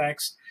side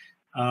effects.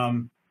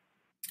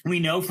 We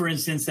know, for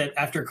instance, that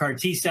after CAR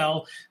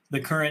T-cell,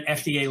 the current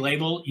FDA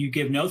label, you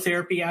give no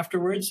therapy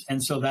afterwards.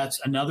 And so that's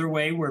another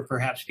way where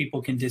perhaps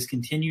people can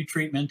discontinue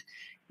treatment.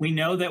 We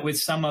know that with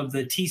some of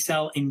the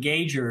T-cell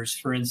engagers,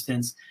 for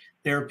instance,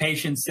 there are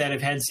patients that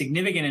have had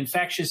significant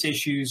infectious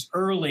issues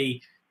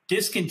early,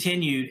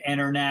 discontinued, and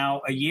are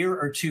now a year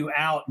or two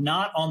out,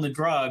 not on the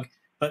drug,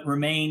 but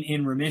remain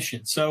in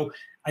remission. So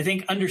I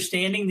think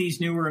understanding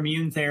these newer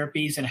immune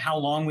therapies and how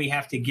long we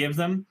have to give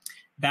them,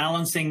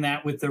 balancing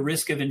that with the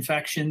risk of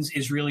infections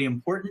is really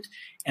important.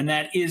 And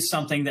that is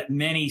something that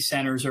many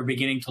centers are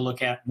beginning to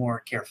look at more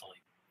carefully.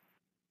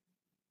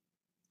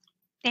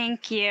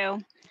 Thank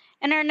you.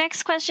 And our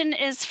next question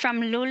is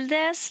from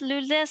Lourdes.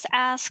 Lourdes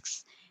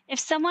asks, if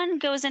someone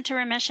goes into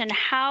remission,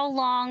 how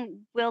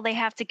long will they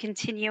have to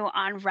continue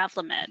on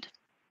Revlimid?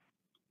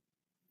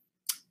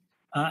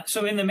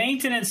 So in the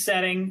maintenance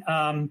setting,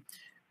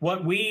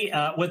 what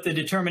the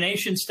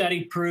determination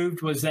study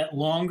proved was that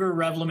longer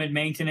Revlimid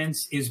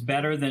maintenance is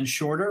better than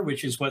shorter,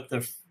 which is what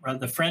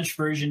the French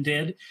version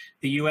did.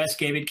 The US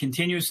gave it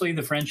continuously.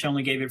 The French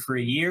only gave it for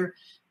a year.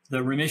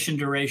 The remission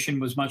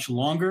duration was much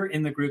longer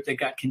in the group that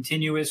got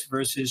continuous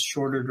versus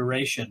shorter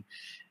duration.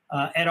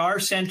 At our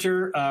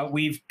center,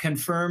 we've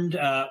confirmed,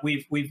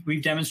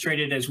 we've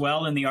demonstrated as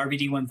well in the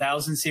RVD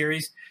 1000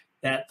 series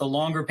that the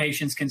longer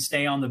patients can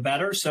stay on, the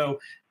better. So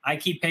I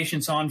keep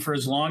patients on for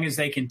as long as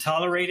they can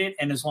tolerate it,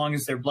 and as long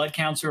as their blood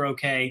counts are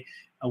okay,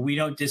 we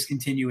don't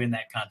discontinue in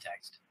that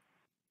context.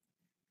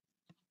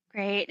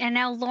 Great. And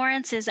now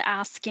Lawrence is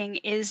asking,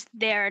 is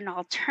there an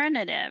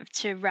alternative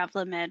to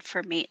Revlimid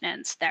for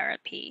maintenance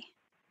therapy?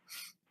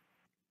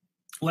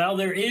 Well,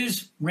 there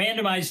is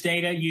randomized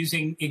data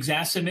using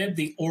ixazomib,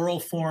 the oral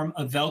form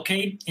of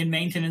Velcade, in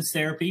maintenance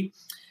therapy.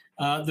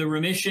 The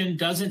remission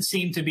doesn't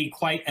seem to be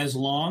quite as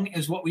long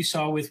as what we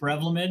saw with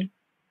Revlimid.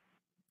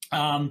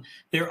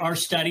 There are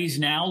studies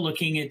now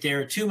looking at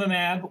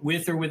daratumumab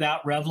with or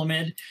without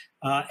Revlimid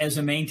as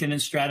a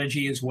maintenance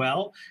strategy as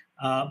well.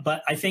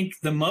 But I think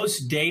the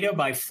most data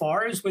by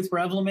far is with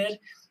Revlimid.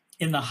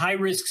 In the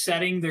high-risk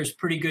setting, there's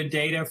pretty good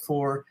data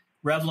for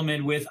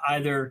Revlimid with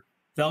either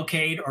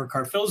Velcade or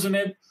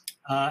carfilzomib.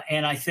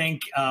 And I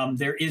think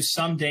there is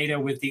some data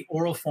with the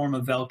oral form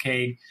of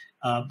Velcade.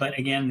 But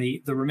again,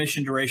 the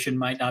remission duration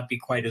might not be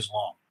quite as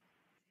long.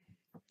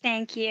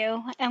 Thank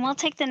you. And we'll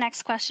take the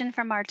next question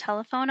from our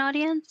telephone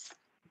audience.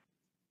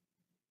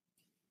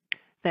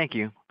 Thank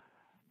you.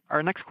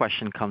 Our next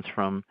question comes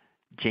from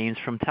James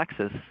from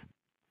Texas.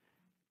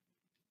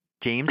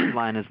 James, your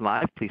line is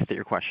live. Please state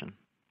your question.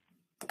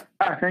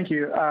 Thank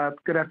you.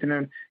 Good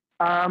afternoon.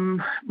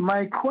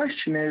 My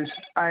question is,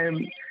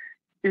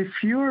 if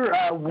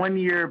you're 1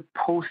 year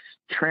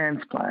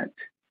post-transplant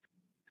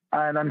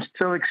and I'm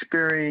still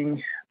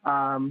experiencing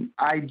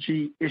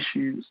IG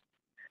issues,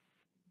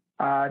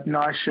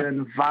 nausea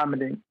and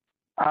vomiting,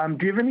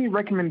 do you have any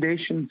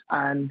recommendations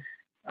on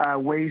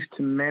ways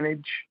to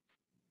manage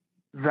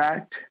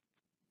that?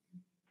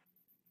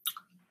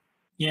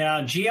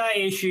 Yeah, GI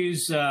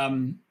issues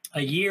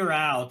a year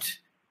out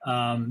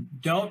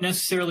don't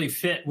necessarily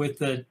fit with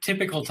the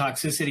typical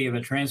toxicity of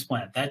a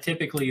transplant. That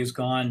typically is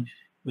gone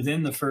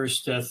within the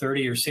first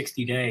 30 or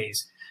 60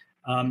 days.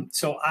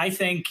 So I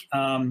think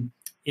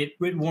it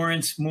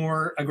warrants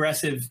more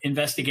aggressive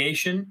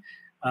investigation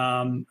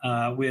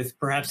with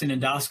perhaps an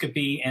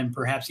endoscopy and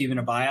perhaps even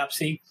a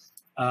biopsy,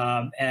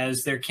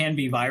 as there can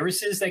be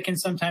viruses that can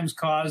sometimes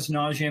cause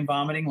nausea and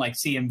vomiting, like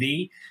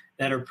CMV,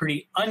 that are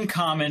pretty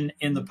uncommon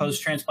in the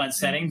post-transplant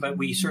setting, but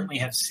we certainly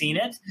have seen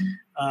it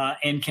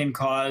and can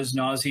cause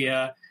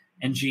nausea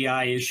and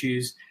GI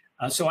issues.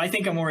 So I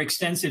think a more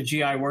extensive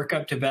GI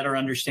workup to better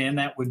understand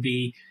that would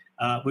be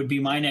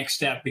my next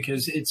step,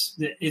 because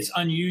it's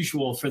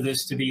unusual for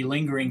this to be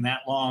lingering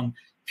that long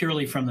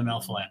purely from the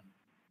melphalan.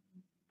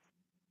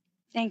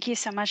 Thank you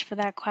so much for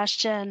that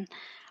question.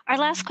 Our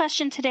last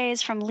question today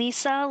is from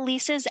Lisa.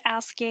 Lisa's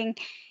asking,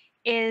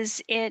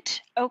 is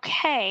it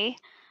okay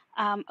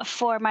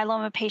for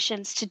myeloma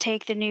patients to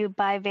take the new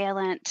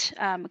bivalent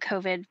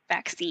COVID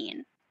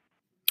vaccine?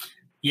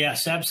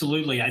 Yes,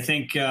 absolutely. I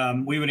think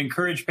we would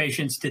encourage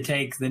patients to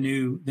take the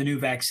new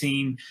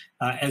vaccine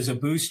as a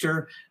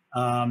booster.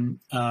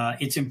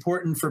 It's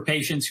important for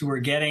patients who are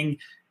getting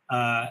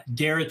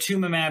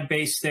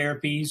daratumumab-based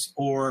therapies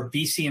or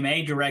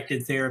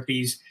BCMA-directed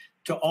therapies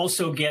to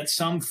also get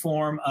some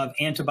form of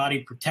antibody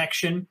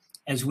protection,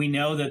 as we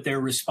know that their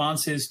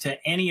responses to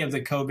any of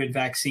the COVID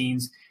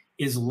vaccines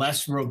is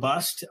less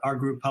robust. Our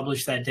group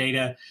published that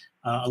data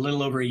a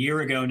little over a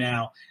year ago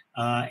now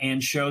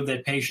and showed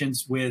that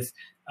patients with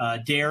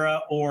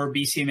DARA or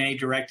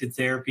BCMA-directed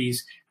therapies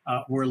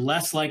were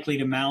less likely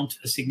to mount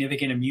a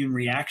significant immune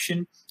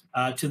reaction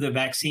to the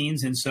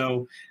vaccines. And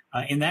so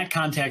In that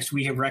context,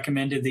 we have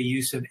recommended the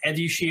use of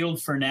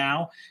EduShield for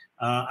now.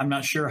 I'm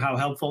not sure how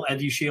helpful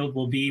EduShield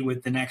will be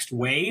with the next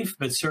wave,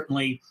 but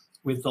certainly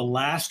with the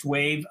last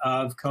wave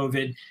of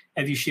COVID,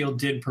 EduShield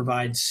did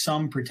provide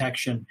some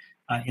protection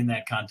in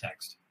that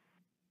context.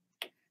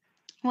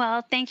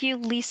 Well, thank you,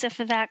 Lisa,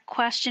 for that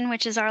question,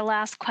 which is our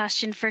last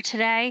question for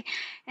today.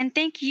 And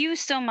thank you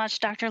so much,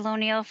 Dr.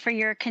 Lonial, for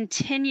your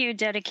continued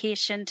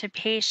dedication to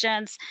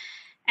patients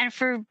and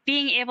for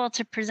being able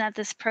to present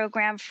this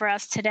program for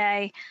us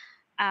today.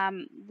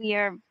 We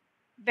are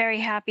very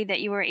happy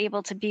that you were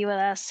able to be with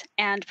us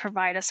and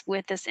provide us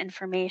with this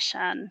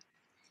information.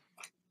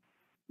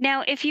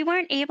 Now, if you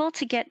weren't able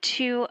to get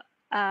to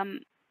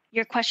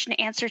your question and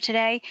answer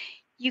today,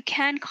 you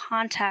can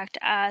contact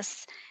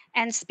us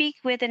and speak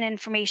with an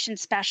information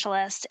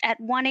specialist at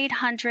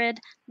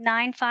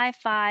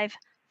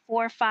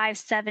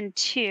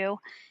 1-800-955-4572.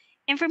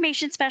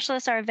 Information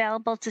specialists are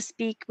available to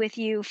speak with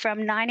you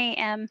from 9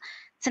 a.m.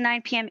 to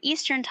 9 p.m.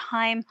 Eastern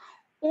Time,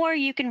 or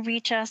you can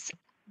reach us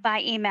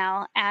by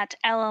email at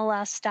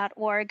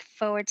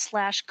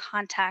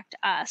lls.org/contact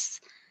us.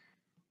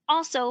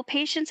 Also,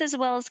 patients as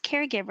well as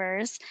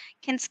caregivers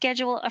can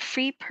schedule a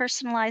free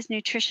personalized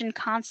nutrition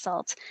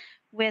consult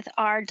with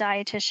our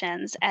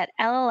dietitians at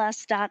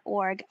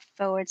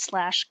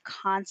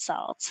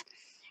lls.org/consult.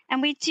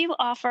 And we do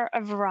offer a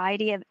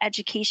variety of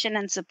education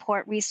and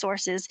support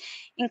resources,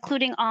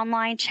 including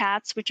online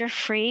chats, which are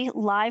free,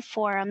 live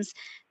forums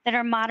that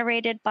are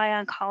moderated by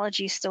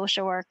oncology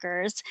social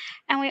workers.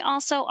 And we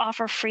also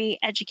offer free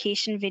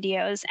education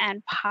videos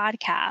and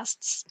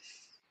podcasts.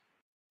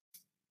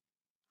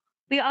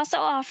 We also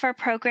offer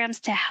programs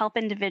to help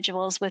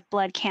individuals with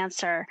blood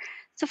cancer.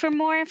 So for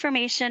more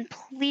information,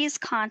 please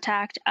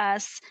contact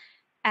us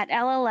at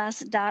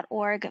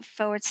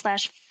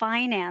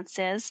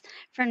lls.org/finances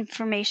for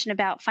information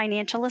about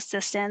financial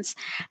assistance,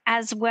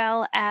 as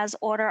well as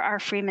order our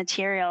free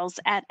materials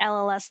at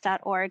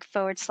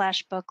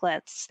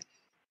lls.org/booklets.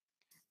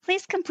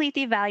 Please complete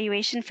the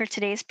evaluation for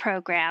today's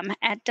program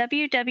at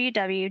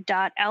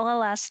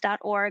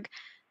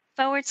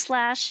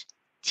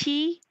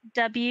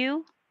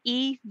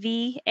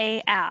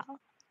www.lls.org/TWEVAL.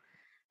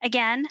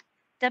 Again,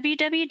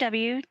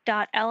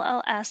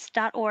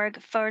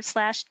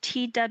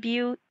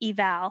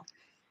 www.lls.org/TWEVAL,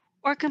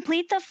 or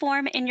complete the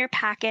form in your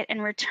packet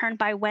and return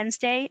by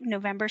Wednesday,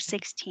 November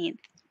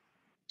 16th,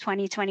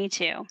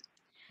 2022.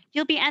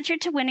 You'll be entered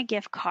to win a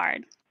gift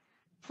card.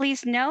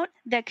 Please note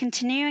that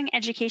continuing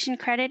education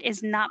credit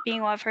is not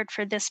being offered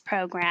for this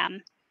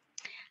program.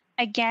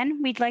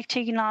 Again, we'd like to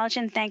acknowledge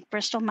and thank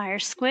Bristol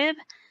Myers Squibb,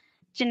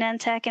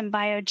 Genentech and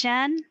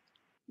Biogen,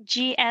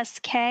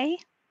 GSK,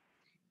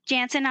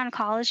 Janssen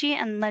Oncology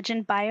and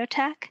Legend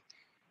Biotech,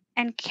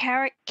 and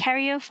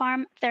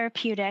Karyopharm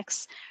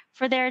Therapeutics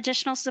for their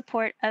additional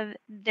support of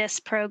this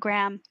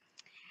program.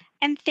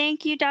 And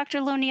thank you,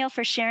 Dr. Lonial,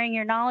 for sharing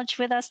your knowledge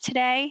with us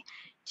today.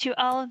 To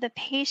all of the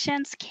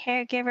patients,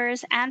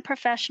 caregivers, and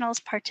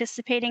professionals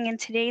participating in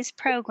today's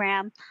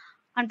program,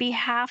 on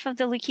behalf of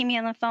the Leukemia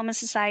and Lymphoma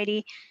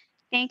Society,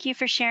 thank you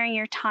for sharing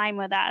your time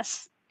with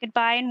us.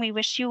 Goodbye, and we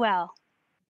wish you well.